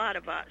whole lot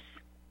of us.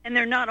 And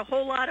there are not a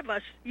whole lot of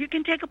us. You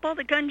can take up all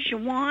the guns you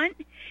want.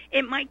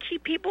 It might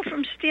keep people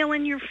from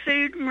stealing your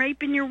food and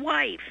raping your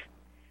wife.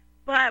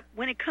 But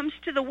when it comes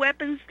to the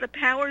weapons the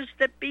powers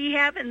that be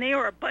have, and they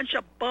are a bunch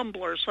of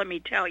bumblers, let me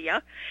tell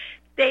you,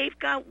 they've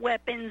got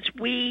weapons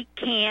we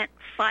can't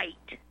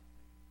fight.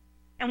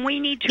 And we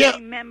need to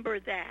remember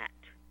that.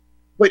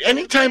 Wait,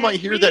 anytime I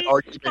hear that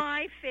argument...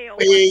 Spy fail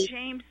with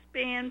James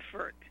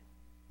Banford.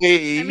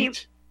 I mean,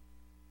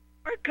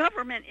 our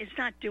government is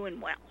not doing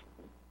well.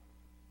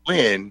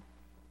 Lynn,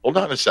 hold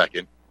on a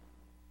second.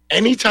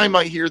 Anytime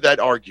I hear that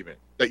argument,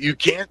 that you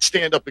can't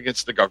stand up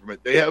against the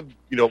government, they have,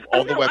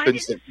 all the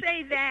weapons... I didn't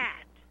say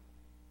that.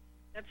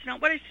 That's not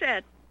what I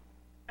said.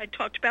 I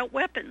talked about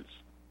weapons.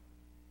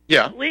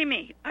 Yeah. Believe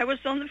me, I was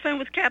on the phone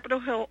with Capitol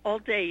Hill all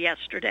day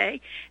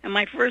yesterday, and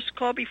my first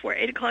call before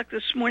 8 o'clock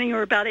this morning,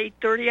 or about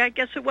 8:30, I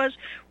guess it was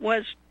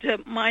to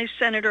my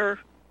senator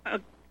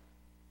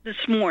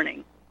this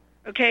morning,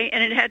 okay?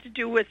 And it had to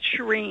do with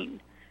Shireen,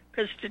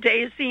 because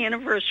today is the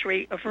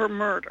anniversary of her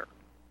murder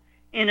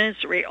in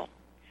Israel.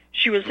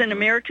 She was an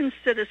American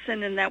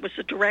citizen, and that was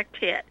a direct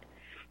hit.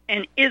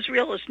 And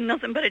Israel is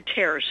nothing but a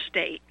terror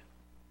state.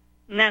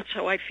 And that's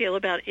how I feel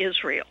about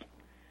Israel.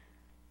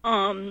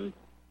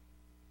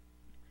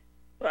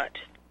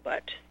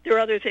 But there are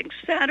other things.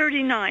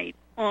 Saturday night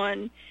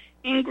on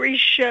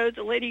Ingrid's show,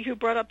 the lady who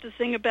brought up the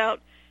thing about,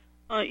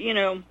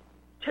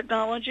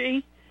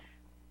 technology,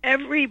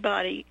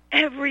 everybody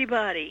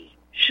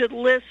should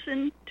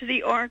listen to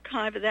the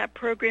archive of that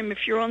program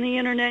if you're on the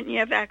Internet and you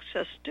have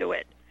access to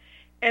it.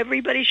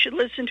 Everybody should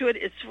listen to it.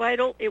 It's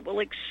vital. It will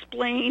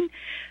explain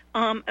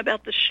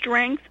about the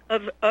strength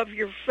of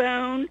your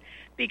phone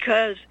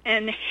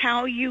and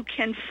how you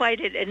can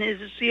fight it. And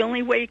it is the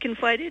only way you can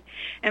fight it.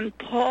 And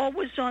Paul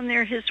was on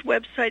there. His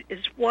website is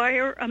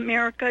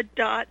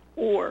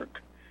wireamerica.org.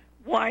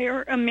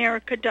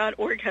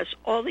 WireAmerica.org has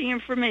all the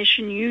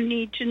information you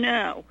need to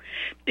know,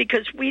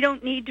 because we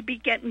don't need to be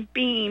getting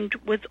beamed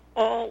with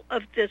all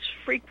of this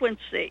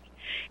frequency.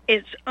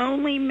 It's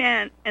only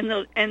meant, and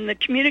the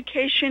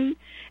Communication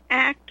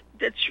Act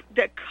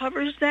that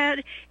covers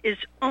that is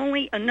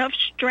only enough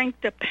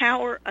strength to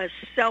power a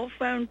cell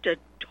phone to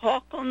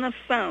talk on the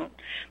phone,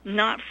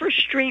 not for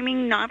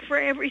streaming, not for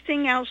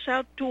everything else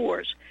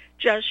outdoors,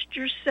 just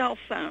your cell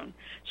phone,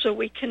 so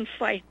we can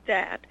fight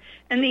that.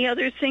 And the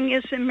other thing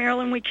is, in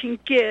Maryland, we can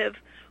give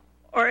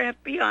our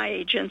FBI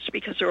agents,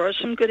 because there are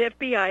some good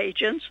FBI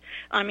agents.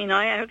 I mean,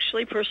 I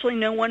actually personally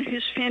know one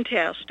who's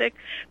fantastic,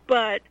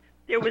 but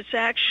there was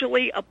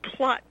actually a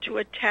plot to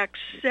attack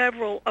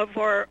several of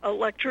our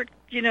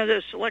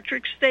those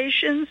electric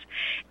stations,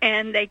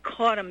 and they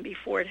caught them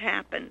before it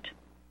happened.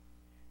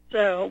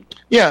 So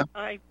yeah,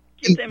 I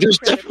give them there's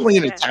credit definitely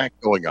for an that. attack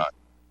going on.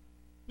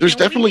 There's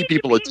definitely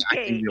people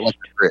attacking the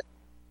electric grid.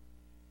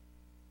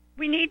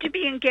 We need to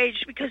be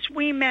engaged because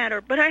we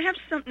matter. But I have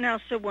something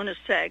else I want to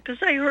say,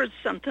 because I heard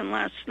something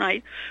last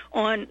night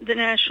on the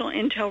National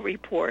Intel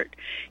Report.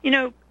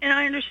 And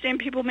I understand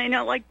people may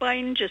not like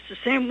Biden just the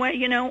same way,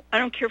 I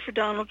don't care for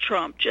Donald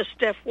Trump, just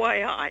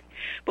FYI.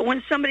 But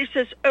when somebody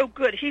says, oh,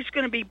 good, he's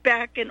going to be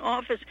back in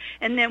office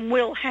and then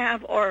we'll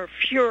have our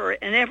Fuhrer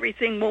and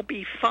everything will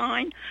be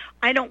fine,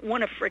 I don't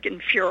want a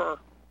friggin' Fuhrer.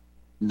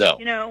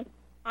 No.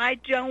 I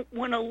don't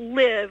want to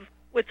live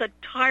with a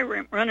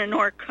tyrant running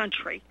our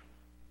country.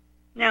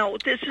 Now,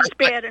 this is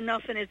bad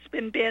enough, and it's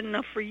been bad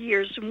enough for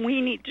years, and we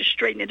need to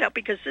straighten it out,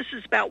 because this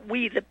is about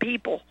we, the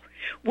people.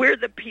 We're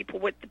the people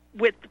with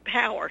the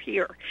power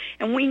here,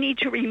 and we need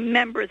to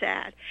remember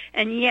that.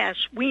 And, yes,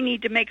 we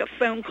need to make a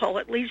phone call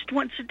at least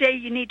once a day.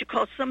 You need to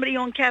call somebody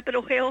on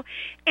Capitol Hill.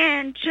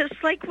 And just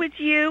like with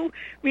you,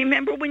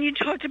 remember when you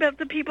talked about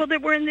the people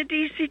that were in the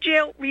D.C.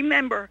 jail?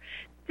 Remember,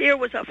 there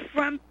was a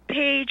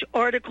front-page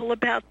article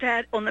about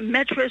that on the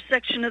Metro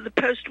section of the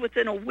Post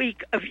within a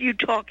week of you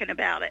talking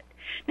about it.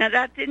 Now,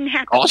 that didn't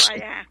happen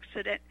by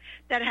accident.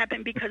 That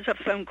happened because a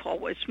phone call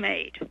was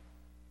made.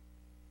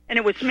 And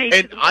it was made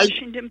to the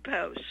Washington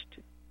Post.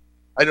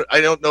 I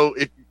don't know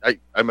if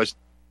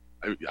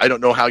I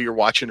don't know how you're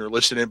watching or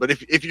listening, but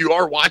if you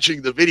are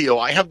watching the video,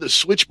 I have the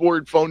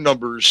switchboard phone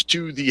numbers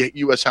to the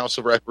U.S. House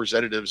of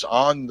Representatives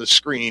on the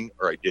screen,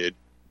 or I did.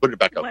 Put it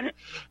back up.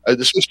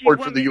 The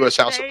switchboard for the U.S.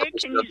 House of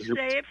Representatives. Can you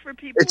say it for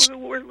people who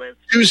were listening?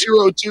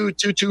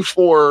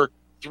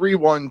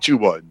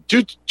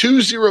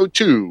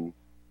 202-224-3121.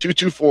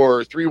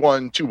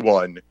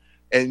 202-224-3121.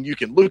 And you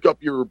can look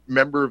up your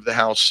member of the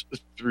House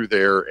through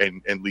there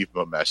and leave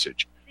them a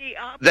message.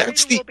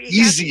 That's the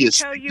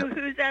easiest. Tell you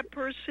who that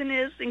person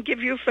is and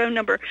give you a phone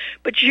number,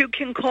 but you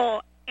can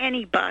call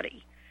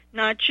anybody,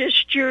 not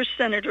just your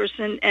senators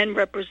and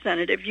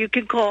representative. You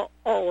can call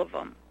all of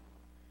them.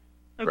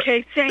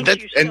 Okay, thank you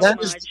so much. And that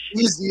is the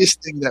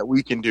easiest thing that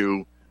we can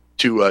do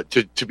to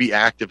be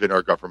active in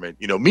our government.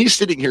 Me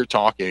sitting here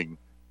talking,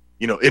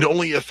 it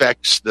only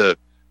affects the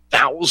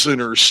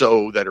 1,000 or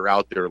so that are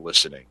out there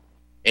listening.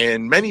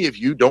 And many of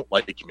you don't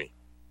like me.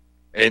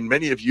 And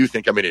many of you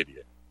think I'm an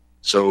idiot.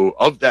 So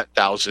of that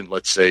 1,000,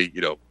 let's say,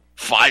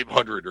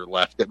 500 are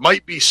left that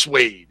might be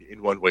swayed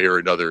in one way or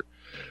another.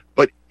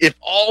 But if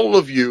all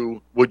of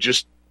you would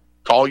just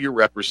call your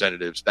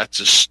representatives, that's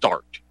a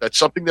start. That's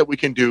something that we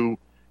can do.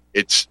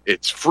 It's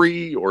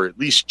free, or at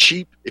least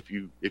cheap. If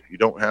you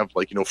don't have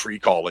free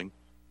calling,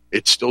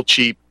 it's still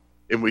cheap,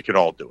 and we can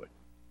all do it.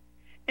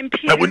 And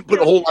Peter, I wouldn't put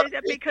a whole lot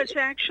that because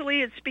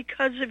actually it's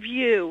because of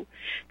you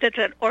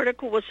that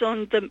article was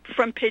on the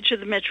front page of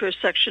the Metro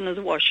section of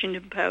the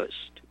Washington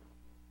Post.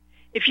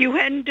 If you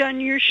hadn't done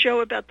your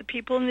show about the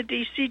people in the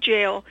D.C.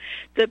 jail,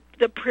 the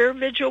prayer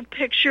vigil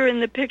picture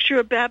and the picture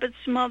of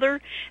Babbitt's mother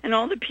and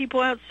all the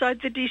people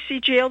outside the D.C.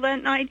 jail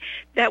that night,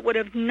 that would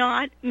have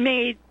not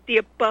made the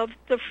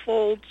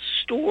above-the-fold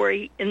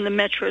story in the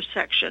Metro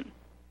section.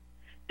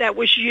 That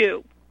was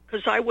you,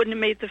 because I wouldn't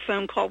have made the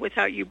phone call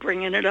without you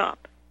bringing it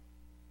up.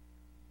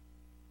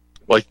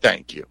 Well,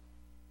 thank you.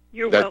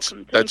 You're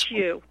welcome. Thank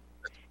you.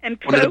 And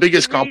one of the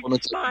biggest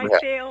compliments I've ever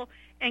had.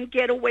 And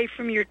get away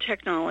from your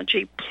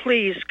technology.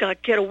 Please, God,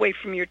 get away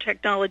from your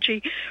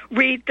technology.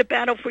 Read The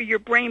Battle for Your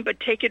Brain, but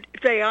take it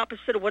the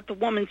opposite of what the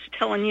woman's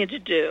telling you to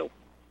do.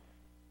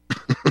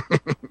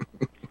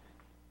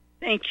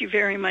 Thank you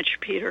very much,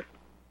 Peter.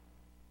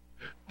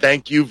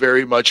 Thank you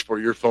very much for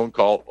your phone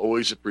call.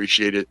 Always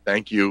appreciate it.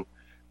 Thank you.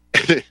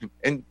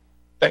 And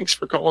thanks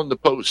for calling the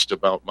Post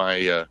about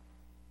my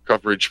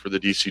coverage for the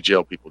D.C.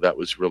 jail people. That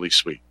was really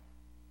sweet.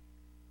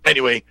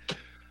 Anyway,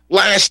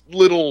 last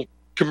little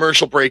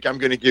commercial break I'm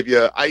going to give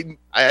you, I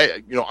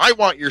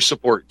want your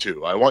support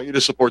too. I want you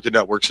to support the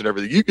networks and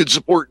everything. You can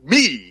support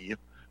me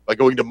by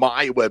going to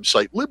my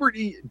website,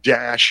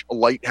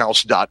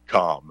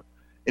 liberty-lighthouse.com.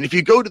 And if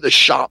you go to the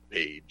shop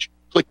page,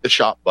 click the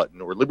shop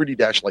button or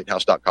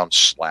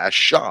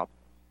liberty-lighthouse.com/shop.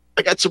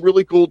 I got some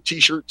really cool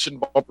t-shirts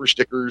and bumper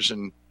stickers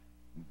and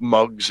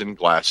mugs and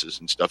glasses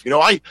and stuff.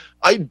 I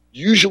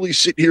usually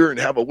sit here and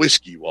have a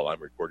whiskey while I'm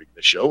recording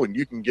the show, and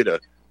you can get a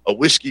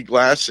whiskey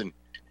glass and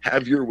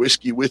have your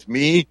whiskey with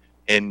me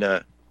and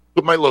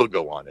put my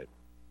logo on it.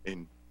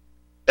 And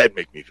that'd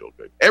make me feel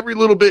good. Every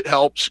little bit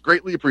helps.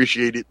 Greatly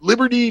appreciate it.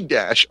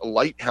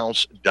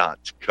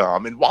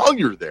 Liberty-lighthouse.com. And while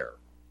you're there,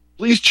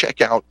 please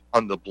check out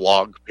on the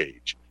blog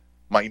page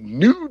my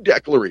new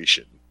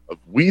declaration of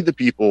we the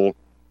people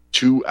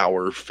to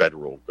our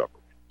federal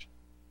government.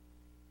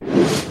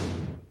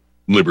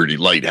 Liberty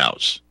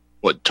Lighthouse,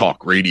 what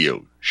talk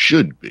radio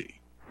should be.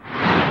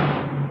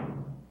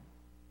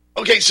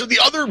 Okay, so the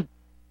other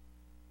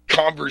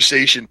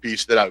conversation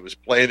piece that I was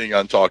planning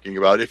on talking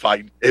about, if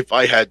I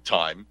had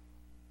time,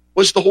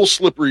 was the whole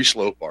slippery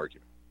slope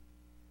argument.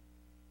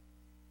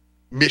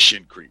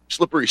 Mission creep,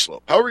 slippery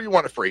slope, however you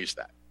want to phrase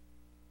that.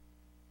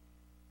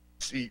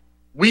 See,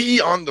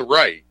 we on the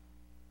right,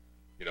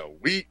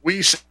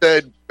 we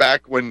said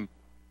back when,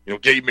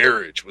 gay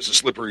marriage was a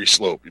slippery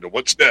slope,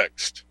 what's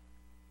next?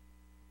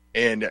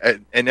 And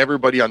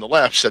everybody on the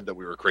left said that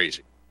we were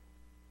crazy.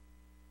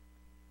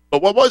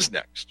 But what was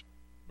next?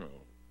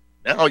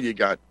 Now you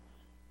got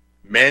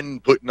men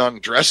putting on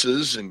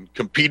dresses and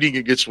competing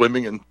against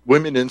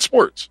women in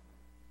sports.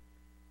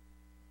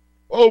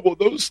 Oh, well,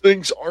 those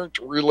things aren't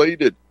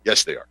related.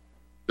 Yes, they are.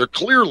 They're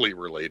clearly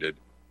related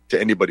to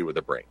anybody with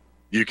a brain.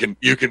 You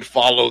can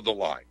follow the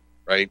line,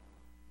 right?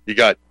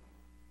 You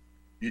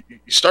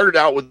started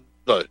out with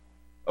a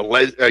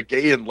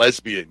gay and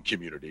lesbian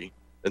community,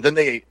 and then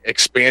they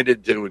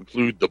expanded to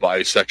include the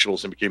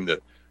bisexuals and became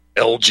the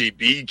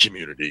LGBT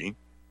community,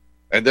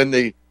 and then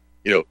they,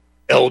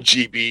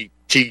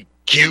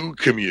 LGBTQ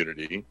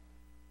community,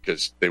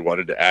 because they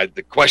wanted to add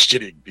the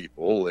questioning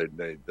people and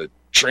the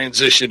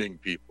transitioning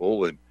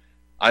people, and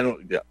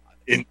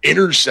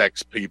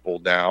intersex people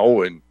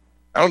now, and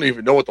I don't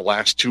even know what the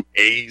last two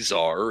A's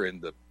are,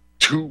 and the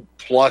 2+.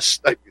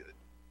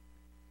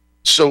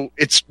 So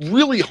it's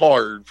really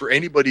hard for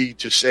anybody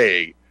to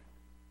say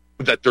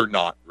that they're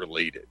not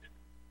related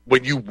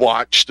when you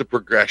watch the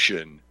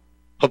progression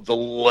of the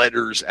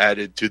letters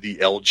added to the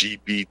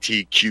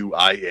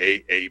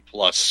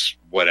LGBTQIAA+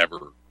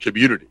 whatever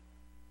community.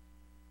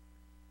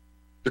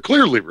 They're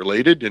clearly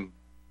related, and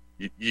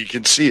you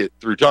can see it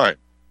through time.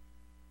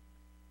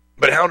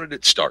 But how did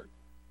it start?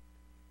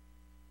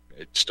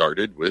 It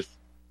started with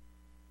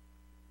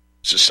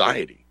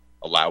society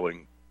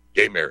allowing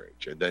gay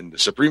marriage, and then the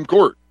Supreme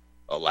Court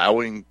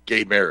allowing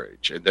gay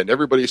marriage, and then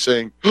everybody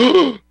saying,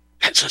 oh,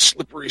 that's a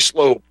slippery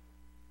slope.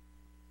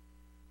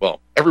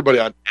 Well, everybody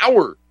on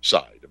our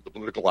side of the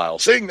political aisle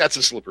saying that's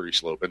a slippery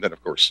slope, and then,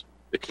 of course,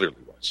 it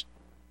clearly was.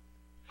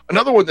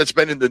 Another one that's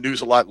been in the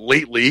news a lot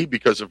lately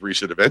because of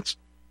recent events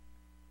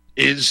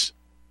is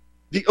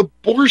the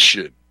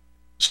abortion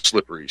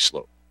slippery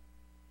slope.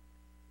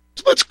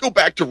 So let's go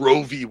back to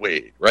Roe v.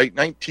 Wade, right?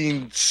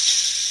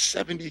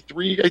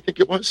 1973, I think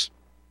it was.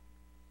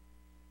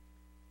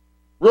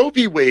 Roe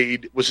v.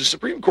 Wade was a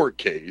Supreme Court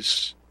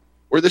case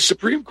where the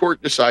Supreme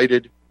Court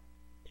decided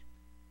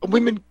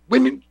women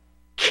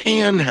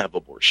can have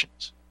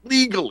abortions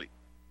legally,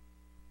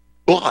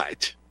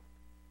 but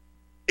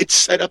it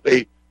set up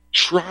a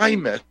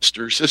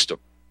trimester system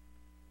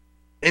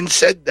and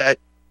said that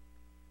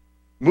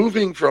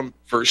moving from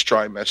first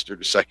trimester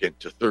to second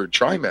to third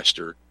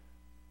trimester,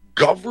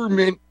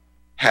 government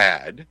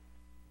had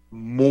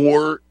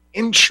more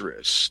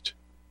interest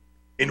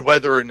in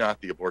whether or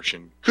not the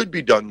abortion could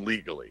be done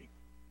legally.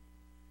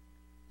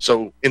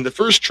 So in the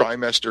first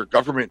trimester,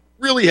 government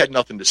really had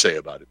nothing to say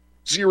about it.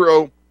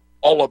 Zero,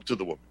 all up to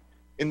the woman.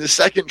 In the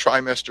second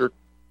trimester,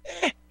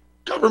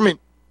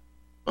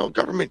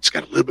 government's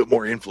got a little bit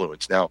more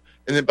influence now.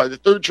 And then by the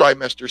third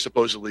trimester,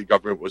 supposedly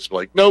government was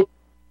like, nope,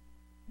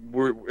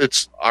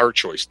 it's our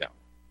choice now.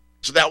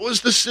 So that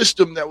was the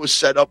system that was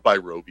set up by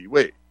Roe v.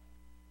 Wade.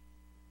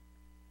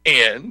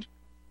 And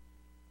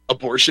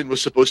abortion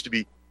was supposed to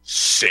be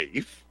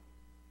safe,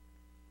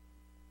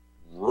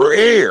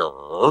 rare,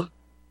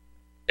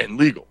 and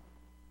legal.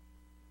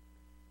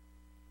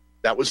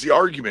 That was the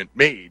argument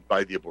made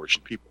by the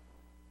abortion people.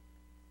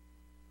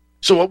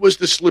 So what was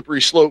the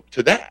slippery slope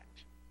to that?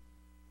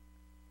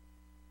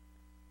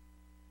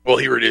 Well,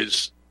 here it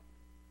is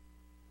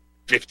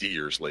 50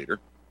 years later.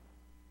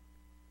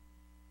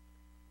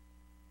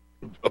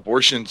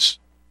 Abortions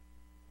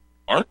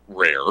aren't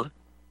rare.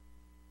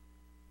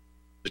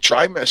 The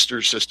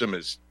trimester system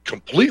is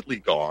completely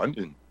gone,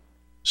 and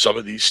some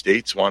of these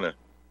states want to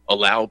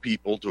allow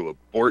people to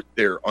abort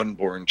their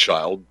unborn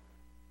child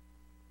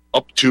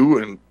up to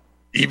and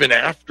even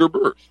after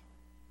birth.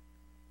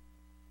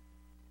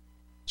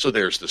 So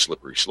there's the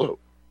slippery slope.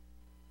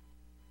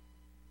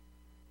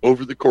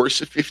 Over the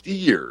course of 50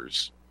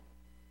 years,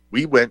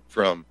 we went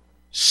from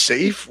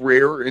safe,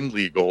 rare, and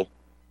legal,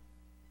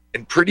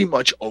 and pretty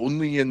much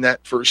only in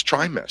that first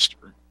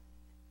trimester,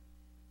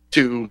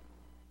 to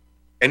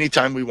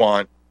anytime we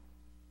want,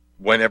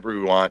 whenever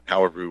we want,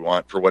 however we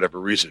want, for whatever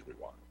reason we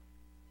want.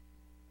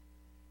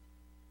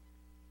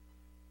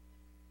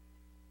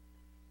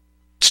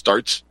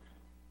 Starts,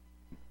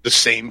 the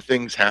same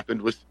things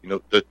happened with,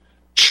 the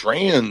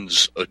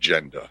trans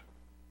agenda.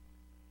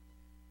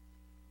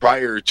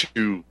 Prior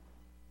to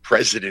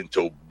President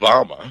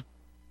Obama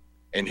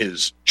and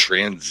his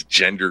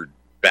transgendered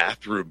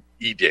bathroom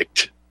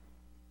edict,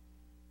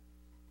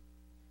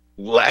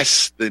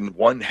 less than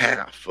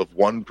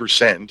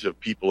 0.5% of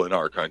people in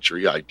our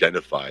country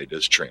identified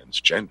as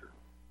transgender.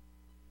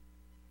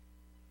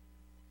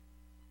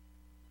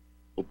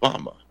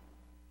 Obama.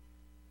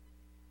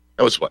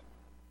 That was what,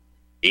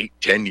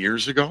 8-10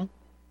 years ago?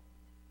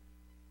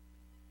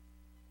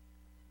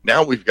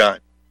 Now we've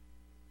got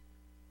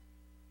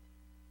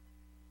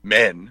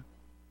men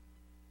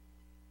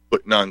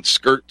putting on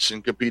skirts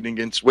and competing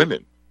against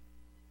women.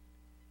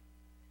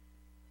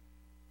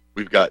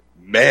 We've got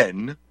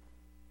men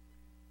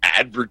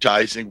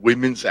advertising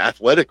women's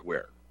athletic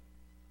wear.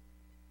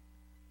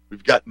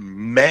 We've got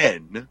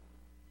men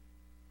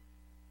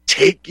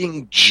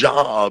taking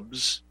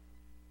jobs,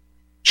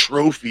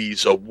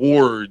 trophies,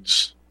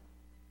 awards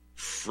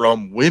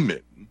from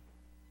women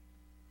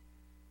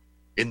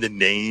in the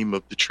name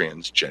of the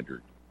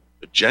transgendered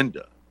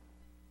agenda.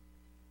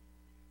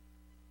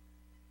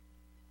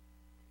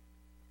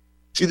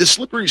 See, the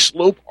slippery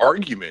slope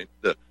argument,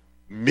 the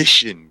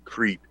mission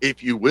creep,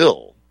 if you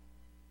will,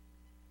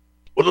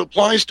 well, it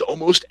applies to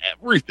almost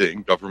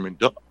everything government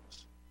does,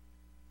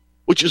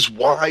 which is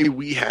why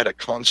we had a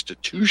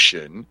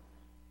constitution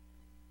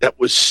that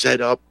was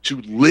set up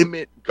to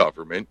limit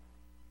government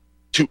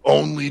to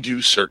only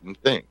do certain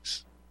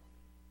things,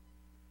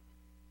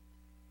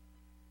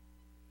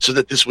 so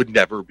that this would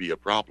never be a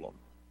problem.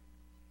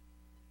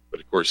 But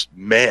of course,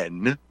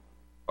 men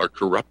are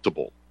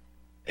corruptible.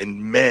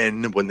 And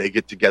men, when they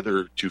get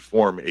together to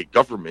form a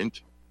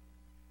government,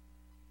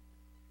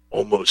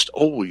 almost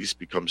always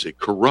becomes a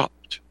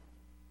corrupt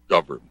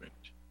government.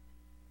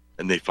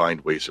 And they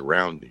find ways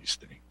around these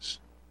things.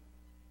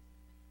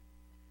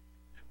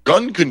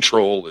 Gun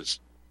control is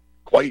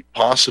quite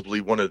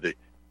possibly one of the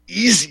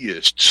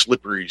easiest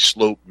slippery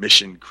slope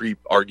mission creep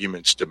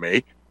arguments to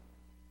make.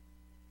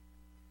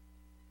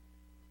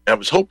 I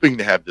was hoping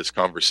to have this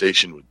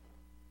conversation with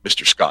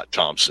Mr. Scott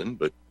Thompson,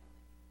 but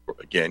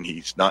again,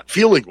 he's not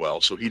feeling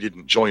well, so he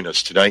didn't join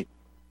us tonight.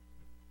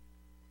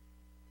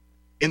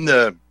 In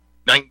the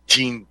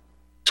 1920s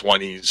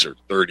or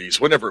 30s,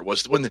 whenever it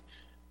was, when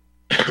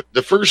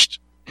the first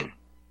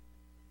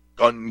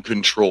Gun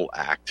Control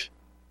Act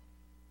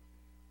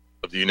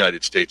of the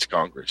United States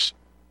Congress.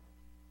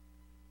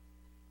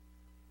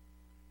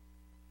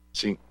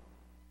 See,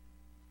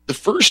 the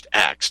first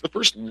acts, the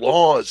first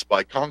laws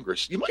by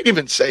Congress, you might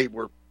even say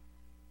were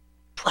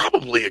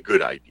probably a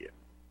good idea.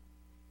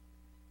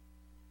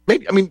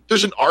 Maybe,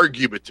 there's an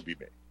argument to be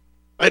made.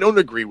 I don't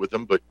agree with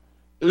them, but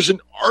there's an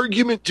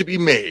argument to be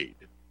made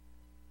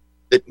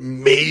that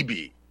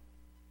maybe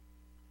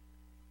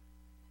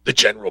the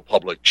general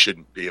public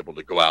shouldn't be able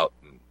to go out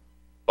and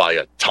buy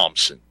a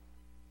Thompson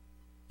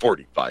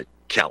 45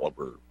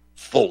 caliber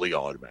fully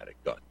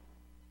automatic gun.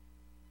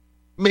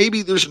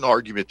 Maybe there's an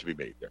argument to be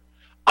made there.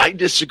 I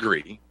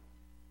disagree,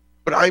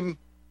 but I'm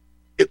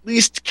at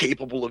least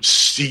capable of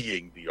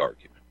seeing the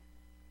argument.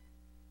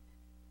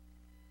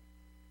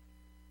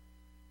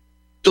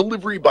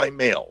 Delivery by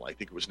mail, I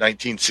think it was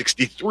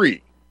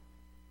 1963,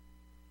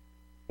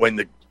 when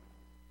the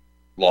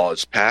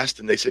laws passed,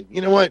 and they said, you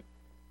know what?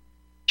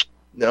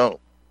 No,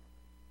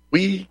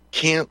 we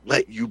can't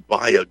let you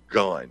buy a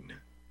gun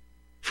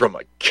from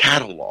a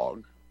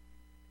catalog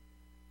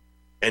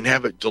and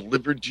have it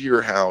delivered to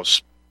your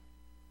house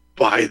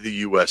by the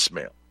U.S.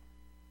 mail.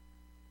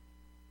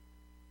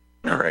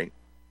 All right.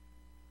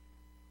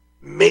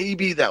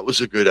 Maybe that was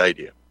a good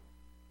idea.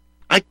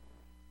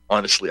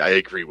 Honestly, I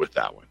agree with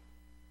that one.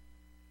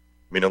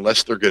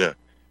 Unless they're going to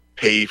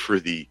pay for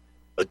the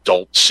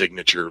adult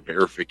signature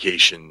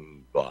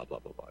verification, blah, blah,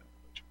 blah, blah.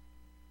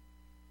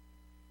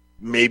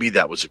 Maybe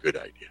that was a good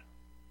idea.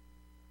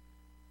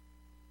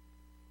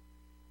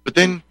 But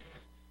then,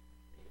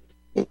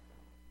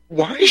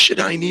 why should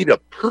I need a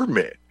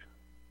permit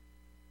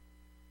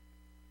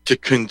to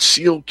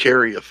conceal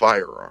carry a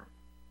firearm?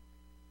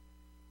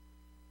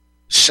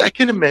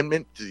 Second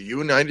Amendment to the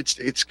United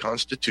States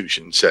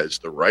Constitution says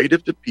the right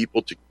of the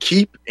people to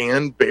keep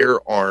and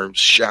bear arms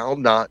shall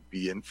not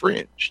be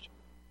infringed.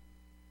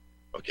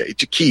 Okay,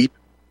 to keep.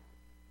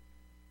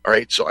 All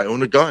right, so I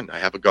own a gun. I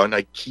have a gun.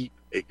 I keep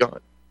a gun.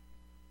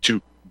 To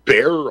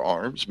bear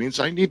arms means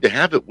I need to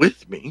have it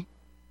with me.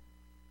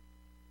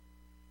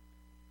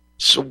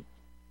 So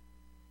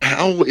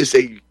how is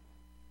a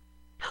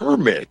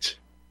permit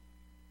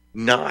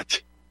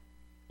not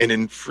an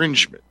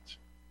infringement?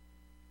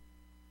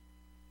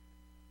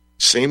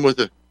 Same with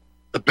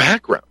a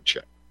background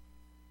check.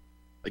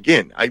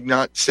 Again, I'm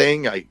not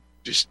saying I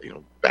just,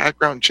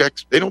 background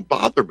checks, they don't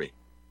bother me.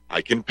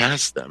 I can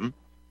pass them.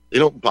 They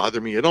don't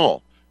bother me at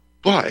all.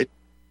 But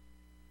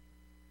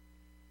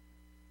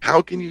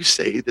how can you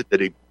say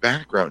that a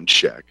background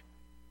check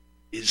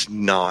is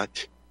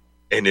not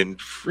an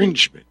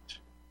infringement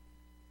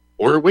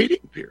or a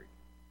waiting period?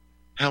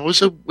 How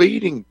is a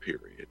waiting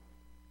period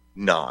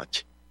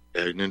not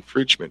an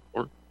infringement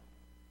or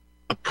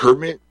a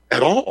permit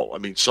at all? I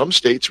mean, some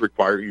states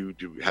require you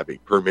to have a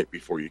permit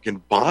before you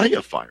can buy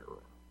a firearm.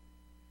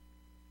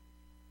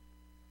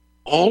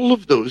 All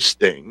of those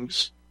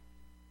things,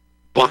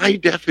 by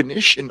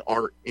definition,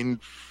 are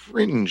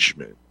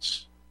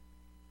infringements.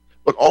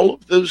 But all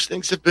of those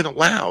things have been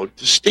allowed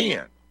to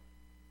stand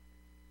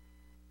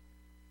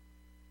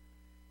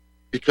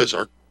because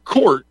our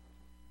court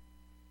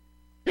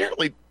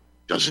apparently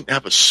doesn't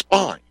have a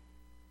spine.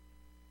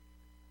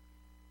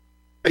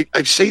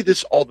 I say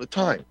this all the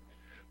time.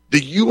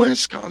 The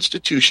U.S.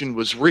 Constitution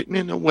was written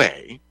in a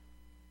way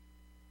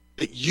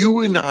that you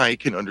and I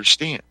can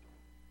understand.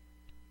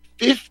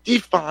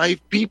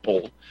 55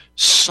 people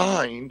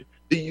signed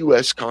the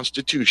U.S.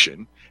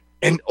 Constitution,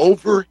 and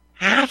over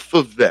half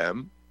of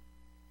them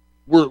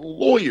were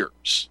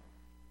lawyers.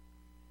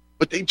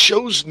 But they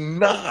chose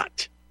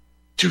not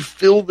to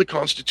fill the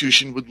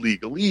Constitution with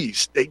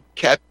legalese. They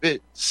kept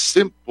it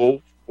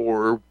simple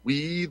for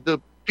we the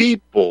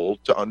people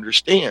to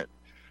understand.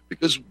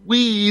 Because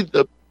we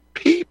the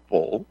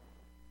people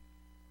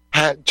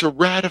had to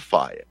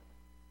ratify it.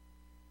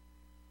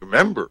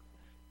 Remember,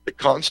 the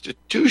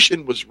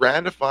Constitution was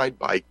ratified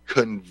by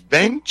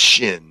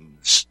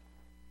conventions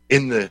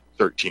in the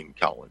 13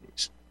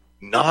 colonies,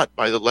 not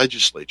by the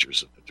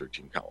legislatures of the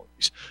 13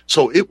 colonies.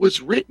 So it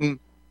was written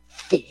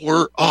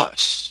for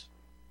us.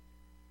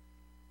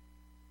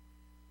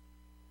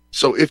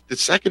 So if the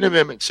Second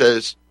Amendment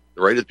says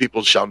the right of the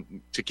people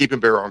to keep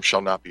and bear arms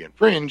shall not be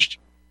infringed,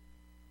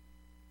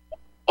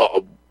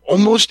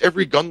 almost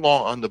every gun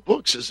law on the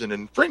books is an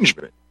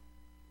infringement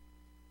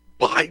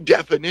by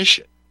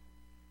definition.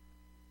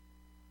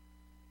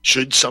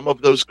 Should some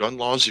of those gun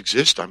laws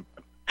exist?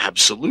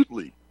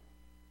 Absolutely.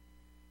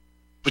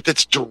 But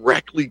that's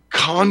directly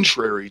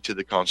contrary to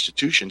the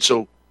Constitution.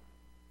 So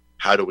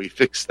how do we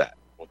fix that?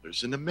 Well,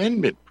 there's an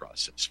amendment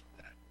process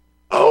for that.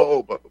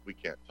 Oh, but we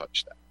can't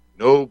touch that.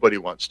 Nobody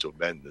wants to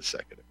amend the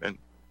Second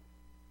Amendment.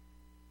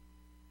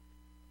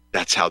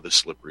 That's how the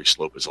slippery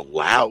slope is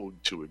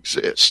allowed to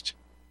exist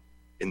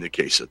in the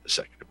case of the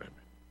Second Amendment.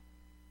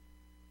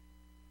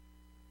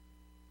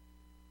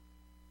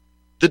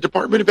 The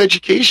Department of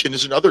Education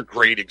is another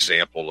great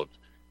example of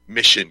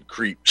mission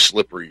creep,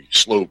 slippery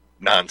slope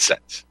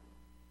nonsense.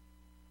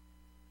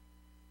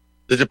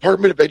 The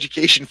Department of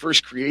Education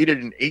first created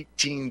in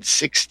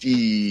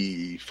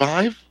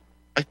 1865,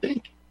 I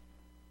think.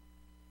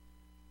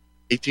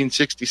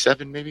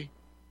 1867, maybe?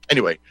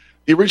 Anyway,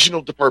 the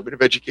original Department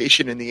of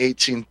Education in the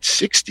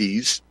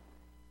 1860s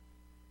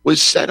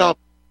was set up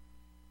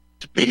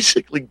to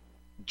basically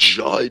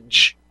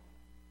judge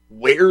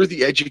where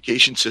the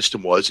education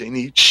system was in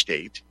each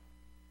state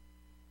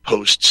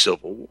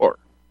post-Civil War.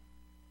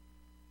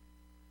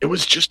 It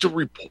was just a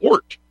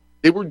report.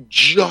 They were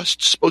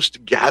just supposed to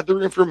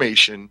gather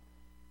information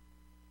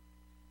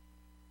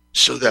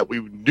so that we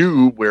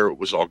knew where it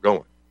was all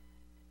going,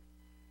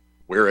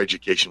 where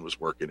education was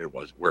working and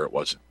where it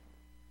wasn't.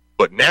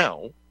 But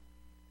now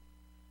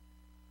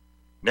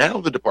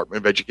the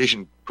Department of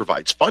Education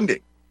provides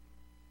funding,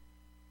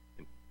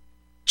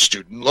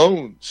 student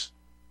loans,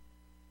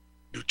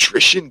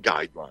 nutrition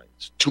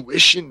guidelines,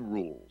 tuition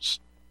rules.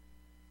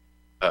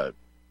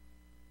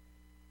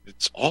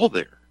 It's all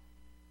there,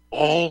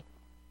 all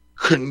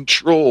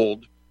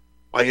controlled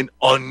by an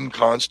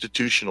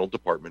unconstitutional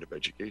Department of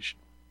Education.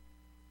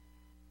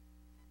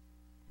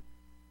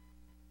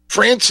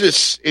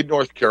 Francis in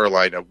North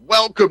Carolina,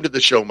 welcome to the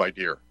show, my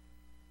dear.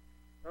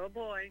 Oh,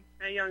 boy.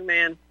 Hey, young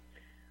man.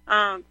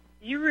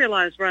 You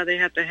realize why they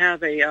have to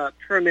have a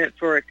permit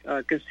for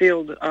a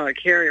concealed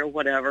carry or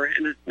whatever,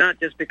 and it's not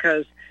just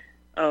because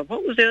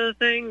what was the other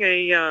thing?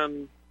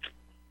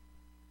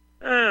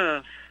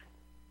 I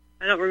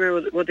don't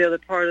remember what the other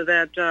part of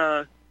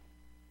that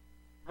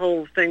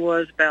whole thing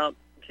was about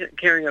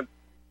carrying a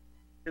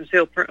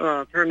concealed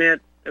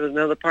permit. There was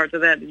another part to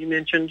that you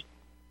mentioned.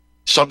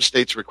 Some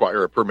states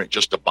require a permit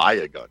just to buy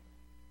a gun.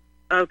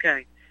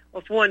 Okay.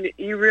 Well, for one,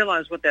 you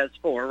realize what that's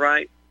for,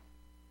 right?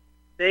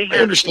 I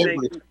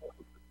understand.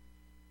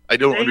 I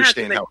don't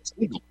understand how it's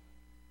legal.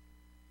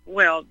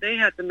 Well, they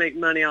have to make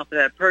money off of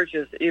that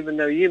purchase, even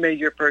though you made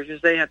your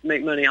purchase. They have to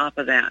make money off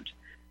of that.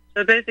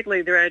 So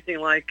basically, they're acting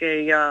like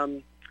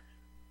a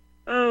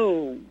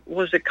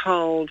what's it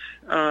called?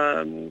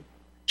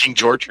 King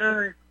George.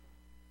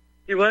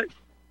 You what?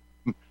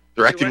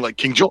 They're acting like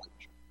King George.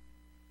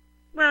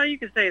 Well, you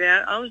could say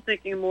that. I was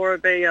thinking more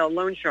of a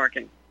loan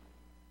sharking.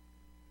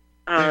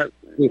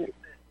 You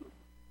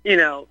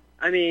know,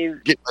 I mean,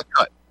 get my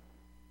cut.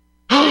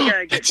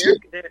 That's it.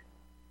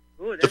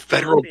 The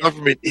federal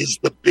government is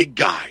the big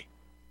guy.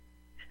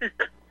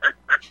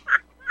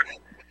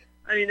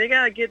 I mean, they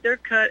got to get their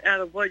cut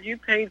out of what you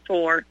paid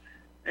for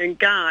and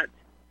got,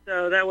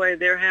 so that way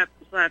they're happy.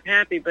 slap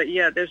happy, but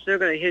yeah, they're still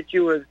going to hit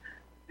you with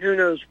who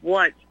knows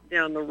what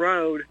down the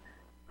road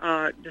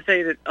to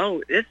say that,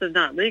 oh, this is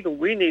not legal.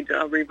 We need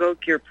to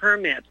revoke your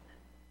permit.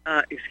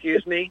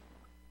 Excuse me?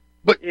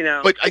 But, you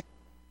know. But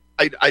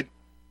I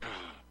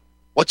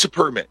what's a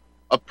permit?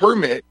 A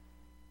permit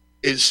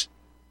is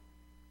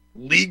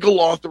legal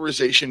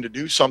authorization to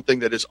do something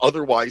that is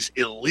otherwise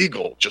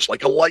illegal, just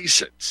like a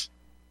license.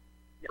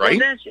 Right?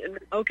 Well,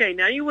 okay,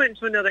 now you went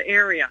into another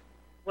area.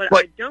 What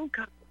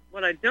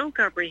I don't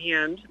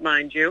comprehend,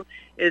 mind you,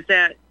 is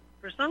that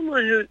for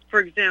someone who, for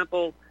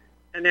example,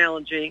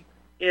 analogy,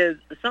 is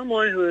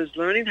someone who is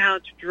learning how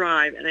to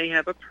drive and they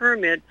have a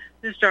permit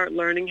to start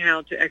learning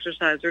how to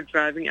exercise their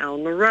driving out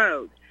on the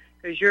road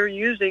because you're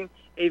using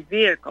a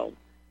vehicle.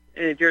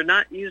 And if you're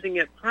not using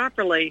it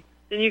properly,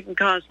 then you can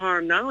cause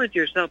harm not only to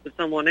yourself but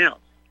someone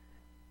else.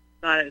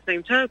 By the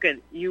same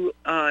token, you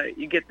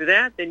get to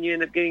that, then you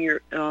end up getting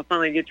your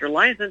finally get your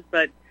license.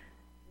 But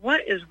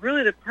what is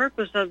really the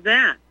purpose of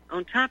that?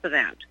 On top of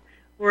that,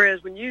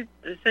 whereas when you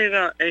say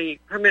about a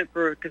permit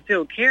for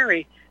concealed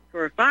carry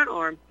for a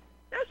firearm,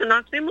 that's an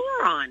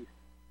oxymoron.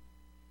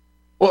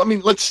 Well, I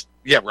mean,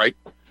 right.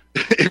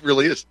 It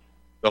really is.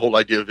 The whole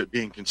idea of it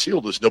being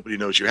concealed is nobody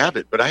knows you have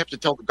it, but I have to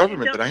tell the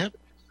government that I have it.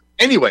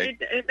 Anyway.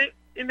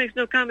 It makes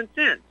no common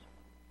sense.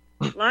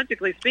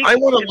 Logically speaking. I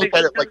want to look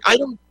at it like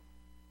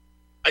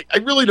I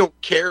really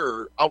don't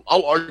care.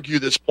 I'll argue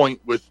this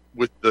point with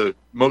the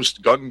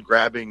most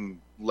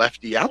gun-grabbing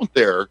lefty out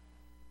there.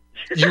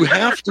 You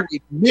have to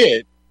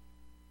admit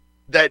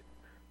that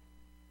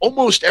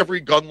almost every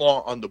gun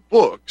law on the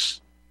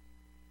books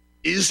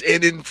is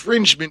an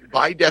infringement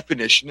by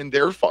definition and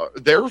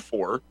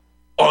therefore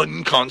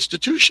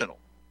unconstitutional.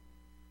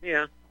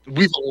 Yeah.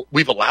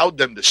 We've allowed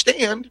them to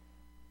stand.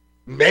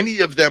 Many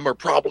of them are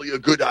probably a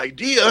good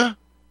idea,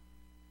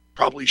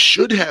 probably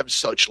should have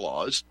such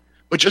laws,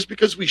 but just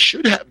because we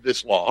should have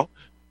this law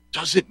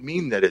doesn't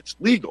mean that it's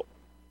legal.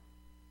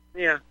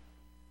 Yeah.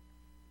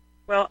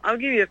 Well, I'll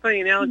give you a funny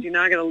analogy,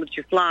 now I got to let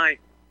you fly,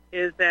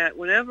 is that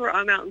whenever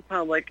I'm out in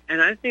public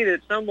and I see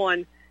that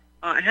someone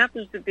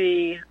happens to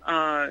be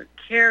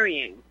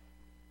carrying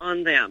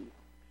on them,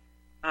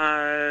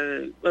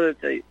 whether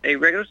it's a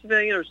regular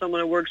civilian or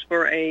someone who works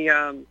for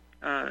a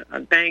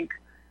bank,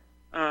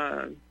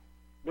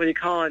 what do you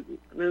call it,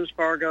 Wells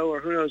Fargo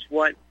or who knows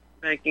what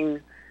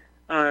banking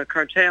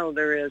cartel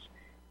there is,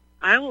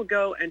 I will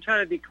go and try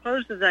to be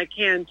close as I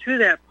can to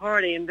that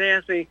party, and they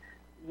ask me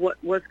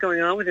what's going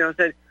on with you. I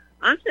said,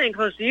 I'm staying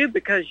close to you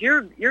because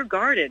you're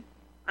guarded.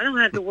 I don't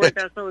have to worry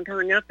about someone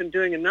coming up and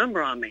doing a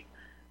number on me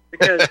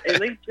because at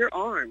least you're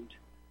armed.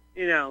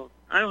 You know,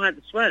 I don't have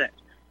to sweat it.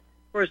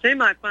 Of course, they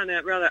might find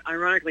that rather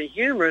ironically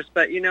humorous,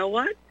 but you know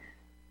what?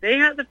 They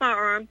have the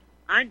firearm.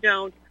 I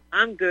don't.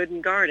 I'm good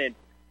and guarded.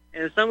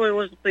 And if someone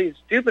wants to play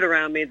stupid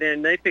around me,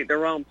 then they pick the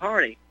wrong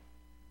party.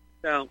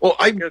 So,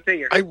 go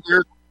figure. I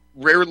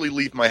rarely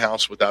leave my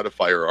house without a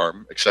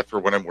firearm, except for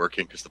when I'm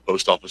working because the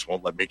post office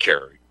won't let me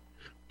carry.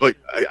 But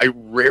I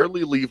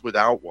rarely leave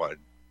without one.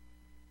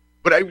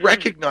 But I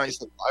recognize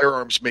that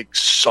firearms make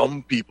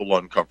some people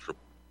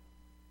uncomfortable.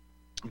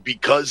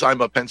 Because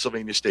I'm a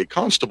Pennsylvania State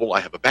Constable,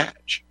 I have a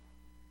badge.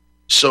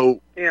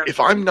 So if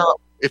I'm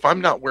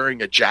not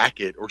wearing a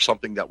jacket or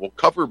something that will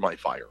cover my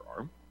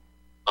firearm,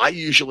 I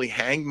usually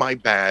hang my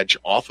badge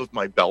off of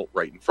my belt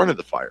right in front of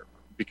the firearm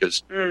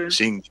because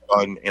seeing the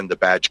gun and the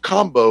badge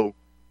combo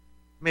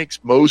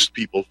makes most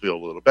people feel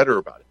a little better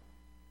about it.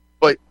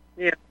 But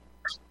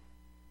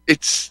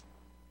it's,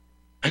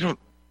 I feel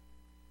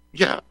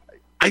bad.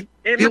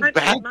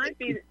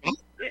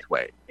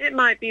 It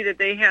might be that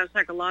they have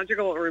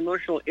psychological or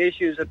emotional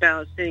issues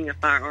about seeing a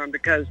firearm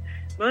because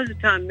most of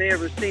the time they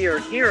ever see or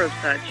hear of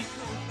such.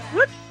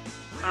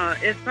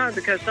 It's probably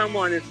because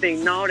someone is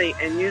being naughty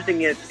and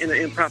using it in an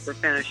improper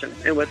fashion.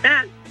 And with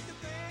that,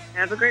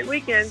 have a great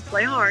weekend.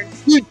 Play hard.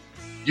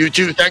 You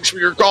too. Thanks for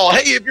your call.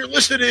 Hey, if you're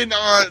listening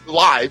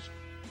live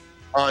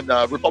on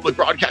Republic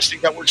Broadcasting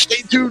Network,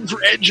 stay tuned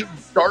for Edge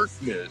of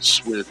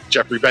Darkness with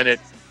Jeffrey Bennett.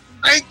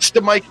 Thanks to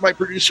Mike, my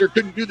producer.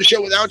 Couldn't do the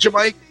show without you,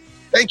 Mike.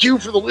 Thank you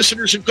for the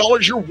listeners and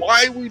callers. You're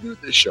why we do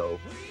this show.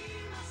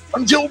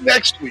 Until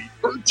next week,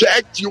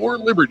 protect your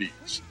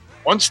liberties.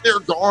 Once they're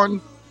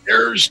gone,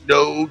 there's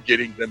no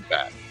getting them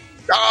back.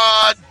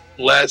 God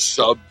bless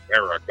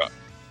America.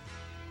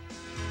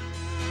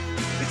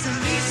 It's the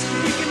least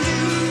we can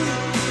do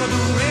for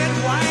the red,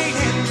 white,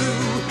 and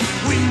blue.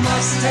 We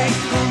must take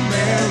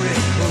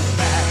America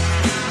back.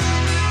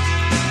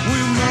 We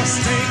must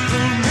take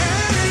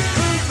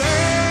America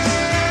back.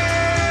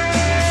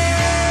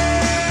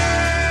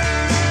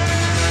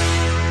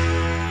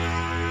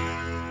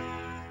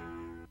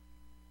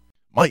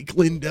 Mike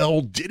Lindell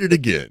did it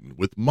again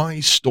with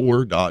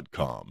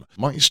MyStore.com.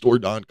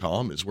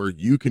 MyStore.com is where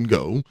you can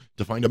go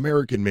to find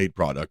American-made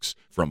products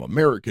from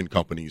American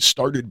companies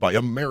started by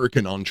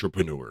American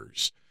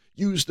entrepreneurs.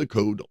 Use the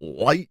code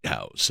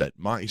Lighthouse at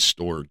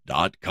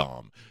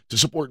MyStore.com to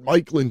support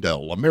Mike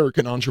Lindell,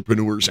 American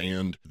entrepreneurs,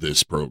 and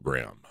this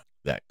program.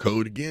 That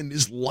code again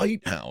is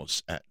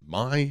Lighthouse at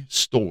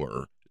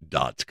MyStore.com.